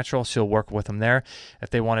 100% natural, she'll work with them there.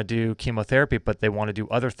 If they want to do chemotherapy, but they want to do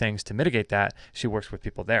other things to mitigate that, she works with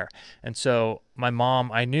people there. And so my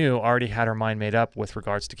mom, I knew, already had her mind made up with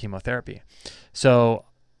regards to chemotherapy. So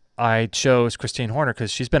I chose Christine Horner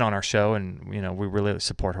because she's been on our show, and we really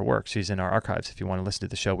support her work. She's in our archives if you want to listen to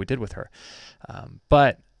the show we did with her.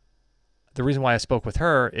 But the reason why I spoke with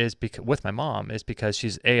her with my mom is because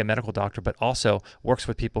she's a medical doctor, but also works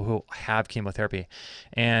with people who have chemotherapy.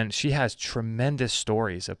 And she has tremendous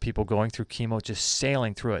stories of people going through chemo, just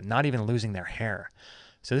sailing through it, not even losing their hair.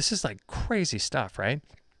 So this is like crazy stuff, right?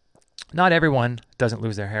 Not everyone doesn't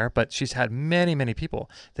lose their hair, but she's had many, many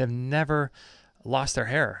people that have never lost their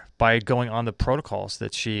hair by going on the protocols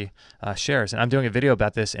that she shares. And I'm doing a video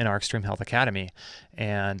about this in our Extreme Health Academy,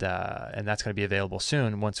 and that's going to be available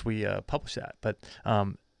soon once we publish that. But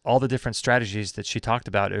all the different strategies that she talked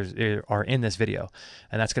about are in this video,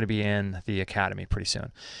 and that's going to be in the Academy pretty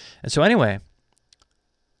soon. And so anyway,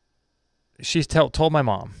 she told my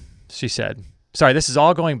mom, she said, sorry, this is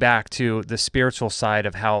all going back to the spiritual side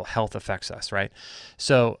of how health affects us, right?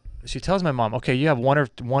 So she tells my mom, okay, you have one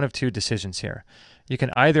of 2 decisions here. You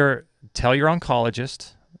can either tell your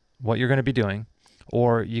oncologist what you're going to be doing,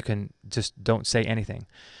 or you can just don't say anything.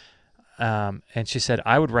 And she said,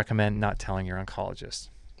 I would recommend not telling your oncologist,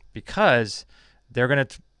 because they're going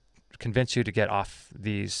to convince you to get off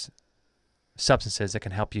these substances that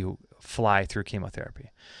can help you fly through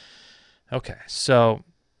chemotherapy. Okay, so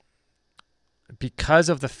because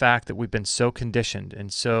of the fact that we've been so conditioned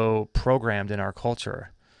and so programmed in our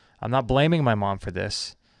culture, I'm not blaming my mom for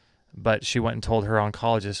this, but she went and told her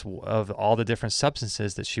oncologist of all the different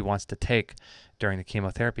substances that she wants to take during the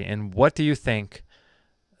chemotherapy. And what do you think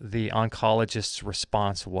the oncologist's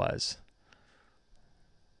response was?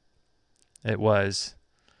 It was,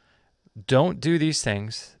 don't do these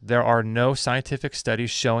things. There are no scientific studies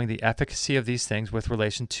showing the efficacy of these things with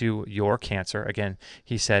relation to your cancer. Again,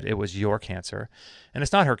 he said it was your cancer, and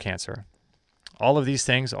it's not her cancer. All of these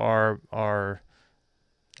things are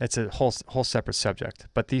it's a whole separate subject,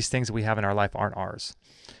 but these things we have in our life aren't ours.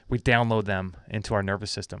 We download them into our nervous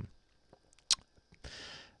system.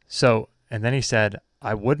 So, and then he said,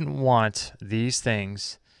 I wouldn't want these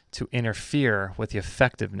things to interfere with the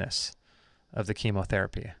effectiveness of the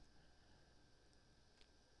chemotherapy.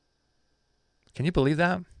 Can you believe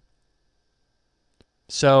that?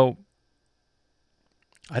 So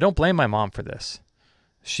I don't blame my mom for this.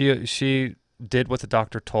 She did what the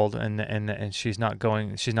doctor told, and she's not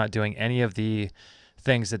doing any of the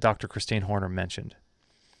things that Dr. Christine Horner mentioned.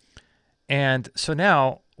 And so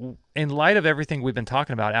now, in light of everything we've been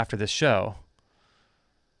talking about after this show,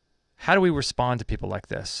 how do we respond to people like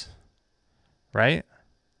this? Right?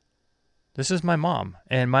 This is my mom,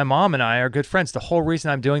 and my mom and I are good friends. The whole reason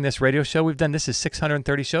I'm doing this radio show, we've done this is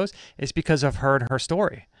 630 shows, is because I've heard her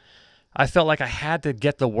story. I felt like I had to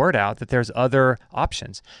get the word out that there's other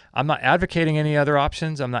options. I'm not advocating any other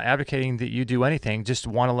options. I'm not advocating that you do anything. Just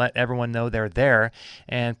want to let everyone know they're there.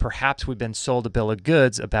 And perhaps we've been sold a bill of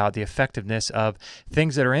goods about the effectiveness of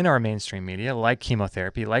things that are in our mainstream media, like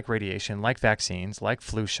chemotherapy, like radiation, like vaccines, like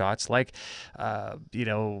flu shots, like,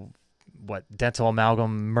 dental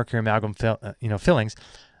amalgam, mercury amalgam, fillings.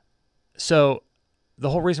 So the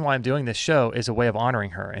whole reason why I'm doing this show is a way of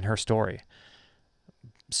honoring her and her story.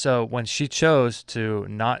 So when she chose to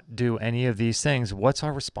not do any of these things, what's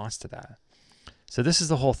our response to that? So this is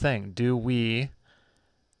the whole thing. Do we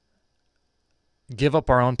give up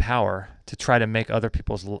our own power to try to make other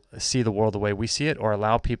people see the world the way we see it, or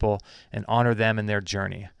allow people and honor them in their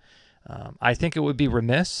journey? I think it would be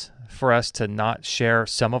remiss for us to not share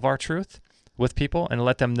some of our truth with people and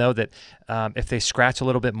let them know that if they scratch a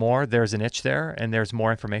little bit more, there's an itch there and there's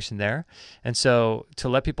more information there. And so to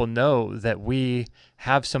let people know that we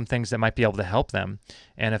have some things that might be able to help them.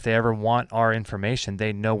 And if they ever want our information,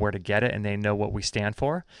 they know where to get it and they know what we stand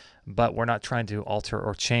for, but we're not trying to alter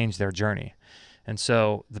or change their journey. And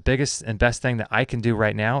so the biggest and best thing that I can do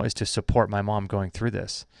right now is to support my mom going through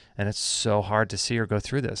this. And it's so hard to see her go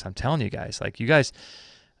through this. I'm telling you guys,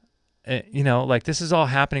 this is all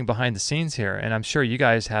happening behind the scenes here. And I'm sure you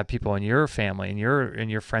guys have people in your family and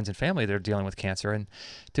your friends and family that are dealing with cancer. And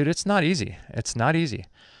dude, it's not easy. It's not easy.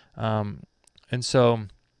 And so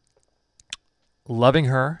loving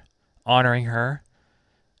her, honoring her,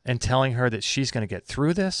 and telling her that she's going to get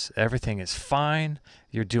through this. Everything is fine.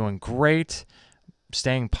 You're doing great.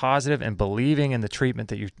 Staying positive and believing in the treatment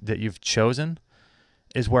that you've chosen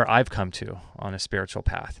is where I've come to on a spiritual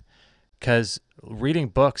path. Because reading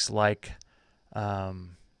books like,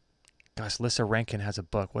 Lissa Rankin has a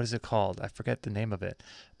book. What is it called? I forget the name of it.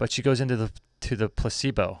 But she goes into the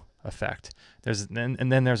placebo effect.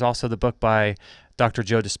 And then there's also the book by Dr.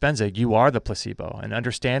 Joe Dispenza, You Are the Placebo, and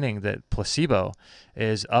understanding that placebo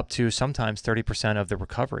is up to sometimes 30% of the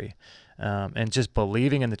recovery. And just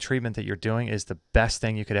believing in the treatment that you're doing is the best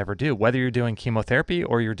thing you could ever do, whether you're doing chemotherapy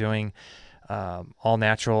or you're doing all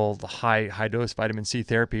natural, high dose vitamin C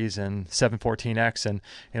therapies and 714X and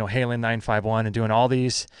Halin 951 and doing all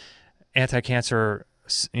these anti-cancer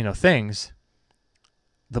things.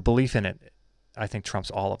 The belief in it, I think,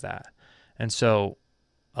 trumps all of that. And so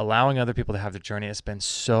allowing other people to have their journey has been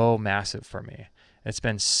so massive for me. It's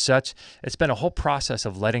been a whole process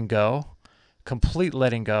of letting go, complete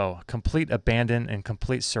abandon and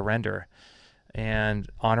complete surrender, and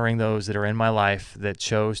honoring those that are in my life that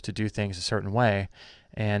chose to do things a certain way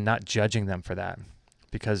and not judging them for that.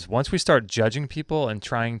 Because once we start judging people and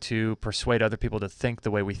trying to persuade other people to think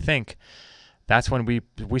the way we think, that's when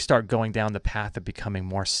we start going down the path of becoming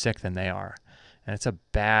more sick than they are. And it's a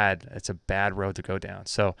bad road to go down.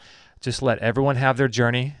 So just let everyone have their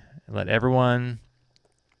journey, let everyone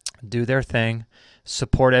do their thing,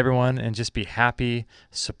 support everyone, and just be happy,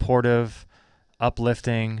 supportive,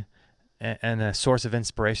 uplifting, and a source of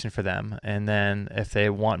inspiration for them. And then if they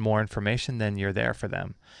want more information, then you're there for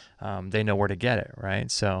them. They know where to get it,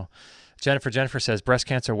 right? So Jennifer says, breast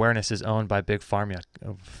cancer awareness is owned by Big Pharma.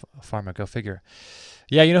 Go figure.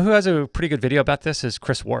 Yeah, you know who has a pretty good video about this is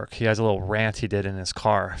Chris Work. He has a little rant he did in his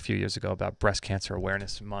car a few years ago about Breast Cancer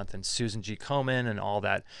Awareness Month and Susan G. Komen and all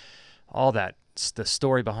that. The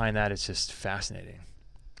story behind that is just fascinating.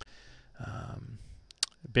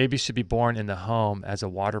 Babies should be born in the home as a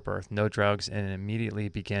water birth, no drugs, and immediately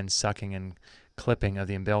begin sucking and clipping of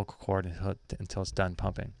the umbilical cord until it's done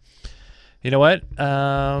pumping. You know what?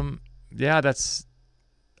 Yeah, that's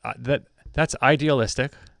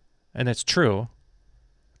idealistic, and it's true,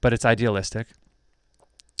 but it's idealistic.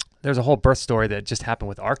 There's a whole birth story that just happened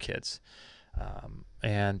with our kids,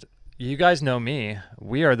 and you guys know me.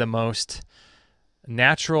 We are the most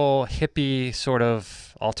natural, hippie sort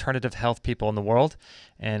of alternative health people in the world,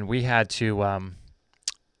 and we had to,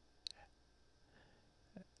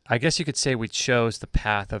 I guess you could say we chose the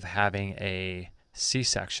path of having a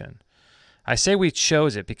C-section. I say we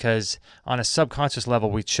chose it because on a subconscious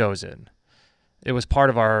level we chose it. It was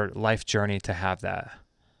part of our life journey to have that.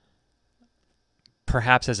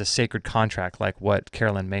 Perhaps as a sacred contract, like what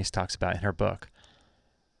Carolyn Mace talks about in her book.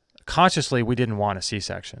 Consciously, we didn't want a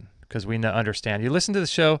C-section because we understand. You listen to the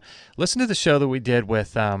show that we did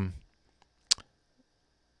with Janice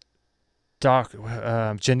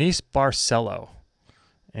Barcelo,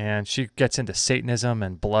 and she gets into Satanism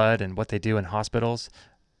and blood and what they do in hospitals.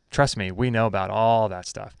 Trust me, we know about all that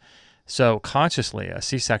stuff. So consciously, a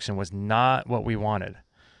C-section was not what we wanted.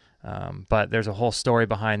 But there's a whole story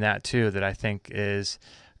behind that too that I think is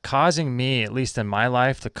causing me, at least in my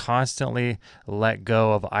life, to constantly let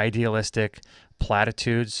go of idealistic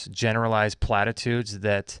platitudes, generalized platitudes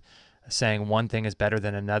that saying one thing is better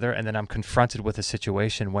than another, and then I'm confronted with a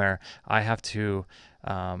situation where I have to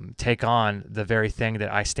take on the very thing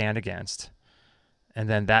that I stand against, and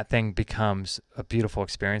then that thing becomes a beautiful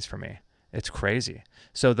experience for me. It's crazy.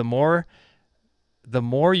 So the more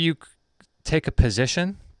you take a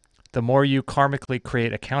position, the more you karmically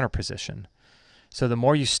create a counter position. So the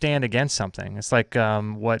more you stand against something, it's like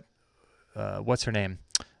what's her name?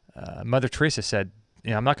 Mother Teresa said,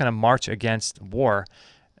 I'm not going to march against war.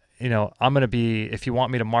 I'm going to be, if you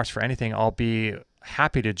want me to march for anything, I'll be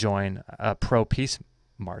happy to join a pro-peace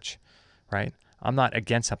march, right? I'm not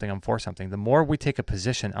against something, I'm for something. The more we take a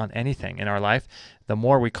position on anything in our life, the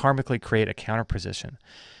more we karmically create a counter position.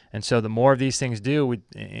 And so the more of these things do,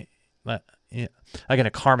 like in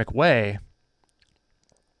a karmic way,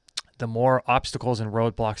 the more obstacles and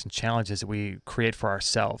roadblocks and challenges that we create for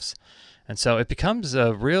ourselves. And so it becomes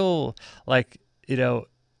a real,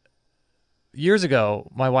 years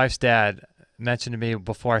ago, my wife's dad mentioned to me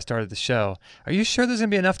before I started the show, are you sure there's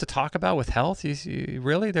going to be enough to talk about with health?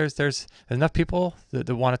 Really? There's enough people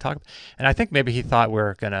that want to talk? And I think maybe he thought we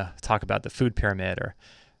were going to talk about the food pyramid or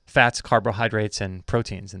fats, carbohydrates, and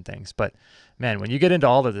proteins and things. But man, when you get into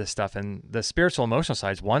all of this stuff, and the spiritual emotional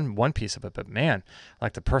side is one piece of it, but man,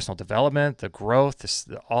 like the personal development, the growth,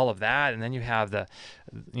 all of that, and then you have the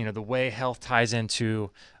way health ties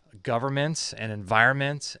into governments and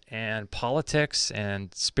environment and politics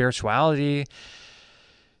and spirituality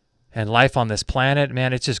and life on this planet,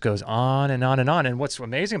 man, it just goes on and on and on. And what's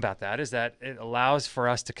amazing about that is that it allows for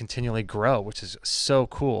us to continually grow, which is so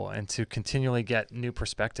cool, and to continually get new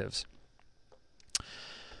perspectives.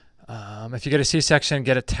 If you get a C-section,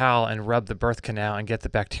 get a towel and rub the birth canal and get the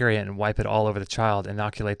bacteria and wipe it all over the child,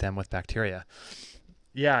 inoculate them with bacteria.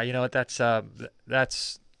 Yeah,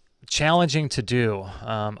 that's challenging to do.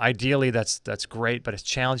 Ideally, that's great, but it's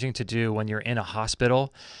challenging to do when you're in a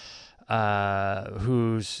hospital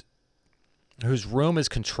whose room is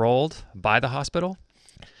controlled by the hospital,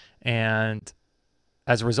 and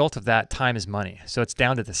as a result of that, time is money. So it's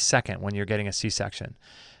down to the second when you're getting a C-section.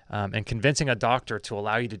 And convincing a doctor to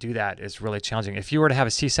allow you to do that is really challenging. If you were to have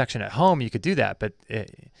a C-section at home, you could do that, but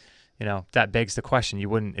that begs the question. You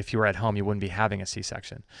wouldn't, if you were at home, you wouldn't be having a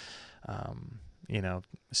C-section.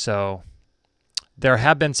 So there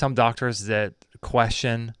have been some doctors that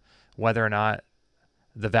question whether or not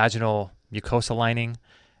the vaginal mucosa lining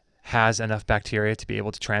has enough bacteria to be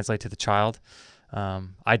able to translate to the child.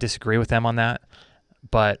 I disagree with them on that,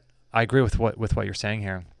 but I agree with what you're saying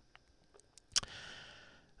here.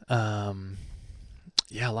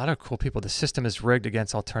 A lot of cool people. The system is rigged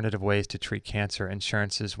against alternative ways to treat cancer.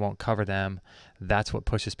 Insurances won't cover them. That's what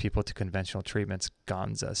pushes people to conventional treatments.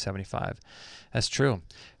 Gonza 75. That's true.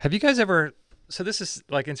 Have you guys ever, so this is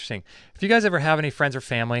like interesting. If you guys ever have any friends or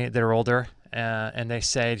family that are older and they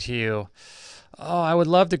say to you, oh, I would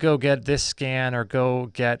love to go get this scan or go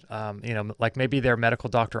get, like maybe their medical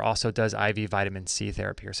doctor also does IV vitamin C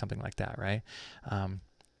therapy or something like that, right? And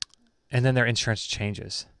then their insurance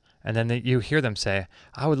changes. And then you hear them say,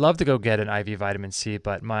 I would love to go get an IV vitamin C,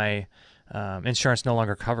 but my insurance no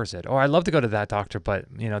longer covers it. Or I'd love to go to that doctor, but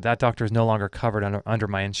that doctor is no longer covered under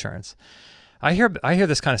my insurance. I hear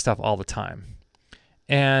this kind of stuff all the time.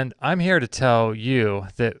 And I'm here to tell you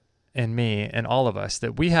that, and me and all of us,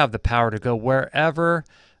 that we have the power to go wherever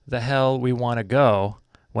the hell we want to go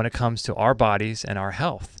when it comes to our bodies and our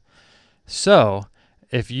health. So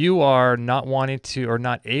if you are not wanting to or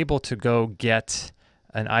not able to go get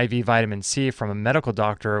an IV vitamin C from a medical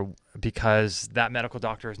doctor because that medical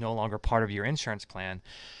doctor is no longer part of your insurance plan,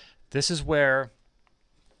 this is where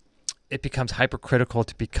it becomes hypercritical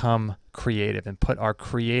to become creative and put our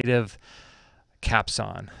creative caps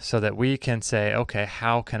on so that we can say, okay,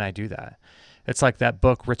 how can I do that? It's like that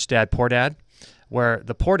book, Rich Dad, Poor Dad, where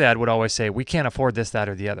the poor dad would always say, we can't afford this, that,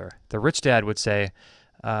 or the other. The rich dad would say,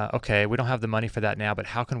 okay, we don't have the money for that now, but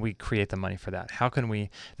how can we create the money for that? How can we?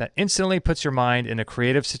 That instantly puts your mind in a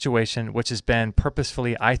creative situation, which has been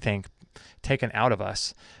purposefully, I think, taken out of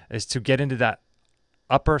us, is to get into that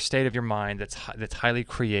upper state of your mind that's highly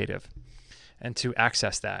creative and to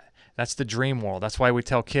access that. That's the dream world. That's why we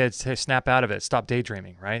tell kids, hey, snap out of it, stop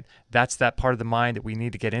daydreaming, right? That's that part of the mind that we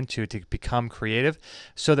need to get into to become creative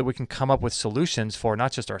so that we can come up with solutions for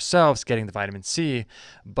not just ourselves getting the vitamin C,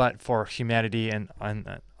 but for humanity and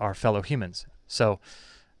our fellow humans. So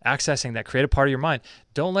accessing that creative part of your mind.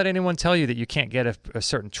 Don't let anyone tell you that you can't get a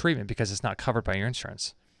certain treatment because it's not covered by your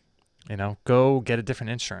insurance. You know, go get a different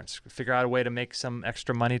insurance. Figure out a way to make some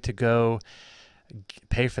extra money to go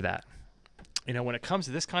pay for that. You know, when it comes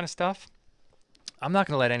to this kind of stuff, I'm not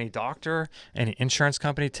going to let any doctor, any insurance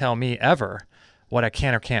company tell me ever what I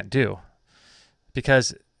can or can't do.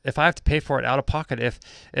 Because if I have to pay for it out of pocket,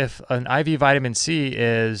 if an IV vitamin C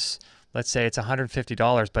is, let's say it's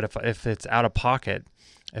 $150, but if it's out of pocket,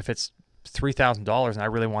 if it's $3,000 and I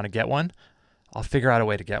really want to get one, I'll figure out a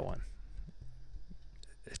way to get one.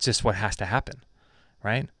 It's just what has to happen,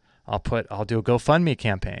 right? I'll do a GoFundMe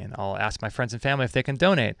campaign. I'll ask my friends and family if they can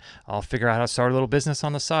donate. I'll figure out how to start a little business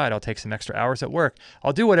on the side. I'll take some extra hours at work.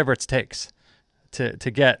 I'll do whatever it takes to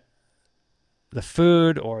get the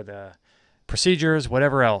food or the procedures,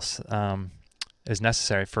 whatever else is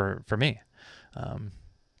necessary for me.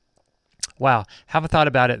 Wow, haven't thought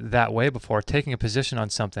about it that way before, taking a position on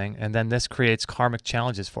something, and then this creates karmic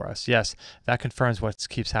challenges for us. Yes, that confirms what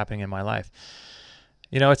keeps happening in my life.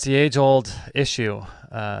 You know, it's the age-old issue,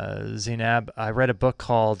 Zainab. I read a book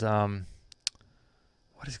called,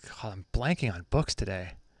 what is it called? I'm blanking on books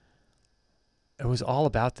today. It was all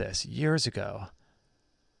about this years ago.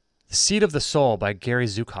 The Seed of the Soul by Gary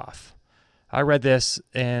Zukav. I read this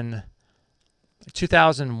in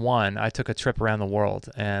 2001. I took a trip around the world,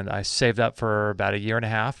 and I saved up for about a year and a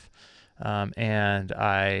half, and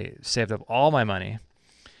I saved up all my money,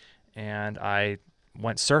 and I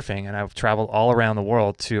went surfing, and I've traveled all around the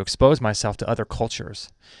world to expose myself to other cultures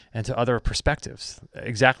and to other perspectives,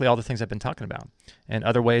 exactly all the things I've been talking about, and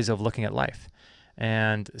other ways of looking at life.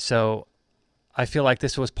 And so I feel like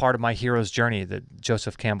this was part of my hero's journey that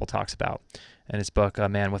Joseph Campbell talks about in his book, A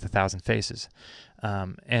Man with a Thousand Faces.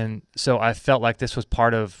 And so I felt like this was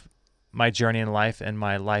part of my journey in life, and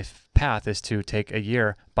my life path is to take a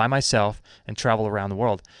year by myself and travel around the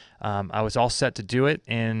world. I was all set to do it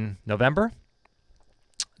in November.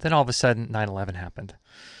 Then all of a sudden, 9/11 happened,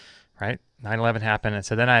 right? 9/11 happened, and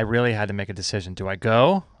so then I really had to make a decision. Do I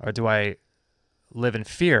go, or do I live in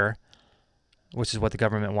fear, which is what the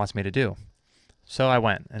government wants me to do? So I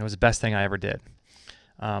went, and it was the best thing I ever did.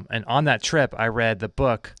 And on that trip, I read the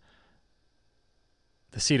book,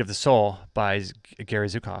 The Seed of the Soul by Gary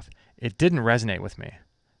Zukav. It didn't resonate with me.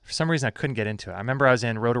 For some reason, I couldn't get into it. I remember I was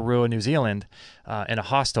in Rotorua, New Zealand, in a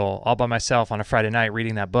hostel all by myself on a Friday night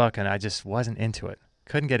reading that book, and I just wasn't into it.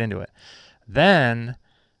 Couldn't get into it. Then,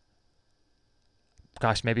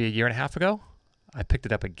 gosh, maybe a year and a half ago, I picked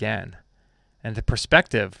it up again. And the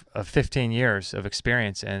perspective of 15 years of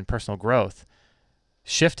experience and personal growth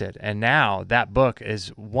shifted. And now that book is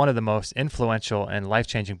one of the most influential and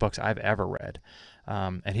life-changing books I've ever read.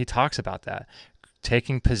 And he talks about that,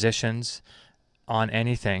 taking positions on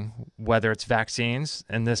anything, whether it's vaccines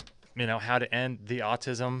and this, you know, how to end the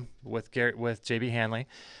autism with J.B. Handley,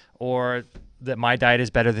 or that my diet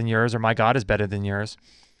is better than yours, or my God is better than yours.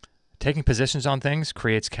 Taking positions on things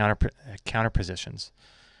creates counter positions.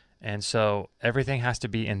 And so everything has to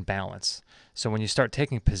be in balance. So when you start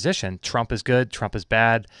taking position, Trump is good, Trump is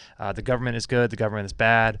bad, the government is good, the government is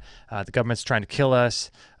bad, the government's trying to kill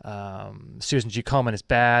us, Susan G. Komen is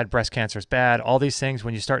bad, breast cancer is bad, all these things,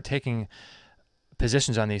 when you start taking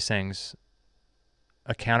positions on these things,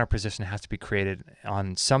 a counter position has to be created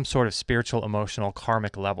on some sort of spiritual, emotional,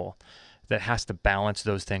 karmic level that has to balance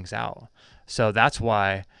those things out. So that's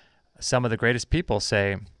why some of the greatest people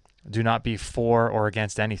say, do not be for or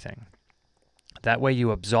against anything. That way you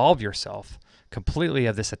absolve yourself completely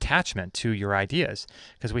of this attachment to your ideas,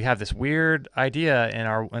 because we have this weird idea in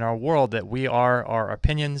our world that we are our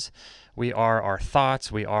opinions, we are our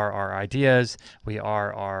thoughts, we are our ideas, we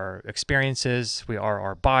are our experiences, we are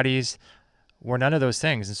our bodies. We're none of those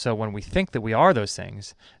things. And so when we think that we are those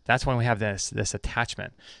things, that's when we have this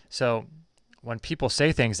attachment. So when people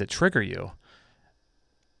say things that trigger you,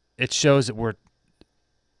 it shows that we're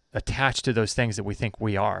attached to those things that we think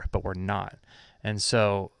we are, but we're not. And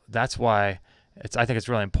so that's why I think it's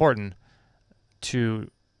really important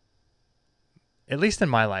to, at least in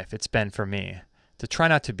my life, it's been for me, to try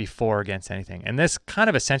not to be for or against anything. And this kind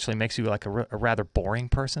of essentially makes you like a rather boring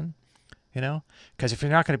person, because if you're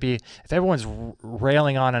not going to be, if everyone's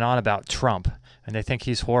railing on and on about Trump and they think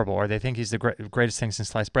he's horrible or they think he's the greatest thing since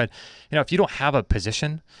sliced bread, if you don't have a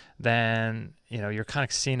position, then, you're kind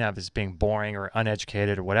of seen of as being boring or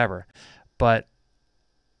uneducated or whatever. But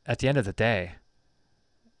at the end of the day,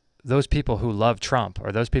 those people who love Trump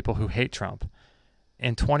or those people who hate Trump,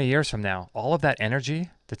 in 20 years from now, all of that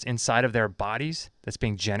energy that's inside of their bodies that's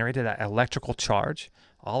being generated, that electrical charge,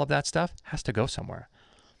 all of that stuff has to go somewhere.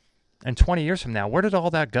 And 20 years from now, where did all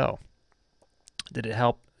that go? Did it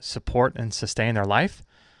help support and sustain their life?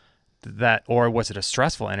 Or was it a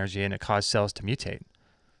stressful energy and it caused cells to mutate?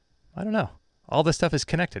 I don't know. All this stuff is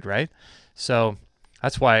connected, right? So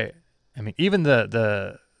that's why, even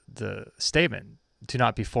the statement, do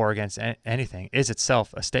not be for or against anything, is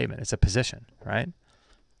itself a statement. It's a position, right?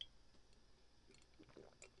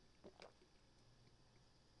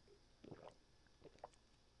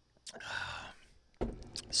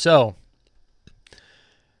 So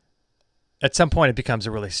at some point it becomes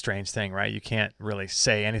a really strange thing, right? You can't really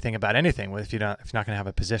say anything about anything if you're not going to have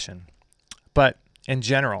a position. But in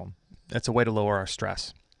general, it's a way to lower our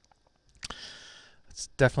stress. It's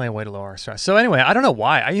definitely a way to lower our stress. So anyway, I don't know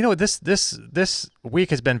why. This week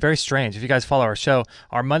has been very strange. If you guys follow our show,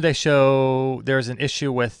 our Monday show, there's an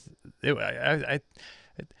issue with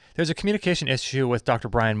there's a communication issue with Dr.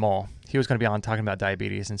 Brian Mole. He was going to be on talking about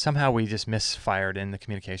diabetes, and somehow we just misfired in the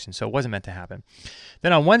communication, so it wasn't meant to happen.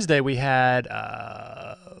 Then on Wednesday, we had,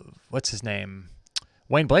 what's his name?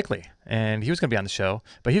 Wayne Blakely, and he was going to be on the show,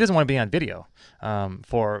 but he doesn't want to be on video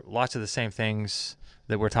for lots of the same things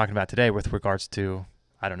that we're talking about today with regards to,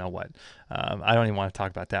 I don't know what. I don't even want to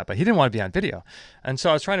talk about that, but he didn't want to be on video. And so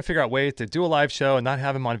I was trying to figure out ways to do a live show and not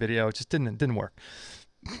have him on video. It just didn't work.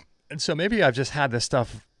 And so maybe I've just had this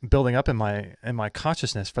stuff building up in my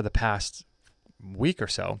consciousness for the past week or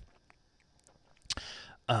so.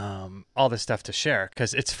 All this stuff to share,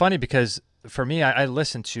 because it's funny, because for me, I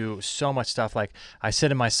listen to so much stuff. Like, I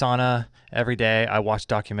sit in my sauna every day. I watch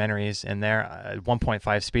documentaries in there at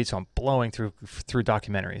 1.5 speed, so I'm blowing through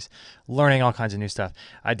documentaries, learning all kinds of new stuff.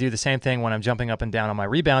 I do the same thing when I'm jumping up and down on my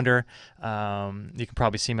rebounder. You can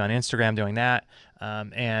probably see me on Instagram doing that.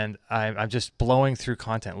 And I'm just blowing through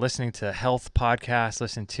content, listening to health podcasts,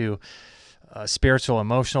 listening to spiritual,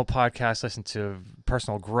 emotional podcasts, listen to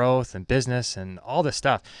personal growth and business and all this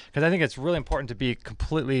stuff, because I think it's really important to be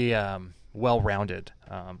completely well-rounded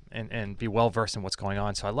and be well-versed in what's going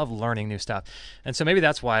on. So I love learning new stuff. And so maybe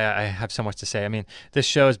that's why I have so much to say. This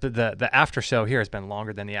show is, the after show here has been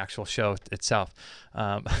longer than the actual show itself.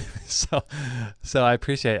 So I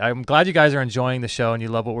appreciate it. I'm glad you guys are enjoying the show and you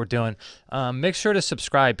love what we're doing. Make sure to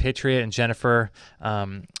subscribe, Patriot and Jennifer.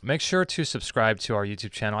 Make sure to subscribe to our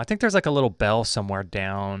YouTube channel. I think there's like a little bell somewhere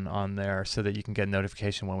down on there so that you can get a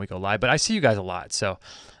notification when we go live. But I see you guys a lot, so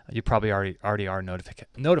you probably already are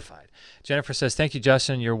notified. Jennifer says, thank you,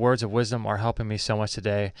 Justin. Your words of wisdom are helping me so much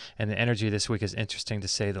today, and the energy this week is interesting, to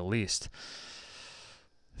say the least.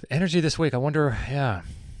 The energy this week, I wonder, yeah.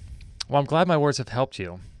 Well, I'm glad my words have helped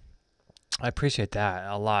you. I appreciate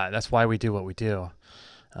that a lot. That's why we do what we do.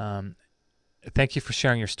 Thank you for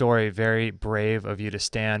sharing your story. Very brave of you to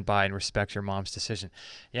stand by and respect your mom's decision.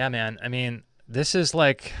 Yeah, man. This is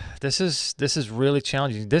really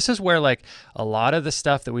challenging. This is where like a lot of the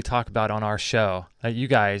stuff that we talk about on our show that you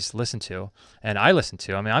guys listen to and I listen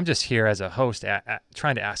to. I'm just here as a host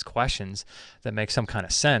trying to ask questions that make some kind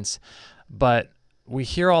of sense. But we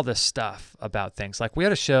hear all this stuff about things. Like, we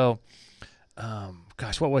had a show,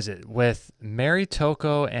 what was it? With Mary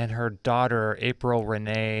Toko and her daughter, April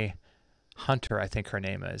Renee Hunter, I think her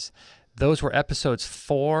name is. Those were episodes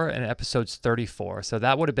 4 and episodes 34. So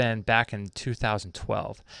that would have been back in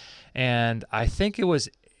 2012. And I think it was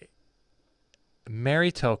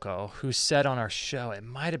Mary Toko who said on our show, it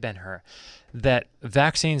might have been her, that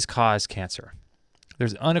vaccines cause cancer.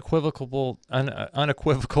 There's unequivocal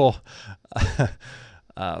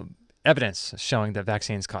evidence showing that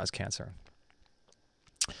vaccines cause cancer.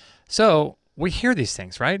 So we hear these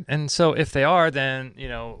things, right? And so if they are, then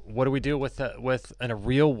what do we do with a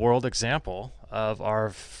real world example of our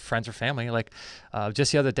friends or family? Like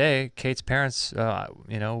just the other day, Kate's parents,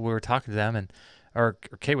 we were talking to them, or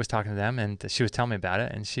Kate was talking to them, and she was telling me about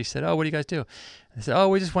it, and she said, "Oh, what do you guys do?" I said, "Oh,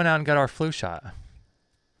 we just went out and got our flu shot."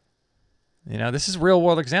 This is real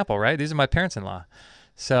world example, right? These are my parents-in-law.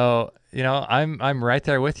 So, I'm right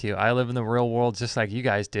there with you. I live in the real world just like you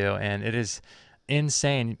guys do, and it is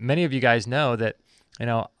insane. Many of you guys know that,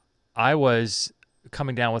 I was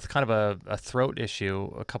coming down with kind of a throat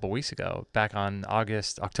issue a couple weeks ago, back on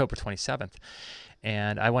October 27th.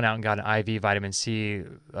 And I went out and got an IV vitamin C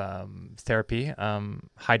therapy,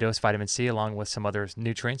 high dose vitamin C, along with some other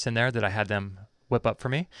nutrients in there that I had them whip up for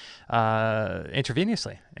me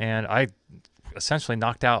intravenously. And I essentially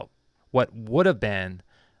knocked out what would have been,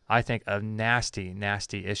 I think, a nasty,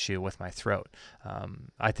 nasty issue with my throat.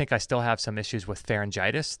 I think I still have some issues with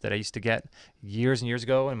pharyngitis that I used to get years and years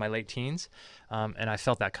ago in my late teens. And I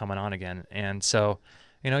felt that coming on again. And so,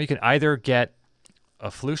 you could either get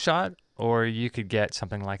a flu shot or you could get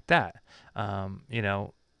something like that.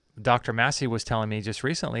 Dr. Massey was telling me just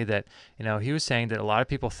recently that, he was saying that a lot of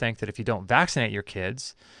people think that if you don't vaccinate your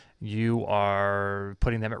kids, you are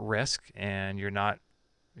putting them at risk and you're not,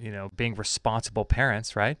 being responsible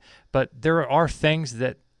parents, right? But there are things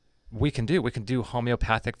that we can do. We can do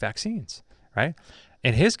homeopathic vaccines, right?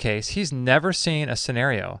 In his case, he's never seen a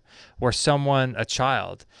scenario where a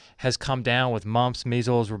child, has come down with mumps,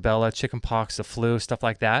 measles, rubella, chickenpox, the flu, stuff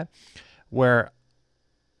like that, where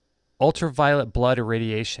ultraviolet blood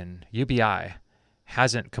irradiation, UBI,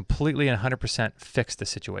 hasn't completely and 100% fixed the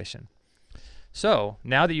situation. So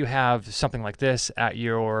now that you have something like this at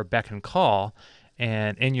your beck and call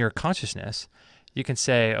and in your consciousness, you can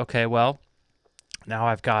say, okay, well, now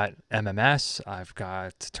I've got MMS, I've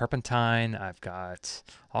got turpentine, I've got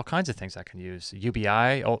all kinds of things I can use.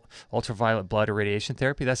 UBI, ultraviolet blood irradiation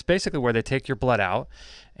therapy, that's basically where they take your blood out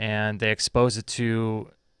and they expose it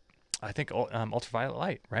to, I think, ultraviolet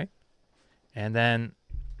light, right? And then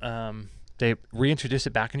they reintroduce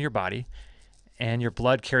it back into your body, and your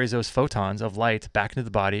blood carries those photons of light back into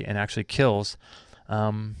the body and actually kills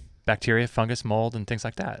bacteria, fungus, mold, and things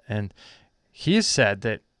like that. And he has said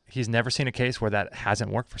that he's never seen a case where that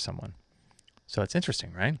hasn't worked for someone. So it's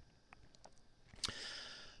interesting, right?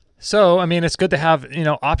 So, I mean, it's good to have,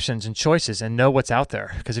 options and choices and know what's out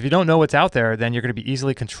there. Because if you don't know what's out there, then you're going to be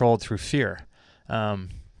easily controlled through fear.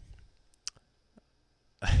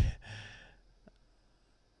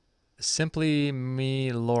 Simply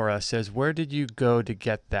Me Laura says, where did you go to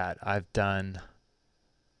get that? I've done.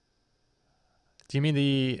 Do you mean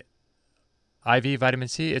the IV vitamin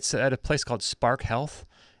C? It's at a place called Spark Health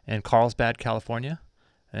in Carlsbad, California,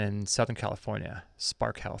 in Southern California.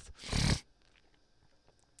 Spark Health.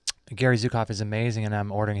 Gary Zukav is amazing, and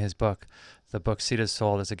I'm ordering his book. The book Seed of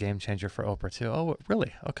Soul is a game changer for Oprah too. Oh,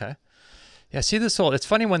 really? Okay. Yeah, Seed of Soul. It's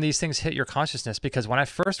funny when these things hit your consciousness, because when I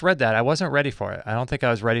first read that, I wasn't ready for it. I don't think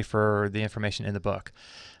I was ready for the information in the book.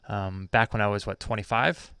 Back when I was,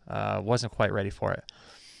 25? Wasn't quite ready for it.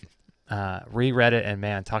 Reread it, and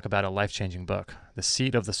man, talk about a life-changing book. The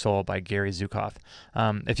Seed of the Soul by Gary Zukav.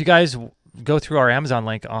 If you guys go through our Amazon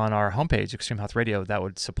link on our homepage, Extreme Health Radio, that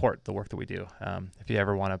would support the work that we do. If you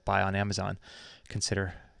ever want to buy on Amazon,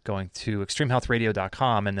 consider going to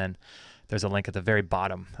extremehealthradio.com, and then there's a link at the very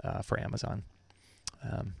bottom for Amazon.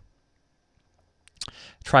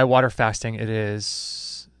 Try water fasting. It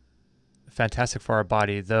is fantastic for our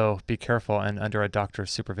body, though be careful and under a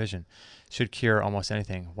doctor's supervision. Should cure almost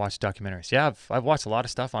anything. Watch documentaries. Yeah, I've watched a lot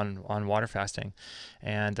of stuff on water fasting.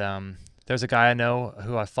 And there's a guy I know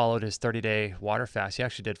who I followed his 30-day water fast. He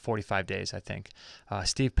actually did 45 days, I think.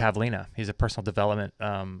 Steve Pavlina. He's a personal development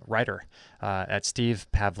writer at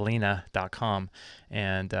stevepavlina.com,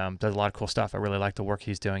 and does a lot of cool stuff. I really like the work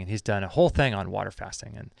he's doing, and he's done a whole thing on water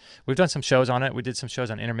fasting. And we've done some shows on it. We did some shows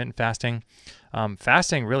on intermittent fasting.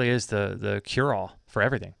 Fasting really is the cure-all for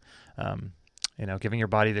everything. Giving your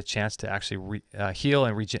body the chance to actually heal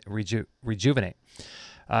and rejuvenate.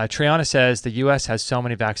 Triana says, the U.S. has so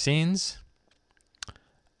many vaccines.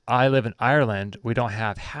 I live in Ireland. We don't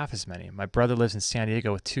have half as many. My brother lives in San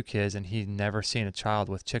Diego with 2 kids, and he's never seen a child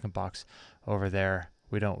with chickenpox over there.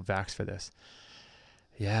 We don't vax for this.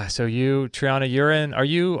 Yeah, so you, Triana, are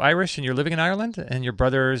you Irish and you're living in Ireland, and your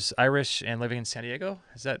brother's Irish and living in San Diego?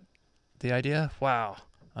 Is that the idea? Wow,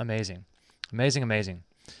 amazing. Amazing, amazing.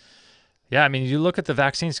 Yeah, I mean, you look at the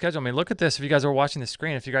vaccine schedule. I mean, look at this. If you guys are watching the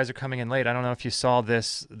screen, if you guys are coming in late, I don't know if you saw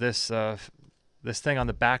this thing on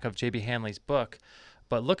the back of J.B. Handley's book,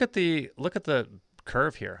 but look at the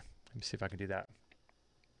curve here. Let me see if I can do that.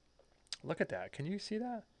 Look at that. Can you see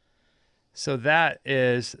that? So that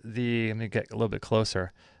is let me get a little bit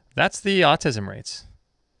closer. That's the autism rates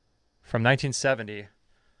from 1970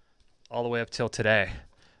 all the way up till today.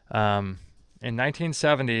 In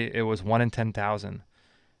 1970, it was 1 in 10,000.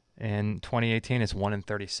 In 2018, it's 1 in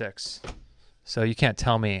 36. So you can't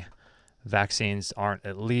tell me vaccines aren't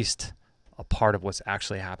at least a part of what's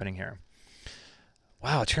actually happening here.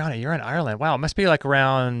 Wow, Triana, you're in Ireland. Wow, it must be like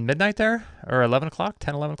around midnight there, or 11 o'clock,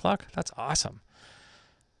 10, 11 o'clock. That's awesome.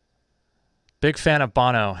 Big fan of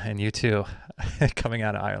Bono and U2 coming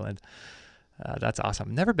out of Ireland. That's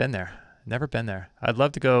awesome. Never been there. Never been there. I'd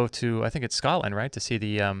love to go to, I think it's Scotland, right, to see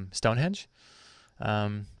the Stonehenge.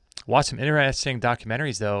 Watch some interesting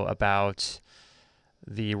documentaries, though, about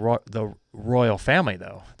the royal family,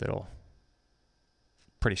 though. That'll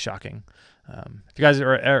pretty shocking. If you guys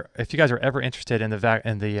are ever interested in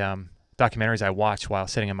the documentaries I watch while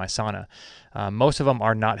sitting in my sauna, most of them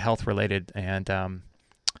are not health related. And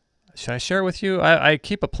should I share it with you? I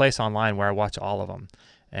keep a place online where I watch all of them,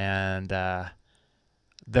 and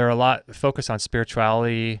they're a lot focused on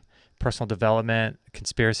spirituality, personal development,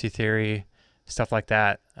 conspiracy theory, stuff like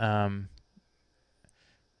that.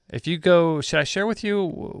 If you go, should I share with you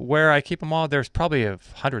where I keep them all? There's probably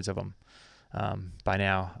hundreds of them by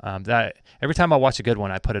now. That every time I watch a good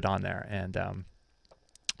one, I put it on there. And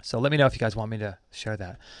so let me know if you guys want me to share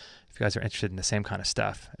that. If you guys are interested in the same kind of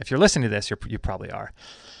stuff. If you're listening to this, you probably are.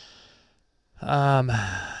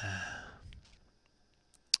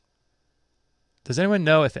 Does anyone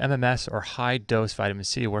know if MMS or high dose vitamin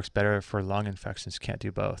C works better for lung infections? Can't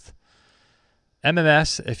do both.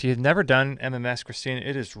 MMS, if you've never done MMS, Christine,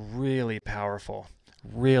 it is really powerful.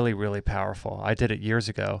 Really, really powerful. I did it years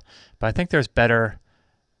ago, but I think there's better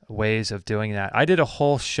ways of doing that. I did a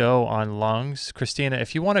whole show on lungs. Christina,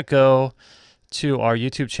 if you want to go to our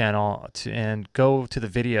YouTube channel and go to the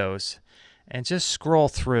videos and just scroll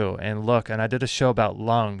through and look, and I did a show about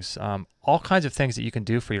lungs, all kinds of things that you can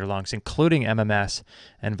do for your lungs, including MMS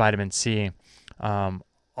and vitamin C,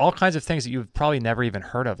 all kinds of things that you've probably never even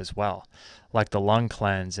heard of as well, like the lung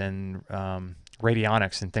cleanse and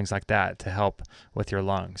radionics and things like that to help with your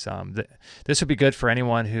lungs. This would be good for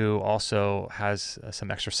anyone who also has some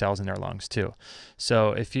extra cells in their lungs too.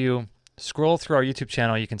 So if you scroll through our YouTube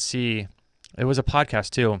channel, you can see it was a podcast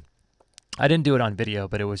too. I didn't do it on video,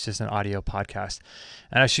 but it was just an audio podcast.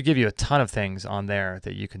 And I should give you a ton of things on there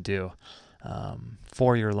that you can do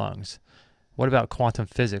for your lungs. What about quantum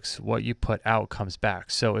physics? What you put out comes back.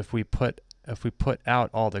 So if we put out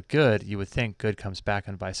all the good, you would think good comes back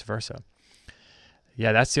and vice versa.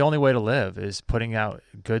 Yeah, that's the only way to live, is putting out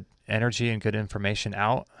good energy and good information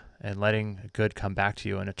out and letting good come back to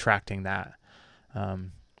you and attracting that.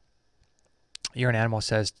 You're an Animal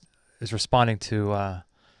is responding to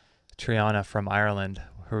Triana from Ireland,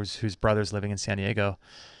 whose brother's living in San Diego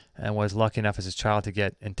and was lucky enough as a child to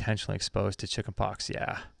get intentionally exposed to chickenpox.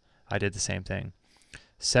 Yeah, I did the same thing.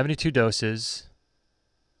 72 doses.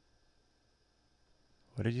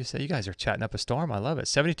 What did you say? You guys are chatting up a storm. I love it.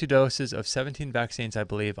 72 doses of 17 vaccines, I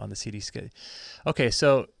believe, on the CDC. Okay,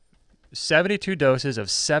 so 72 doses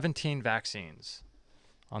of 17 vaccines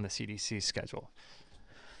on the CDC schedule.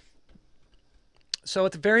 So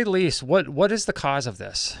at the very least, what is the cause of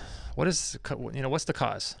this? What's the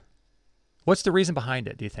cause? What's the reason behind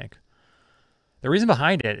it, do you think? The reason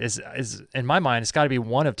behind it is in my mind, it's got to be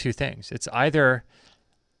one of two things. It's either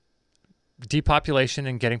depopulation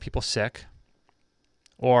and getting people sick,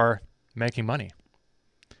 or making money.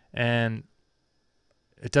 And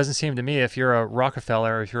it doesn't seem to me, if you're a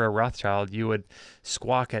Rockefeller or if you're a Rothschild, you would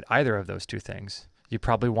squawk at either of those two things. You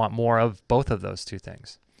probably want more of both of those two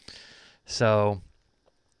things. So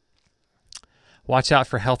watch out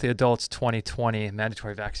for Healthy Adults 2020,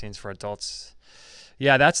 mandatory vaccines for adults.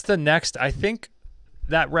 Yeah, that's the next. I think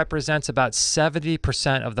that represents about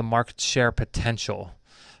 70% of the market share potential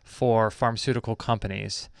for pharmaceutical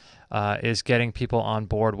companies. Is getting people on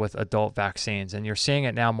board with adult vaccines. And you're seeing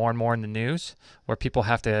it now more and more in the news where people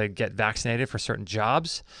have to get vaccinated for certain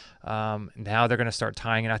jobs. Now they're going to start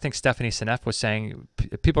tying it. I think Stephanie Seneff was saying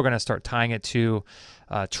people are going to start tying it to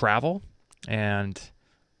travel and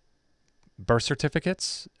birth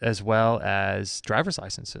certificates as well as driver's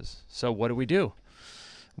licenses. So what do we do?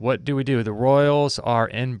 What do we do? The royals are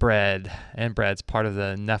inbred. Inbred's part of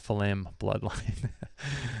the Nephilim bloodline.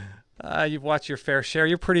 You've watched your fair share.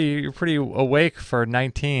 You're pretty awake for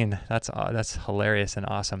 19. That's hilarious and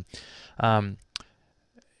awesome.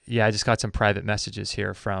 Yeah, I just got some private messages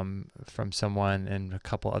here from someone and a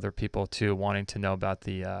couple other people too, wanting to know about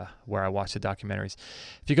the where I watch the documentaries.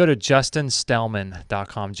 If you go to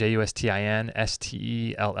justinstellman.com,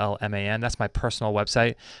 JUSTINSTELLMAN, that's my personal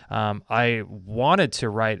website. I wanted to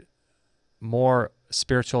write more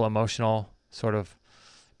spiritual, emotional, sort of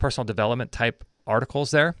personal development type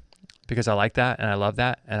articles there because I like that and I love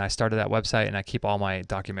that. And I started that website and I keep all my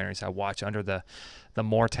documentaries I watch under the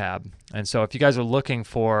More tab. And so if you guys are looking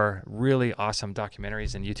for really awesome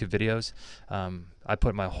documentaries and YouTube videos, I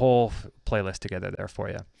put my whole playlist together there for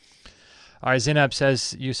you. All right, Zainab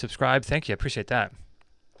says you subscribe. Thank you. I appreciate that.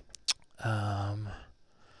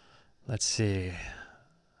 Let's see.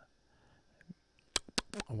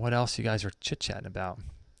 What else you guys are chit-chatting about?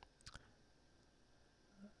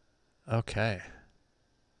 Okay.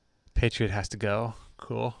 Patriot has to go.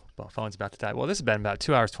 Cool. Well, phone's about to die. Well, this has been about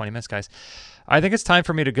 2 hours, 20 minutes, guys. I think it's time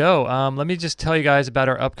for me to go. Let me just tell you guys about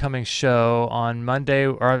our upcoming show on Monday,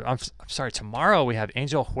 or I'm sorry, tomorrow we have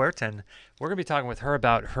Angel Huertan. We're going to be talking with her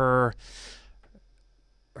about her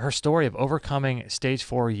story of overcoming stage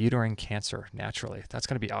 4 uterine cancer naturally. That's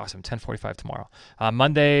going to be awesome. 10:45 tomorrow.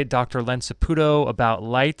 Monday, Dr. Len Saputo about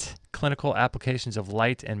light, clinical applications of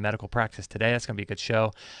light in medical practice today. That's going to be a good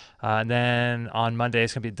show. And then on Monday,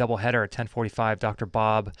 it's going to be a double header at 10:45. Dr.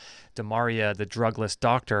 Bob DeMaria, the drugless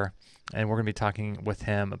doctor, and we're going to be talking with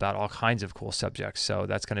him about all kinds of cool subjects. So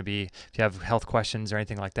that's going to be, if you have health questions or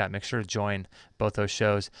anything like that, make sure to join both those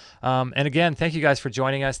shows. And again, thank you guys for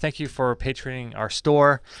joining us. Thank you for patroning our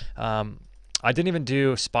store. I didn't even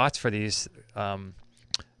do spots for these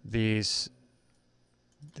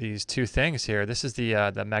two things here. This is the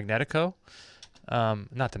Magnetico.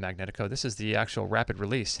 Not the Magnetico. This is the actual rapid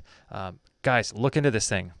release. Guys, look into this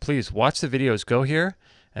thing. Please watch the videos. Go here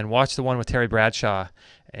and watch the one with Terry Bradshaw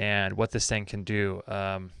and what this thing can do.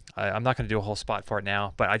 I'm not going to do a whole spot for it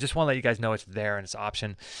now, but I just want to let you guys know it's there and it's an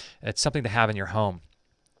option. It's something to have in your home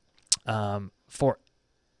for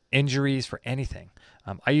injuries, for anything.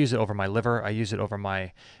 I use it over my liver. I use it over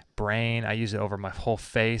my brain. I use it over my whole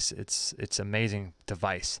face. It's an amazing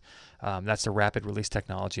device. That's the rapid release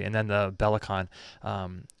technology. And then the Bellicon.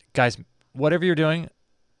 Guys, whatever you're doing,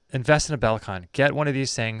 invest in a Bellicon. Get one of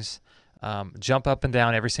these things. Jump up and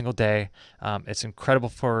down every single day. It's incredible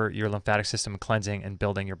for your lymphatic system cleansing and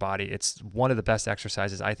building your body. It's one of the best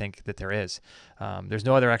exercises I think that there is. There's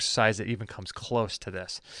no other exercise that even comes close to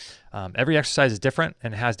this. Every exercise is different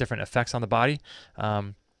and has different effects on the body.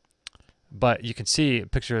 But you can see a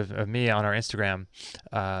picture of me on our Instagram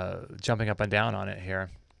jumping up and down on it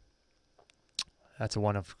here. That's a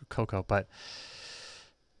one of Coco. But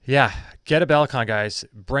yeah, get a Bellicon, guys.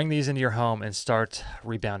 Bring these into your home and start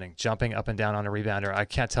rebounding, jumping up and down on a rebounder. I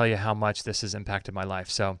can't tell you how much this has impacted my life.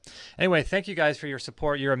 So anyway, thank you guys for your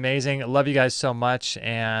support. You're amazing. I love you guys so much,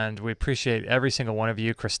 and we appreciate every single one of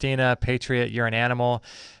you. Christina, Patriot, you're an animal.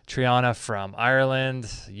 Triana from Ireland,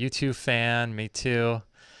 U2 fan, me too.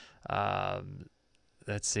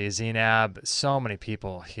 Let's see, Zainab, so many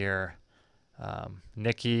people here.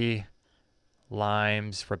 Nikki,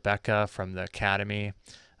 Limes, Rebecca from the Academy.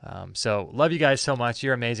 So love you guys so much.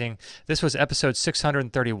 You're amazing. This was episode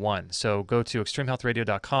 631. So go to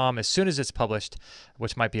extremehealthradio.com as soon as it's published,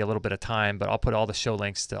 which might be a little bit of time, but I'll put all the show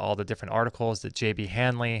links to all the different articles that JB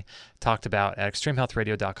Handley talked about at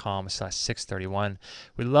extremehealthradio.com/631.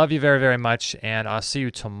 We love you very, very much. And I'll see you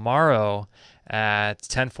tomorrow at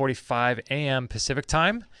 10:45 a.m. Pacific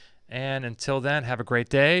time. And until then, have a great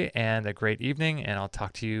day and a great evening, and I'll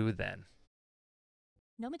talk to you then.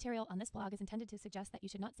 No material on this blog is intended to suggest that you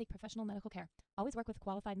should not seek professional medical care. Always work with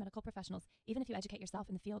qualified medical professionals, even if you educate yourself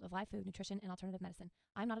in the field of live food, nutrition, and alternative medicine.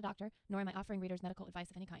 I'm not a doctor, nor am I offering readers medical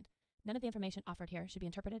advice of any kind. None of the information offered here should be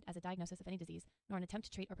interpreted as a diagnosis of any disease, nor an attempt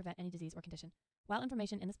to treat or prevent any disease or condition. While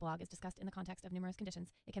information in this blog is discussed in the context of numerous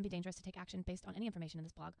conditions, it can be dangerous to take action based on any information in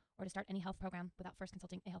this blog or to start any health program without first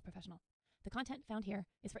consulting a health professional. The content found here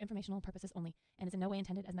is for informational purposes only and is in no way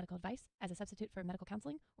intended as medical advice, as a substitute for medical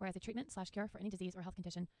counseling, or as a treatment/cure for any disease or health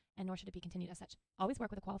condition, and nor should it be continued as such. Always work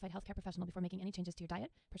with a qualified healthcare professional before making any changes to your diet,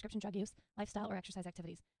 prescription drug use, lifestyle, or exercise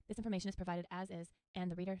activities. This information is provided as is, and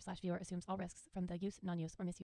the reader/viewer assumes all risks from the use, non-use, or misuse